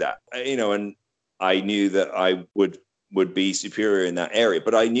to do that, you know, and I knew that I would be superior in that area.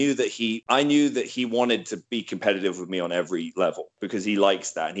 But I knew that he wanted to be competitive with me on every level because he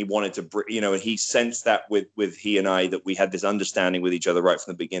likes that. And he wanted to, you know, and he sensed that with he and I, that we had this understanding with each other right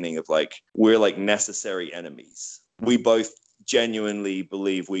from the beginning of like, we're like necessary enemies. We both genuinely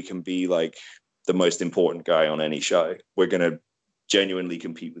believe we can be like the most important guy on any show. We're going to genuinely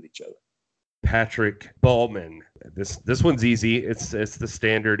compete with each other. Patrick Ballman. This one's easy. It's the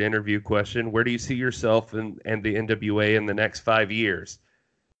standard interview question. Where do you see yourself and the NWA in the next 5 years?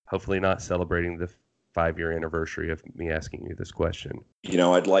 Hopefully not celebrating the 5-year anniversary of me asking you this question. You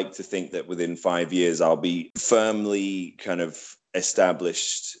know, I'd like to think that within 5 years, I'll be firmly kind of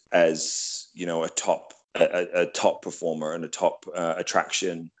established as, you know, a top performer and a top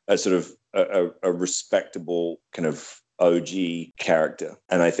attraction, a sort of a respectable kind of OG character.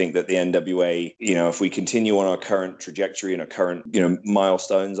 And I think that the NWA, you know, if we continue on our current trajectory and our current, you know,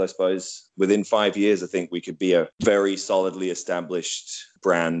 milestones, I suppose, within 5 years, I think we could be a very solidly established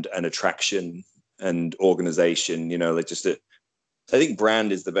brand and attraction and organization, you know, like I think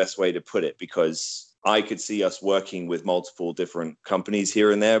brand is the best way to put it, because I could see us working with multiple different companies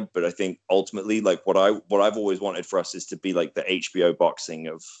here and there, but I think ultimately, like what I've always wanted for us is to be like the HBO boxing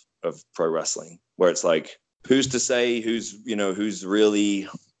of pro wrestling, where it's like, who's to say who's really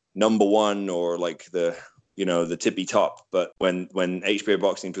number one or like the, you know, the tippy top. But when HBO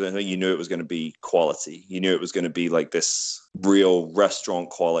boxing presented, you knew it was going to be quality. You knew it was going to be like this real restaurant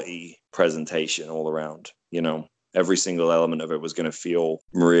quality presentation all around, you know. Every single element of it was going to feel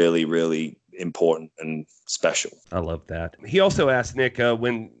really, really important and special. I love that. He also asked Nick,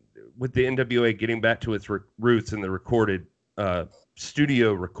 when with the NWA getting back to its roots in the recorded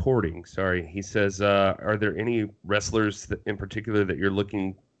studio recording, he says, are there any wrestlers in particular that you're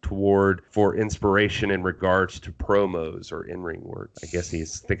looking toward for inspiration in regards to promos or in-ring work? I guess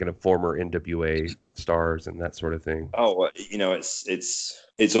he's thinking of former NWA stars and that sort of thing. Oh, well,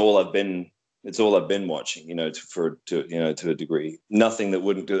 it's all I've been. It's all I've been watching, to a degree. Nothing that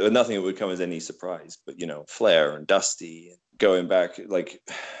would come as any surprise. But Flair and Dusty, and going back like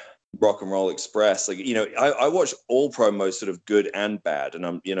Rock and Roll Express, I watch all promos, sort of good and bad. And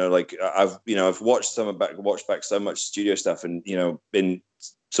I've watched back so much studio stuff, and been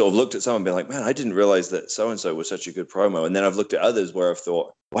sort of looked at some and been like, man, I didn't realize that so and so was such a good promo. And then I've looked at others where I've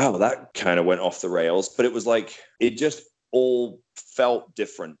thought, wow, that kind of went off the rails. But it was like it just all felt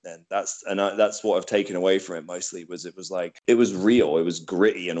different then. That's what I've taken away from it mostly. It was like it was real, it was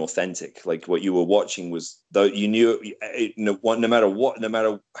gritty and authentic. Like what you were watching was, though you knew no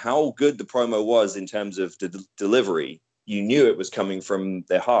matter how good the promo was in terms of the delivery, you knew it was coming from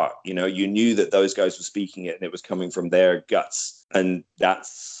their heart. You knew that those guys were speaking it and it was coming from their guts. And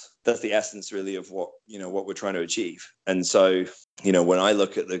that's the essence really of what we're trying to achieve. And so when I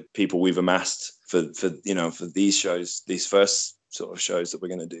look at the people we've amassed for these shows, these first sort of shows that we're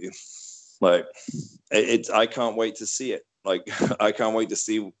going to do, like I can't wait to see it. Like I can't wait to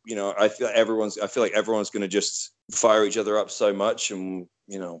see, I feel like everyone's going to just fire each other up so much, and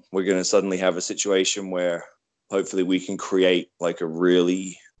we're going to suddenly have a situation where hopefully we can create like a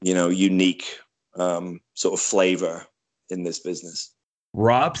really unique sort of flavor in this business.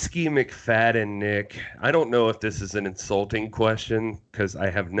 Robski McFadden, Nick, I don't know if this is an insulting question because I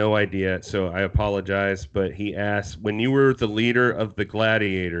have no idea, so I apologize, but he asked, when you were the leader of the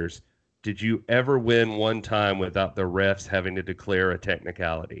Gladiators, did you ever win one time without the refs having to declare a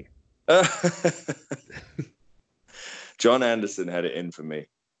technicality? John Anderson had it in for me.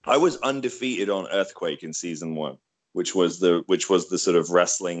 I was undefeated on Earthquake in season 1, which was the sort of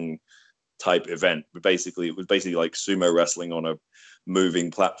wrestling type event. It was basically like sumo wrestling on a moving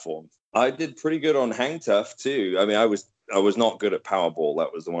platform. I did pretty good on Hang Tough too. I mean, I was not good at Powerball.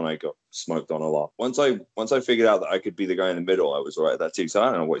 That was the one I got smoked on a lot. Once I figured out that I could be the guy in the middle, I was all right at that too. So I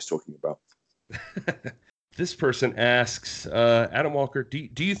don't know what he's talking about. This person asks, Adam Walker,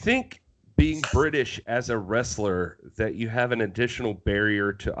 do you think being British as a wrestler that you have an additional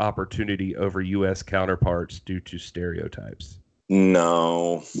barrier to opportunity over U.S. counterparts due to stereotypes?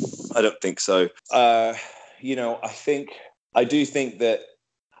 No, I don't think so. I do think that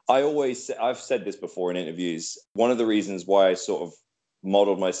I've said this before in interviews. One of the reasons why I sort of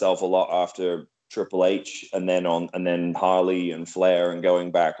modeled myself a lot after Triple H and then Harley and Flair, and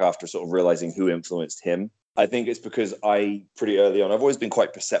going back after sort of realizing who influenced him, I think it's because I pretty early on, I've always been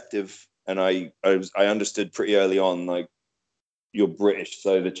quite perceptive, and I understood pretty early on, like, you're British,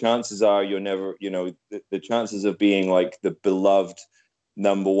 so the chances are you're never, the chances of being like the beloved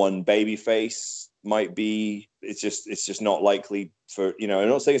number one babyface might be, it's just not likely for, I'm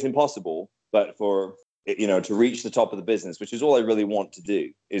not saying it's impossible, but for, to reach the top of the business, which is all I really want to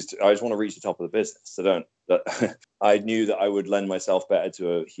do, I just want to reach the top of the business. I knew that I would lend myself better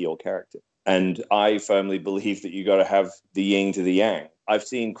to a heel character. And I firmly believe that you got to have the yin to the yang. I've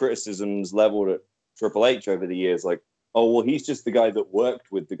seen criticisms leveled at Triple H over the years, like, oh, well, he's just the guy that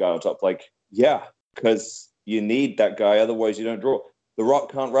worked with the guy on top. Like, yeah, because you need that guy. Otherwise, you don't draw. The Rock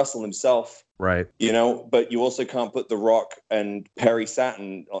can't wrestle himself. Right. But you also can't put The Rock and Perry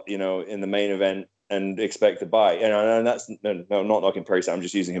Saturn, in the main event and expect to buy. And that's no, not knocking Perry Saturn. I'm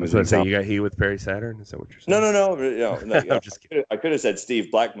just using him as an example. You got heat with Perry Saturn? Is that what you're saying? No. I'm just kidding. I could have said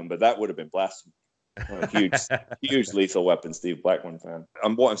Steve Blackman, but that would have been blasphemy. I'm a huge Lethal Weapon Steve Blackman fan.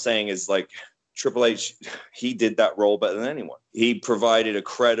 What I'm saying is, like, Triple H, he did that role better than anyone. He provided a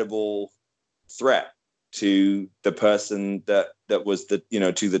credible threat to the person that was to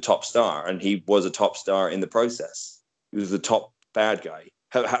the top star, and he was a top star in the process. He was the top bad guy.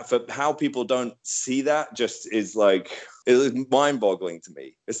 How people don't see that just is like, it is mind-boggling to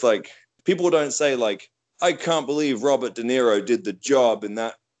me. It's like, people don't say, like, I can't believe Robert De Niro did the job in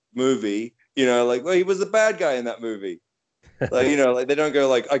that movie. Like, well, he was the bad guy in that movie. Like, like, they don't go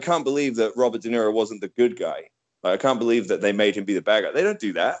like, I can't believe that Robert De Niro wasn't the good guy. Like, I can't believe that they made him be the bad guy. They don't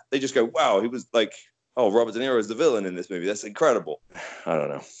do that. They just go, wow, he was like, oh, Robert De Niro is the villain in this movie. That's incredible. I don't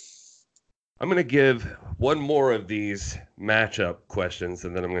know. I'm going to give one more of these matchup questions,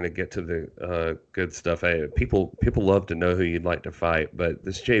 and then I'm going to get to the good stuff. People love to know who you'd like to fight, but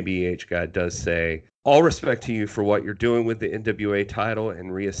this JBH guy does say, all respect to you for what you're doing with the NWA title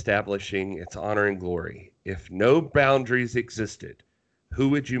and reestablishing its honor and glory. If no boundaries existed, who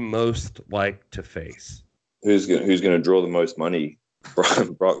would you most like to face? Who's going to draw the most money?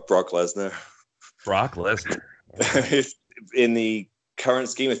 Brock Lesnar. Brock Lesnar. In the current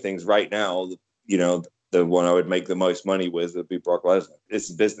scheme of things right now, the one I would make the most money with would be Brock Lesnar.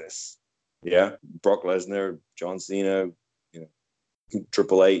 It's business. Yeah. Brock Lesnar, John Cena,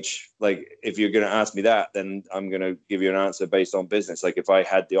 Triple H. Like, if you're going to ask me that, then I'm going to give you an answer based on business. Like, if I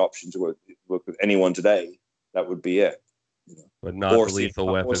had the option to work with anyone today, that would be it. But not the Lethal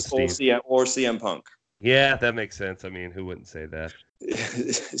Weapon, Steve. Or CM Punk. Yeah, that makes sense. I mean, who wouldn't say that?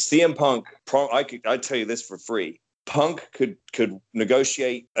 CM Punk, I'd tell you this for free. Punk could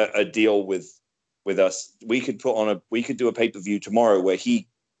negotiate a deal with us. We could do a pay-per-view tomorrow where he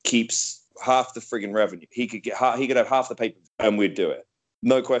keeps half the friggin' revenue. He could have half the pay-per-view, and we'd do it.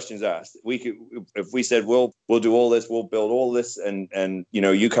 No questions asked. We could, if we said we'll do all this, we'll build all this, and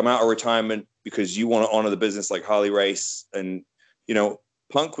you come out of retirement because you want to honor the business like Harley Race, and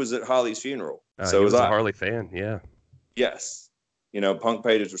Punk was at Harley's funeral, so he was a Harley fan. Yeah. Yes, Punk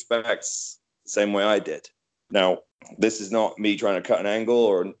paid his respects the same way I did. Now, this is not me trying to cut an angle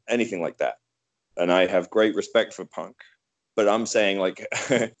or anything like that, and I have great respect for Punk. But I'm saying, like,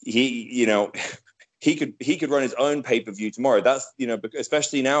 he could run his own pay-per-view tomorrow. That's,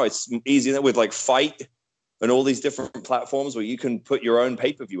 especially now it's easy with like Fight and all these different platforms where you can put your own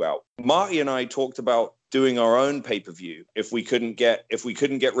pay-per-view out. Marty and I talked about doing our own pay-per-view if we couldn't get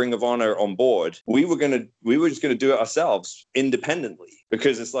Ring of Honor on board. We were just gonna do it ourselves independently,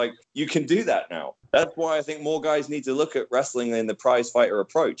 because it's like you can do that now. That's why I think more guys need to look at wrestling in the prize fighter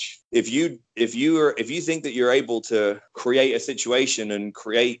approach. If you think that you're able to create a situation and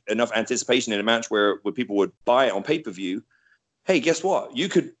create enough anticipation in a match where people would buy it on pay-per-view, hey, guess what? You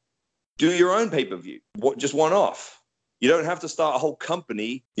could do your own pay-per-view, just one off. You don't have to start a whole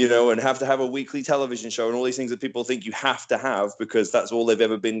company, and have to have a weekly television show and all these things that people think you have to have because that's all they've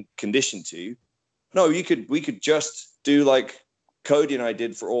ever been conditioned to. No, we could just do like Cody and I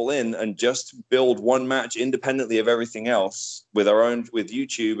did for All In and just build one match independently of everything else with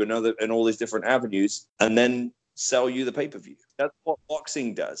YouTube and all these different avenues, and then sell you the pay-per-view. That's what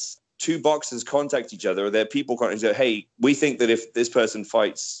boxing does. Two boxers contact each other, their people contact each other. Hey, we think that if this person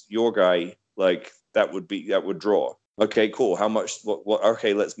fights your guy, like that would draw. Okay, cool. How much? What?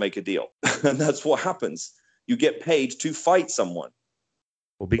 Okay, let's make a deal. And that's what happens. You get paid to fight someone.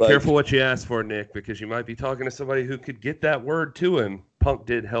 Well, be careful what you ask for, Nick, because you might be talking to somebody who could get that word to him. Punk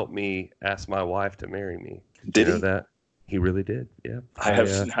did help me ask my wife to marry me. Did he? Know that? He really did. Yeah. I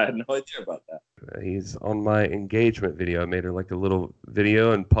had no idea about that. He's on my engagement video. I made her like a little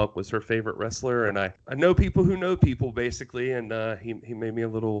video, and Punk was her favorite wrestler. And I know people who know people, basically, and he made me a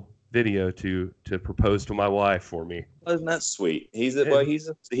little video to propose to my wife for me. Isn't that sweet? He's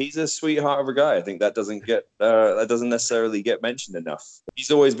a sweetheart of a guy. I think that doesn't necessarily get mentioned enough.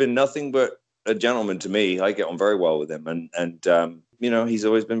 He's always been nothing but a gentleman to me. I get on very well with him, and he's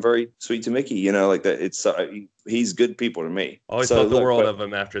always been very sweet to Mickey. Like that. It's he's good people to me. Always thought the world of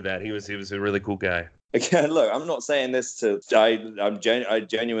him after that. He was a really cool guy. Again, look, I'm not saying this to. I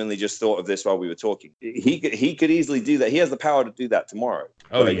genuinely just thought of this while we were talking. He could easily do that. He has the power to do that tomorrow.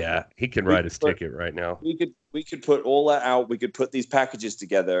 Oh yeah, he can write his ticket right now. We could put all that out. We could put these packages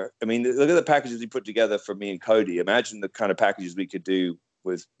together. I mean, look at the packages he put together for me and Cody. Imagine the kind of packages we could do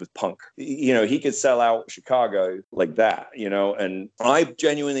with Punk. He could sell out Chicago like that. And I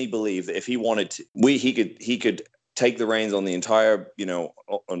genuinely believe that if he wanted to, he could take the reins on the entire,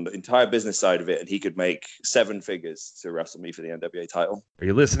 on the entire business side of it, and he could make 7 figures to wrestle me for the NWA title. Are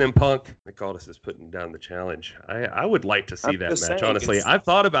you listening, Punk? Nick Aldis is putting down the challenge. I would like to see that match, honestly. I've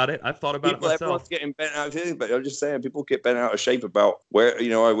thought about it. It myself. Everyone's getting bent out of shape, but I'm just saying, people get bent out of shape about where,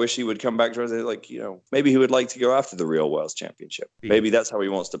 I wish he would come back to us. Like, maybe he would like to go after the Real World's Championship. Maybe that's how he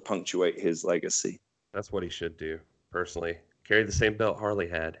wants to punctuate his legacy. That's what he should do, personally. Carry the same belt Harley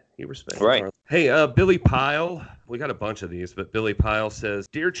had. He respects right. Harley. Hey, Billy Pyle. We got a bunch of these, but Billy Pyle says,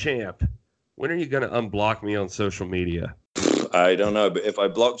 "Dear Champ, when are you going to unblock me on social media?" I don't know, but if I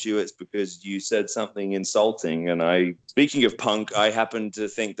blocked you, it's because you said something insulting. And speaking of Punk, I happen to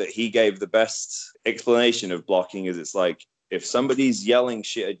think that he gave the best explanation of blocking. Is it's like, if somebody's yelling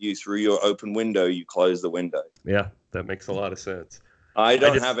shit at you through your open window, you close the window. Yeah, that makes a lot of sense. I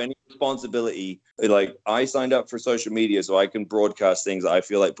don't have any responsibility. Like, I signed up for social media so I can broadcast things that I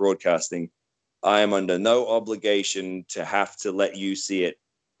feel like broadcasting. I am under no obligation to have to let you see it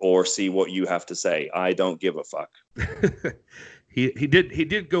or see what you have to say. I don't give a fuck. He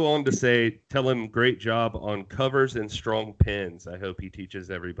did go on to say, tell him great job on covers and strong pins. I hope he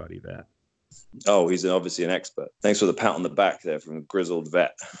teaches everybody that. Oh, he's obviously an expert. Thanks for the pat on the back there from a grizzled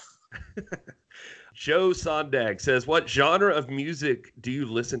vet. Joe Sondag says, what genre of music do you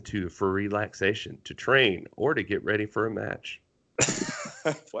listen to for relaxation, to train, or to get ready for a match?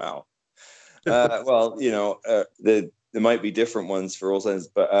 Wow. Well, the there might be different ones for all sense,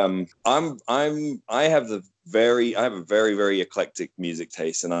 but I have a very, very eclectic music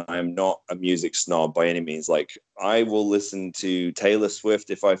taste, and I am not a music snob by any means. Like, I will listen to Taylor Swift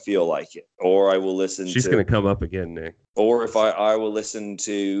if I feel like it, or I will listen She's to, going to come up again, Nick. or if I will listen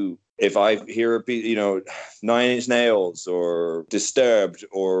to, if I hear a Nine Inch Nails or Disturbed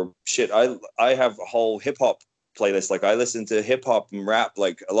or shit. I have a whole hip hop playlist. Like, I listen to hip hop and rap,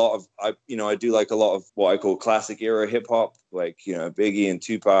 like a lot of, I do like a lot of what I call classic era hip hop, like, Biggie and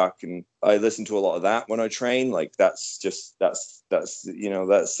Tupac, and I listen to a lot of that when I train. Like, that's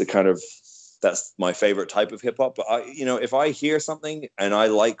the kind of, that's my favorite type of hip hop. But if I hear something and I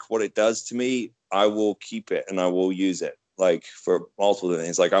like what it does to me, I will keep it and I will use it, like, for multiple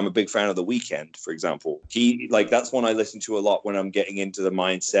things. Like, I'm a big fan of The Weeknd, for example. That's one I listen to a lot when I'm getting into the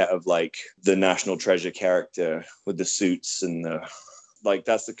mindset of, like, the National Treasure character with the suits and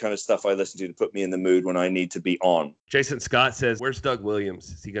that's the kind of stuff I listen to put me in the mood when I need to be on. Jason Scott says, where's Doug Williams?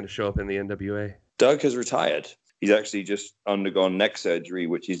 Is he going to show up in the NWA? Doug has retired. He's actually just undergone neck surgery,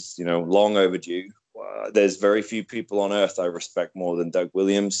 which is, long overdue. There's very few people on earth I respect more than Doug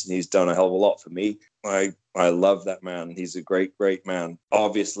Williams, and he's done a hell of a lot for me. I love that man. He's a great, great man.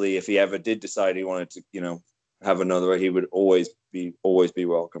 Obviously, if he ever did decide he wanted to, have another, he would always be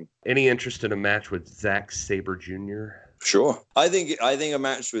welcome. Any interest in a match with Zack Sabre Jr.? Sure. I think a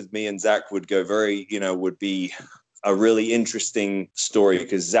match with me and Zack would go would be a really interesting story,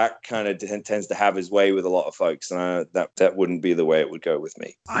 because Zack kind of tends to have his way with a lot of folks, and that wouldn't be the way it would go with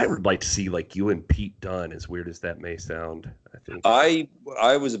me. I would like to see, like, you and Pete Dunne, as weird as that may sound. I think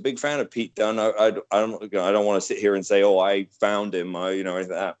I was a big fan of Pete Dunne. I don't want to sit here and say, oh, I found him, anything like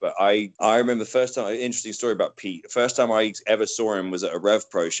that. But I remember the first time, an interesting story about Pete. The first time I ever saw him was at a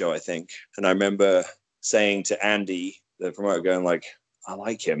Rev Pro show, I think, and I remember saying to Andy, the promoter, going like, I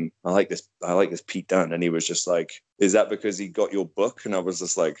like him. I like this Pete Dunne. And he was just like, is that because he got your book? And I was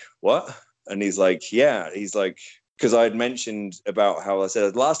just like, what? And he's like, yeah. He's like, because I had mentioned about how I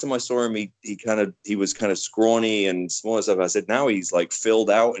said last time I saw him, he was kind of scrawny and small and stuff. I said, now he's like filled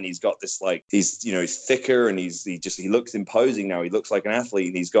out and he's got this, like, he's thicker and he looks imposing now. He looks like an athlete,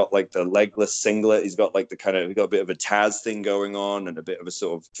 and he's got like the legless singlet. He's got like he's got a bit of a Taz thing going on and a bit of a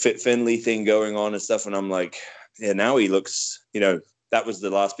sort of Fit Finley thing going on and stuff. And I'm like, yeah, now he looks, that was the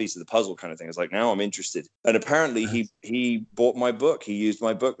last piece of the puzzle kind of thing. It's like, now I'm interested. And apparently he bought my book. He used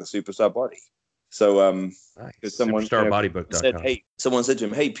my book, The Superstar Body. So nice. Someone Superstarbodybook.com. someone said to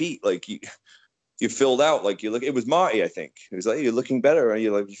him, hey, Pete, like, you filled out, like, it was Marty, I think. He was like, you're looking better, and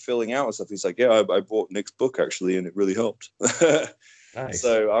you're filling out and stuff. He's like, yeah, I bought Nick's book actually, and it really helped. Nice.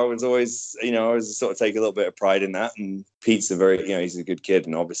 So I was always, I was sort of take a little bit of pride in that. And Pete's he's a good kid,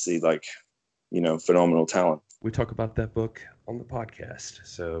 and obviously, like, phenomenal talent. We talk about that book on the podcast,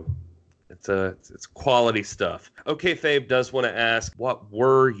 so it's quality stuff. Okay, Fabe does want to ask, what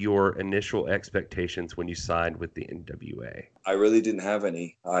were your initial expectations when you signed with the NWA? I really didn't have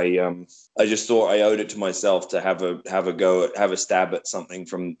any. I just thought I owed it to myself to have a stab at something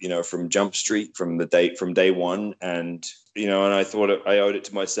from Jump Street from day one, and and I thought I owed it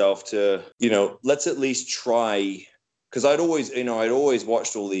to myself to let's at least try, because I'd always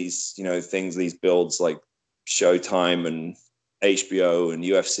watched all these things, these builds like Showtime and HBO and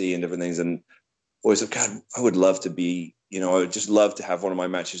UFC and different things, and always thought, God, I would love to be, I would just love to have one of my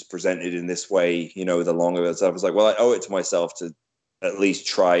matches presented in this way, with a longer. So I was like, well, I owe it to myself to at least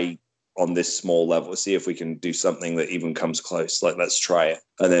try on this small level, see if we can do something that even comes close. Like, let's try it.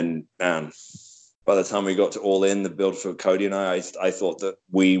 And then, man, by the time we got to All In, the build for Cody and I thought that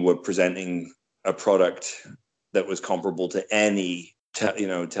we were presenting a product that was comparable to any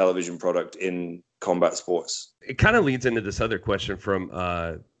television product in combat sports. It kind of leads into this other question from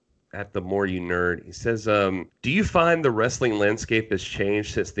at The More You Nerd. He says, do you find the wrestling landscape has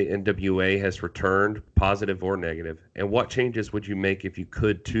changed since the NWA has returned, positive or negative? And what changes would you make if you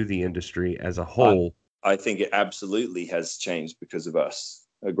could to the industry as a whole? I think it absolutely has changed because of us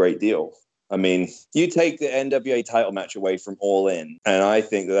a great deal. I mean, you take the NWA title match away from All In, and I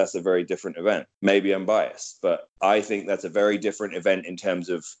think that that's a very different event. Maybe I'm biased, but I think that's a very different event in terms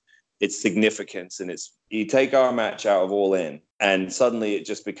of its significance. And you take our match out of All In, and suddenly it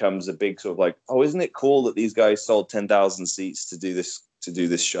just becomes a big sort of like, oh, isn't it cool that these guys sold 10,000 seats to do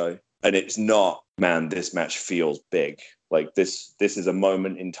this show? And it's not, man, this match feels big. Like, this is a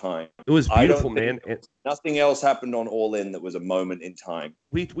moment in time. It was beautiful, man. Nothing else happened on All In that was a moment in time.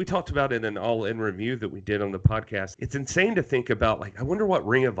 We talked about it in an All In review that we did on the podcast. It's insane to think about, like, I wonder what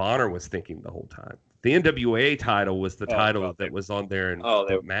Ring of Honor was thinking the whole time. The NWA title was the title that was on there and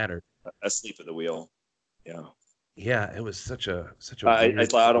that mattered. Asleep at the wheel. Yeah. Yeah, it was such a weird.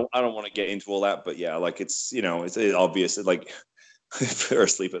 It's like I don't want to get into all that, but yeah, like it's it's obvious that like they're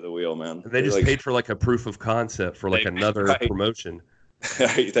asleep at the wheel, man. And they just Like paid for like a proof of concept for like they another right, promotion.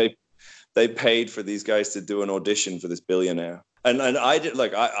 they paid for these guys to do an audition for this billionaire, and I did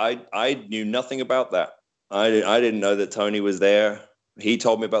like I knew nothing about that. I didn't know that Tony was there. He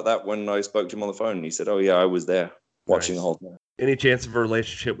told me about that when I spoke to him on the phone. And he said, "Oh yeah, I was there watching the Nice. whole thing." Any chance of a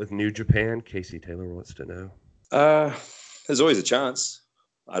relationship with New Japan? Casey Taylor wants to know. There's always a chance.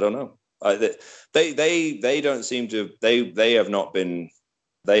 I don't know. They don't seem to they have not been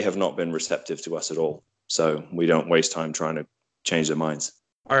receptive to us at all. So we don't waste time trying to change their minds.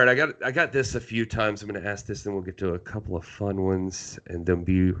 All right, I got this a few times. I'm going to ask this, then we'll get to a couple of fun ones, and then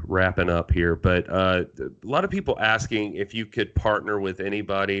be wrapping up here. But a lot of people asking if you could partner with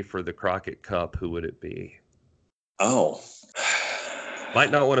anybody for the Crockett Cup, who would it be? Oh,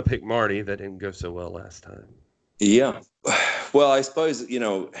 Might not want to pick Marty. That didn't go so well last time. yeah. Well, I suppose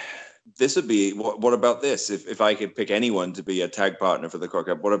this would be. What about this? If I could pick anyone to be a tag partner for the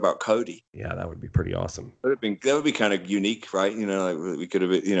Crockett Cup, what about Cody? Yeah, that would be pretty awesome. That would be kind of unique, right? Like we could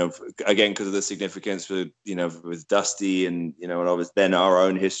have, again, because of the significance with, with Dusty and, and obviously then our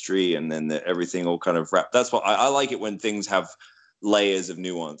own history and then everything all kind of wrapped. That's what I like it when things have layers of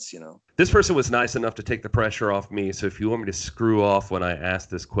nuance, This person was nice enough to take the pressure off me. So if you want me to screw off when I ask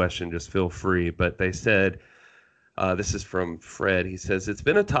this question, just feel free. But they said, this is from Fred. He says, it's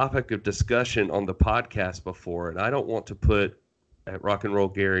been a topic of discussion on the podcast before, and I don't want to put at Rock and Roll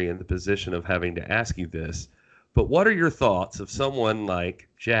Gary in the position of having to ask you this, but what are your thoughts of someone like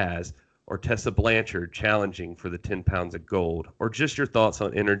Jazz or Tessa Blanchard challenging for the 10 pounds of gold, or just your thoughts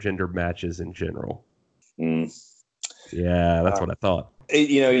on intergender matches in general? Yeah, that's what I thought.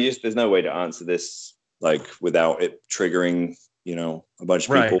 There's no way to answer this like without it triggering, a bunch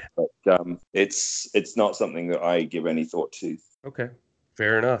of people. But it's not something that I give any thought to. Okay,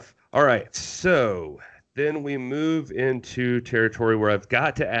 fair enough. All right, so then we move into territory where I've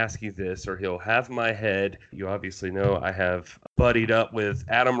got to ask you this, or he'll have my head. You obviously know I have buddied up with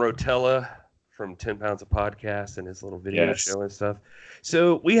Adam Rotella from 10 Pounds of Podcast and his little video show and stuff.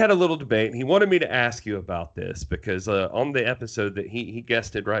 So we had a little debate, and he wanted me to ask you about this because on the episode that he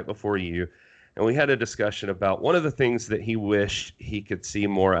guested right before you, and we had a discussion about one of the things that he wished he could see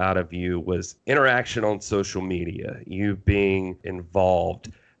more out of you was interaction on social media, you being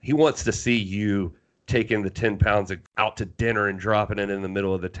involved. He wants to see you taking the 10 pounds out to dinner and dropping it in the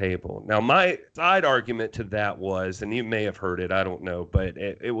middle of the table. Now, my side argument to that was, and you may have heard it, I don't know, but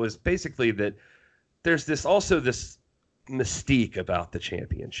it was basically that there's this mystique about the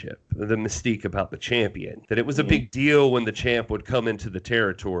championship, the mystique about the champion, that it was a big deal when the champ would come into the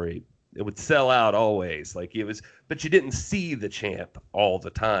territory. It would sell out always, like it was, but you didn't see the champ all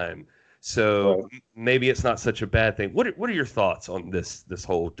the time. So maybe it's not such a bad thing. What are your thoughts on this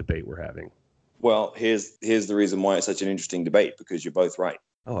whole debate we're having? Well, here's the reason why it's such an interesting debate, because you're both right.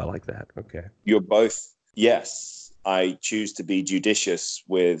 Oh, I like that. Okay. You're both, yes, I choose to be judicious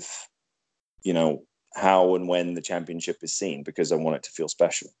with, how and when the championship is seen, because I want it to feel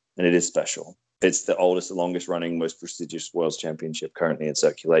special. And it is special. It's the oldest, the longest running, most prestigious World Championship currently in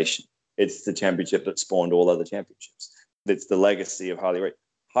circulation. It's the championship that spawned all other championships. It's the legacy of Harley Race.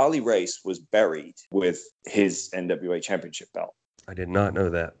 Harley Race was buried with his NWA championship belt. I did not know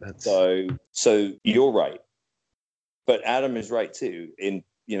that. So you're right. But Adam is right too.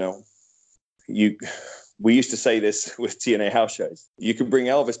 We used to say this with TNA house shows. You can bring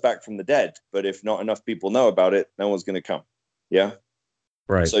Elvis back from the dead, but if not enough people know about it, no one's going to come. Yeah.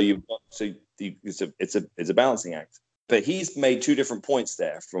 Right. So it's a balancing act. But he's made two different points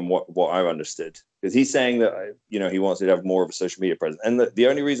there from what I've understood, because he's saying that he wants to have more of a social media presence. And the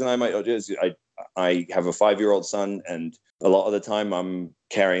only reason I might not do is I have a 5-year-old son, and a lot of the time I'm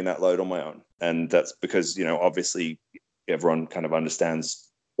carrying that load on my own, and that's because obviously everyone kind of understands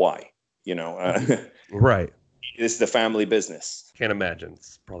why. Right. It's the family business. Can't imagine.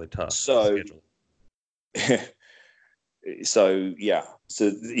 It's probably tough. So yeah.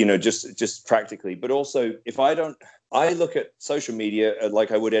 So just practically, but also I look at social media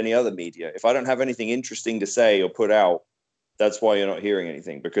like I would any other media. If I don't have anything interesting to say or put out, that's why you're not hearing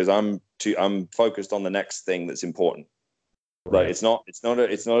anything, because I'm focused on the next thing that's important. Right. Like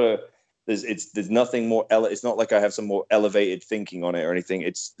there's nothing more. It's not like I have some more elevated thinking on it or anything.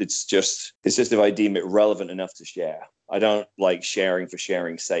 It's just if I deem it relevant enough to share. I don't like sharing for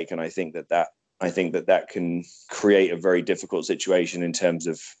sharing's sake, and I think that can create a very difficult situation in terms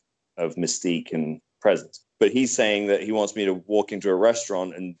of mystique and presence. But he's saying that he wants me to walk into a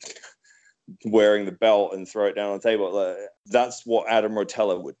restaurant and wearing the belt and throw it down on the table. That's what Adam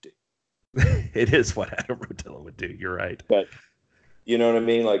Rotella would do. It is what Adam Rotella would do. You're right. But you know what I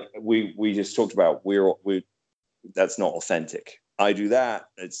mean? Like we just talked about, we that's not authentic. I do that,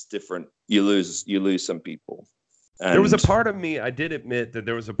 it's different. You lose some people. There was a And part of me, I did admit that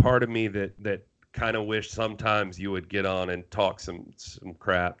there was a part of me that kind of wished sometimes you would get on and talk some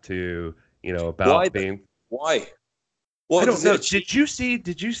crap too, why? about being. Why? I What don't does it know. achieve?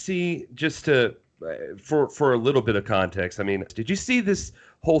 Did you see just to for a little bit of context? I mean, did you see this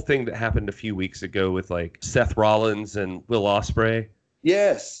whole thing that happened a few weeks ago with like Seth Rollins and Will Ospreay?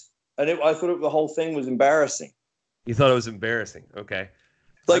 Yes. And I thought the whole thing was embarrassing. You thought it was embarrassing. Okay.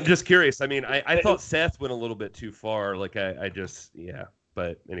 I'm Like, just curious. I mean, I thought Seth went a little bit too far. Like I just yeah.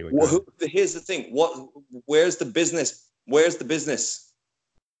 But anyway, go ahead. here's the thing. Where's the business? Where's the business?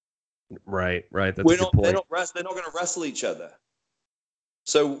 Right. That's a good They're point. not they're not going to wrestle each other.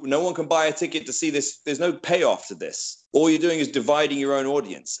 So no one can buy a ticket to see this. There's no payoff to this. All you're doing is dividing your own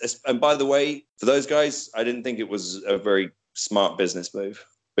audience. And by the way, for those guys, I didn't think it was a very smart business move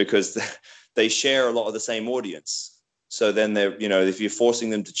because they share a lot of the same audience. So then if you're forcing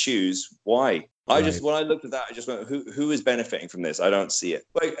them to choose, why? Right. When I looked at that, I just went, who is benefiting from this? I don't see it.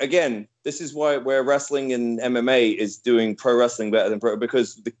 But again, this is where wrestling and MMA is doing pro wrestling better than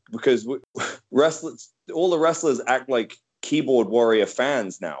because wrestlers, all the wrestlers act like keyboard warrior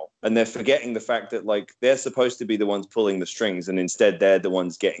fans now, and they're forgetting the fact that like they're supposed to be the ones pulling the strings, and instead they're the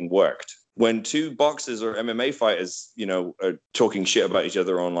ones getting worked. When two boxers or MMA fighters, are talking shit about each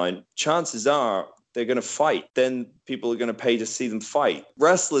other online, chances are they're going to fight. Then people are going to pay to see them fight.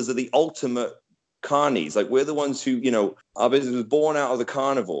 Wrestlers are the ultimate carnies. Like we're the ones who, our business was born out of the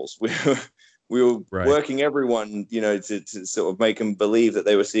carnivals. We were Right. working everyone, to sort of make them believe that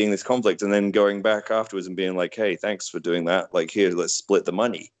they were seeing this conflict, and then going back afterwards and being like, hey, thanks for doing that. Like, here, let's split the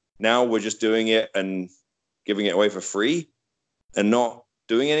money. Now we're just doing it and giving it away for free and not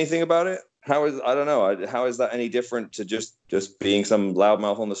doing anything about it. I don't know. How is that any different to just being some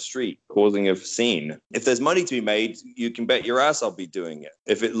loudmouth on the street causing a scene? If there's money to be made, you can bet your ass I'll be doing it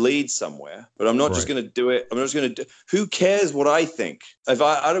if it leads somewhere. But I'm not just Right. going to do it. I'm not just going to do. Who cares what I think? If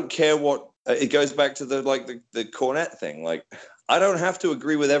I don't care what it goes back to the Cornette thing. Like I don't have to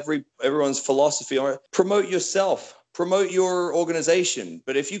agree with everyone's philosophy on it. Promote yourself. Promote your organization.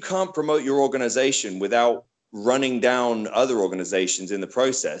 But if you can't promote your organization without running down other organizations in the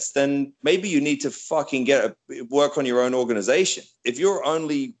process, then maybe you need to fucking work on your own organization. If your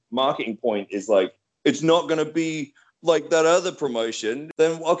only marketing point is like, it's not going to be like that other promotion,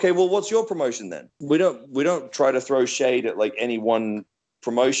 then okay, well, what's your promotion then? We don't try to throw shade at like any one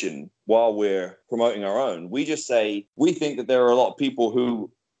promotion while we're promoting our own. We just say, we think that there are a lot of people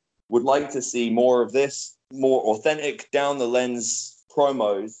who would like to see more of this, more authentic down the lens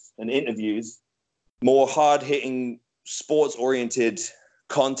promos and interviews, more hard-hitting, sports-oriented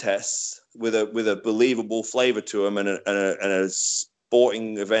contests with a believable flavor to them and a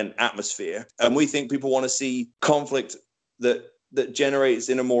sporting event atmosphere. And we think people want to see conflict that generates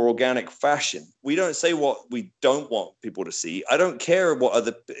in a more organic fashion. We don't say what we don't want people to see. I don't care what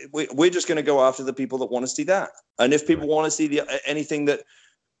we're just going to go after the people that want to see that. And if people want to see anything that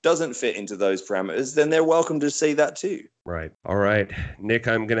doesn't fit into those parameters, then they're welcome to say that too. Right. All right. Nick,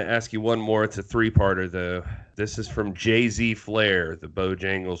 I'm going to ask you one more. It's a three-parter, though. This is from Jay-Z Flair, the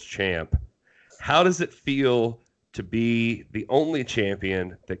Bojangles champ. How does it feel to be the only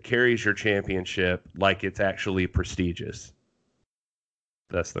champion that carries your championship like it's actually prestigious?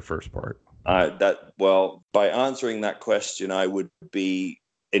 That's the first part. By answering that question, I would be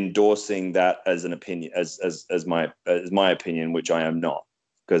endorsing that as an opinion, as my opinion, which I am not,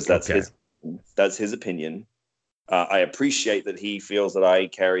 because that's his opinion. I appreciate that he feels that I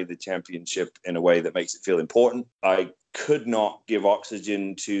carry the championship in a way that makes it feel important. I could not give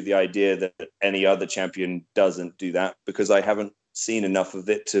oxygen to the idea that any other champion doesn't do that because I haven't seen enough of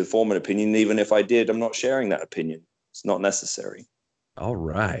it to form an opinion. Even if I did, I'm not sharing that opinion. It's not necessary. All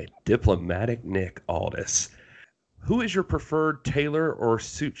right. Diplomatic Nick Aldis. Who is your preferred tailor or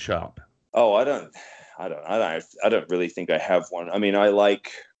suit shop? Oh, I don't really think I have one. I mean, I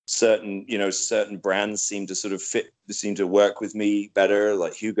like certain brands seem to work with me better,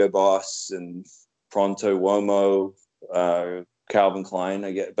 like Hugo Boss and Pronto Uomo, Calvin Klein.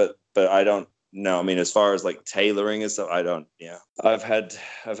 I get, but I don't know. I mean, as far as like tailoring and stuff, I don't. Yeah, I've had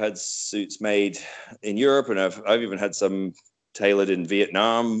suits made in Europe, and I've even had some tailored in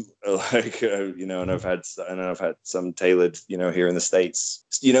Vietnam, and I've had some tailored, here in the States.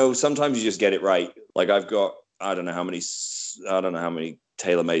 Sometimes you just get it right. Like I've got I don't know how many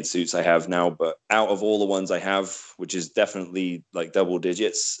TaylorMade suits I have now, but out of all the ones I have, which is definitely like double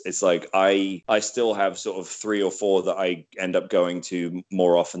digits, it's like I still have sort of 3 or 4 that I end up going to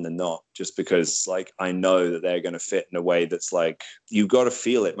more often than not, just because like I know that they're going to fit in a way that's like, you got to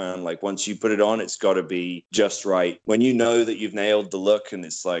feel it, man. Like once you put it on, it's got to be just right. When you know that you've nailed the look and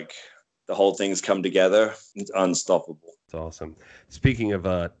it's like the whole thing's come together, it's unstoppable. It's awesome. Speaking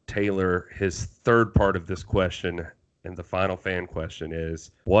of Taylor, his third part of this question and the final fan question is,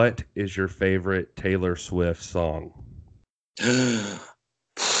 what is your favorite Taylor Swift song?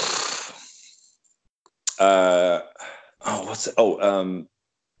 What's it?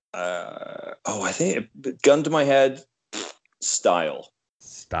 I think gun to my head, Style.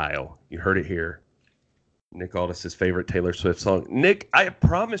 You heard it here. Nick Aldis's favorite Taylor Swift song. Nick, I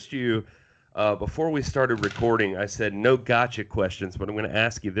promised you before we started recording, I said no gotcha questions, but I'm going to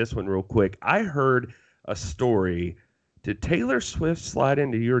ask you this one real quick. I heard a story. Did Taylor Swift slide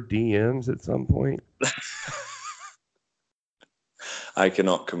into your DMs at some point? I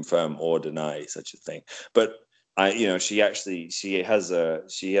cannot confirm or deny such a thing, but she has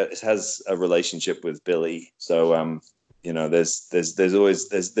a relationship with Billy, so there's always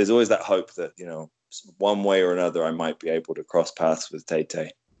that hope that one way or another I might be able to cross paths with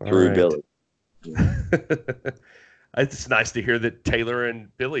Tay-Tay through Billy. It's nice to hear that Taylor and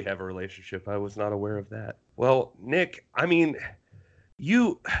Billy have a relationship. I was not aware of that. Well, Nick, I mean,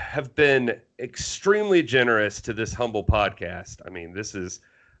 you have been extremely generous to this humble podcast. I mean,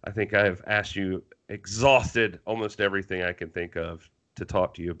 I think I have asked you, exhausted almost everything I can think of to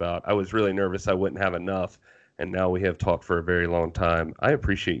talk to you about. I was really nervous I wouldn't have enough, and now we have talked for a very long time. I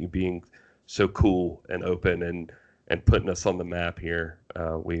appreciate you being so cool and open and putting us on the map here.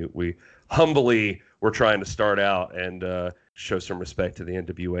 We humbly were trying to start out and show some respect to the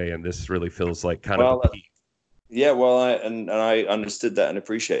NWA, and this really feels like kind of a peak. Yeah, well, I understood that and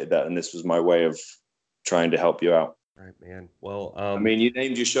appreciated that, and this was my way of trying to help you out. Right, man. Well, I mean, you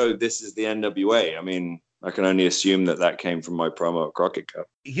named your show "This Is the NWA." I mean, I can only assume that came from my promo at Crockett Cup.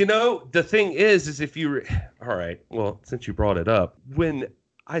 The thing is if you all right, well, since you brought it up, when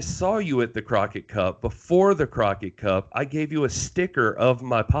I saw you at the Crockett Cup, before the Crockett Cup, I gave you a sticker of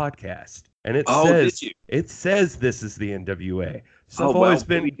my podcast, and it says "This Is the NWA." So I've always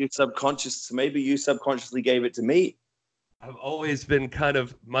been maybe you subconsciously gave it to me. I've always been kind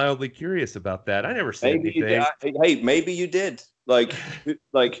of mildly curious about that. I never said anything. Maybe you did. Like it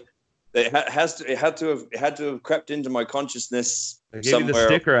had to have crept into my consciousness. I gave you the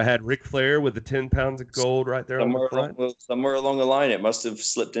sticker. I had Ric Flair with the 10 pounds of gold right there on the front. Somewhere along the line, it must have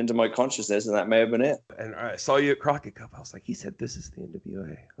slipped into my consciousness, and that may have been it. And I saw you at Crockett Cup. I was like, he said this is the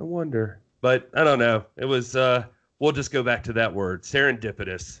NWA. I wonder. But I don't know. It was, we'll just go back to that word,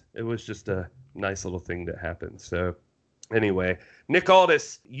 serendipitous. It was just a nice little thing that happened. So anyway, Nick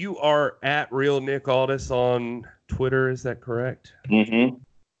Aldis, you are at Real Nick Aldis on Twitter. Is that correct? Mm-hmm.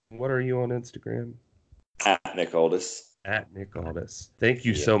 What are you on Instagram? At Nick Aldis. At Nick Aldis. Thank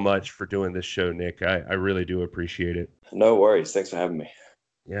you so much for doing this show, Nick. I really do appreciate it. No worries. Thanks for having me.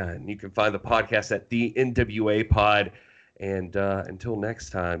 Yeah, and you can find the podcast at the NWA Pod. And until next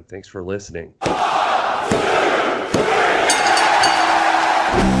time, thanks for listening.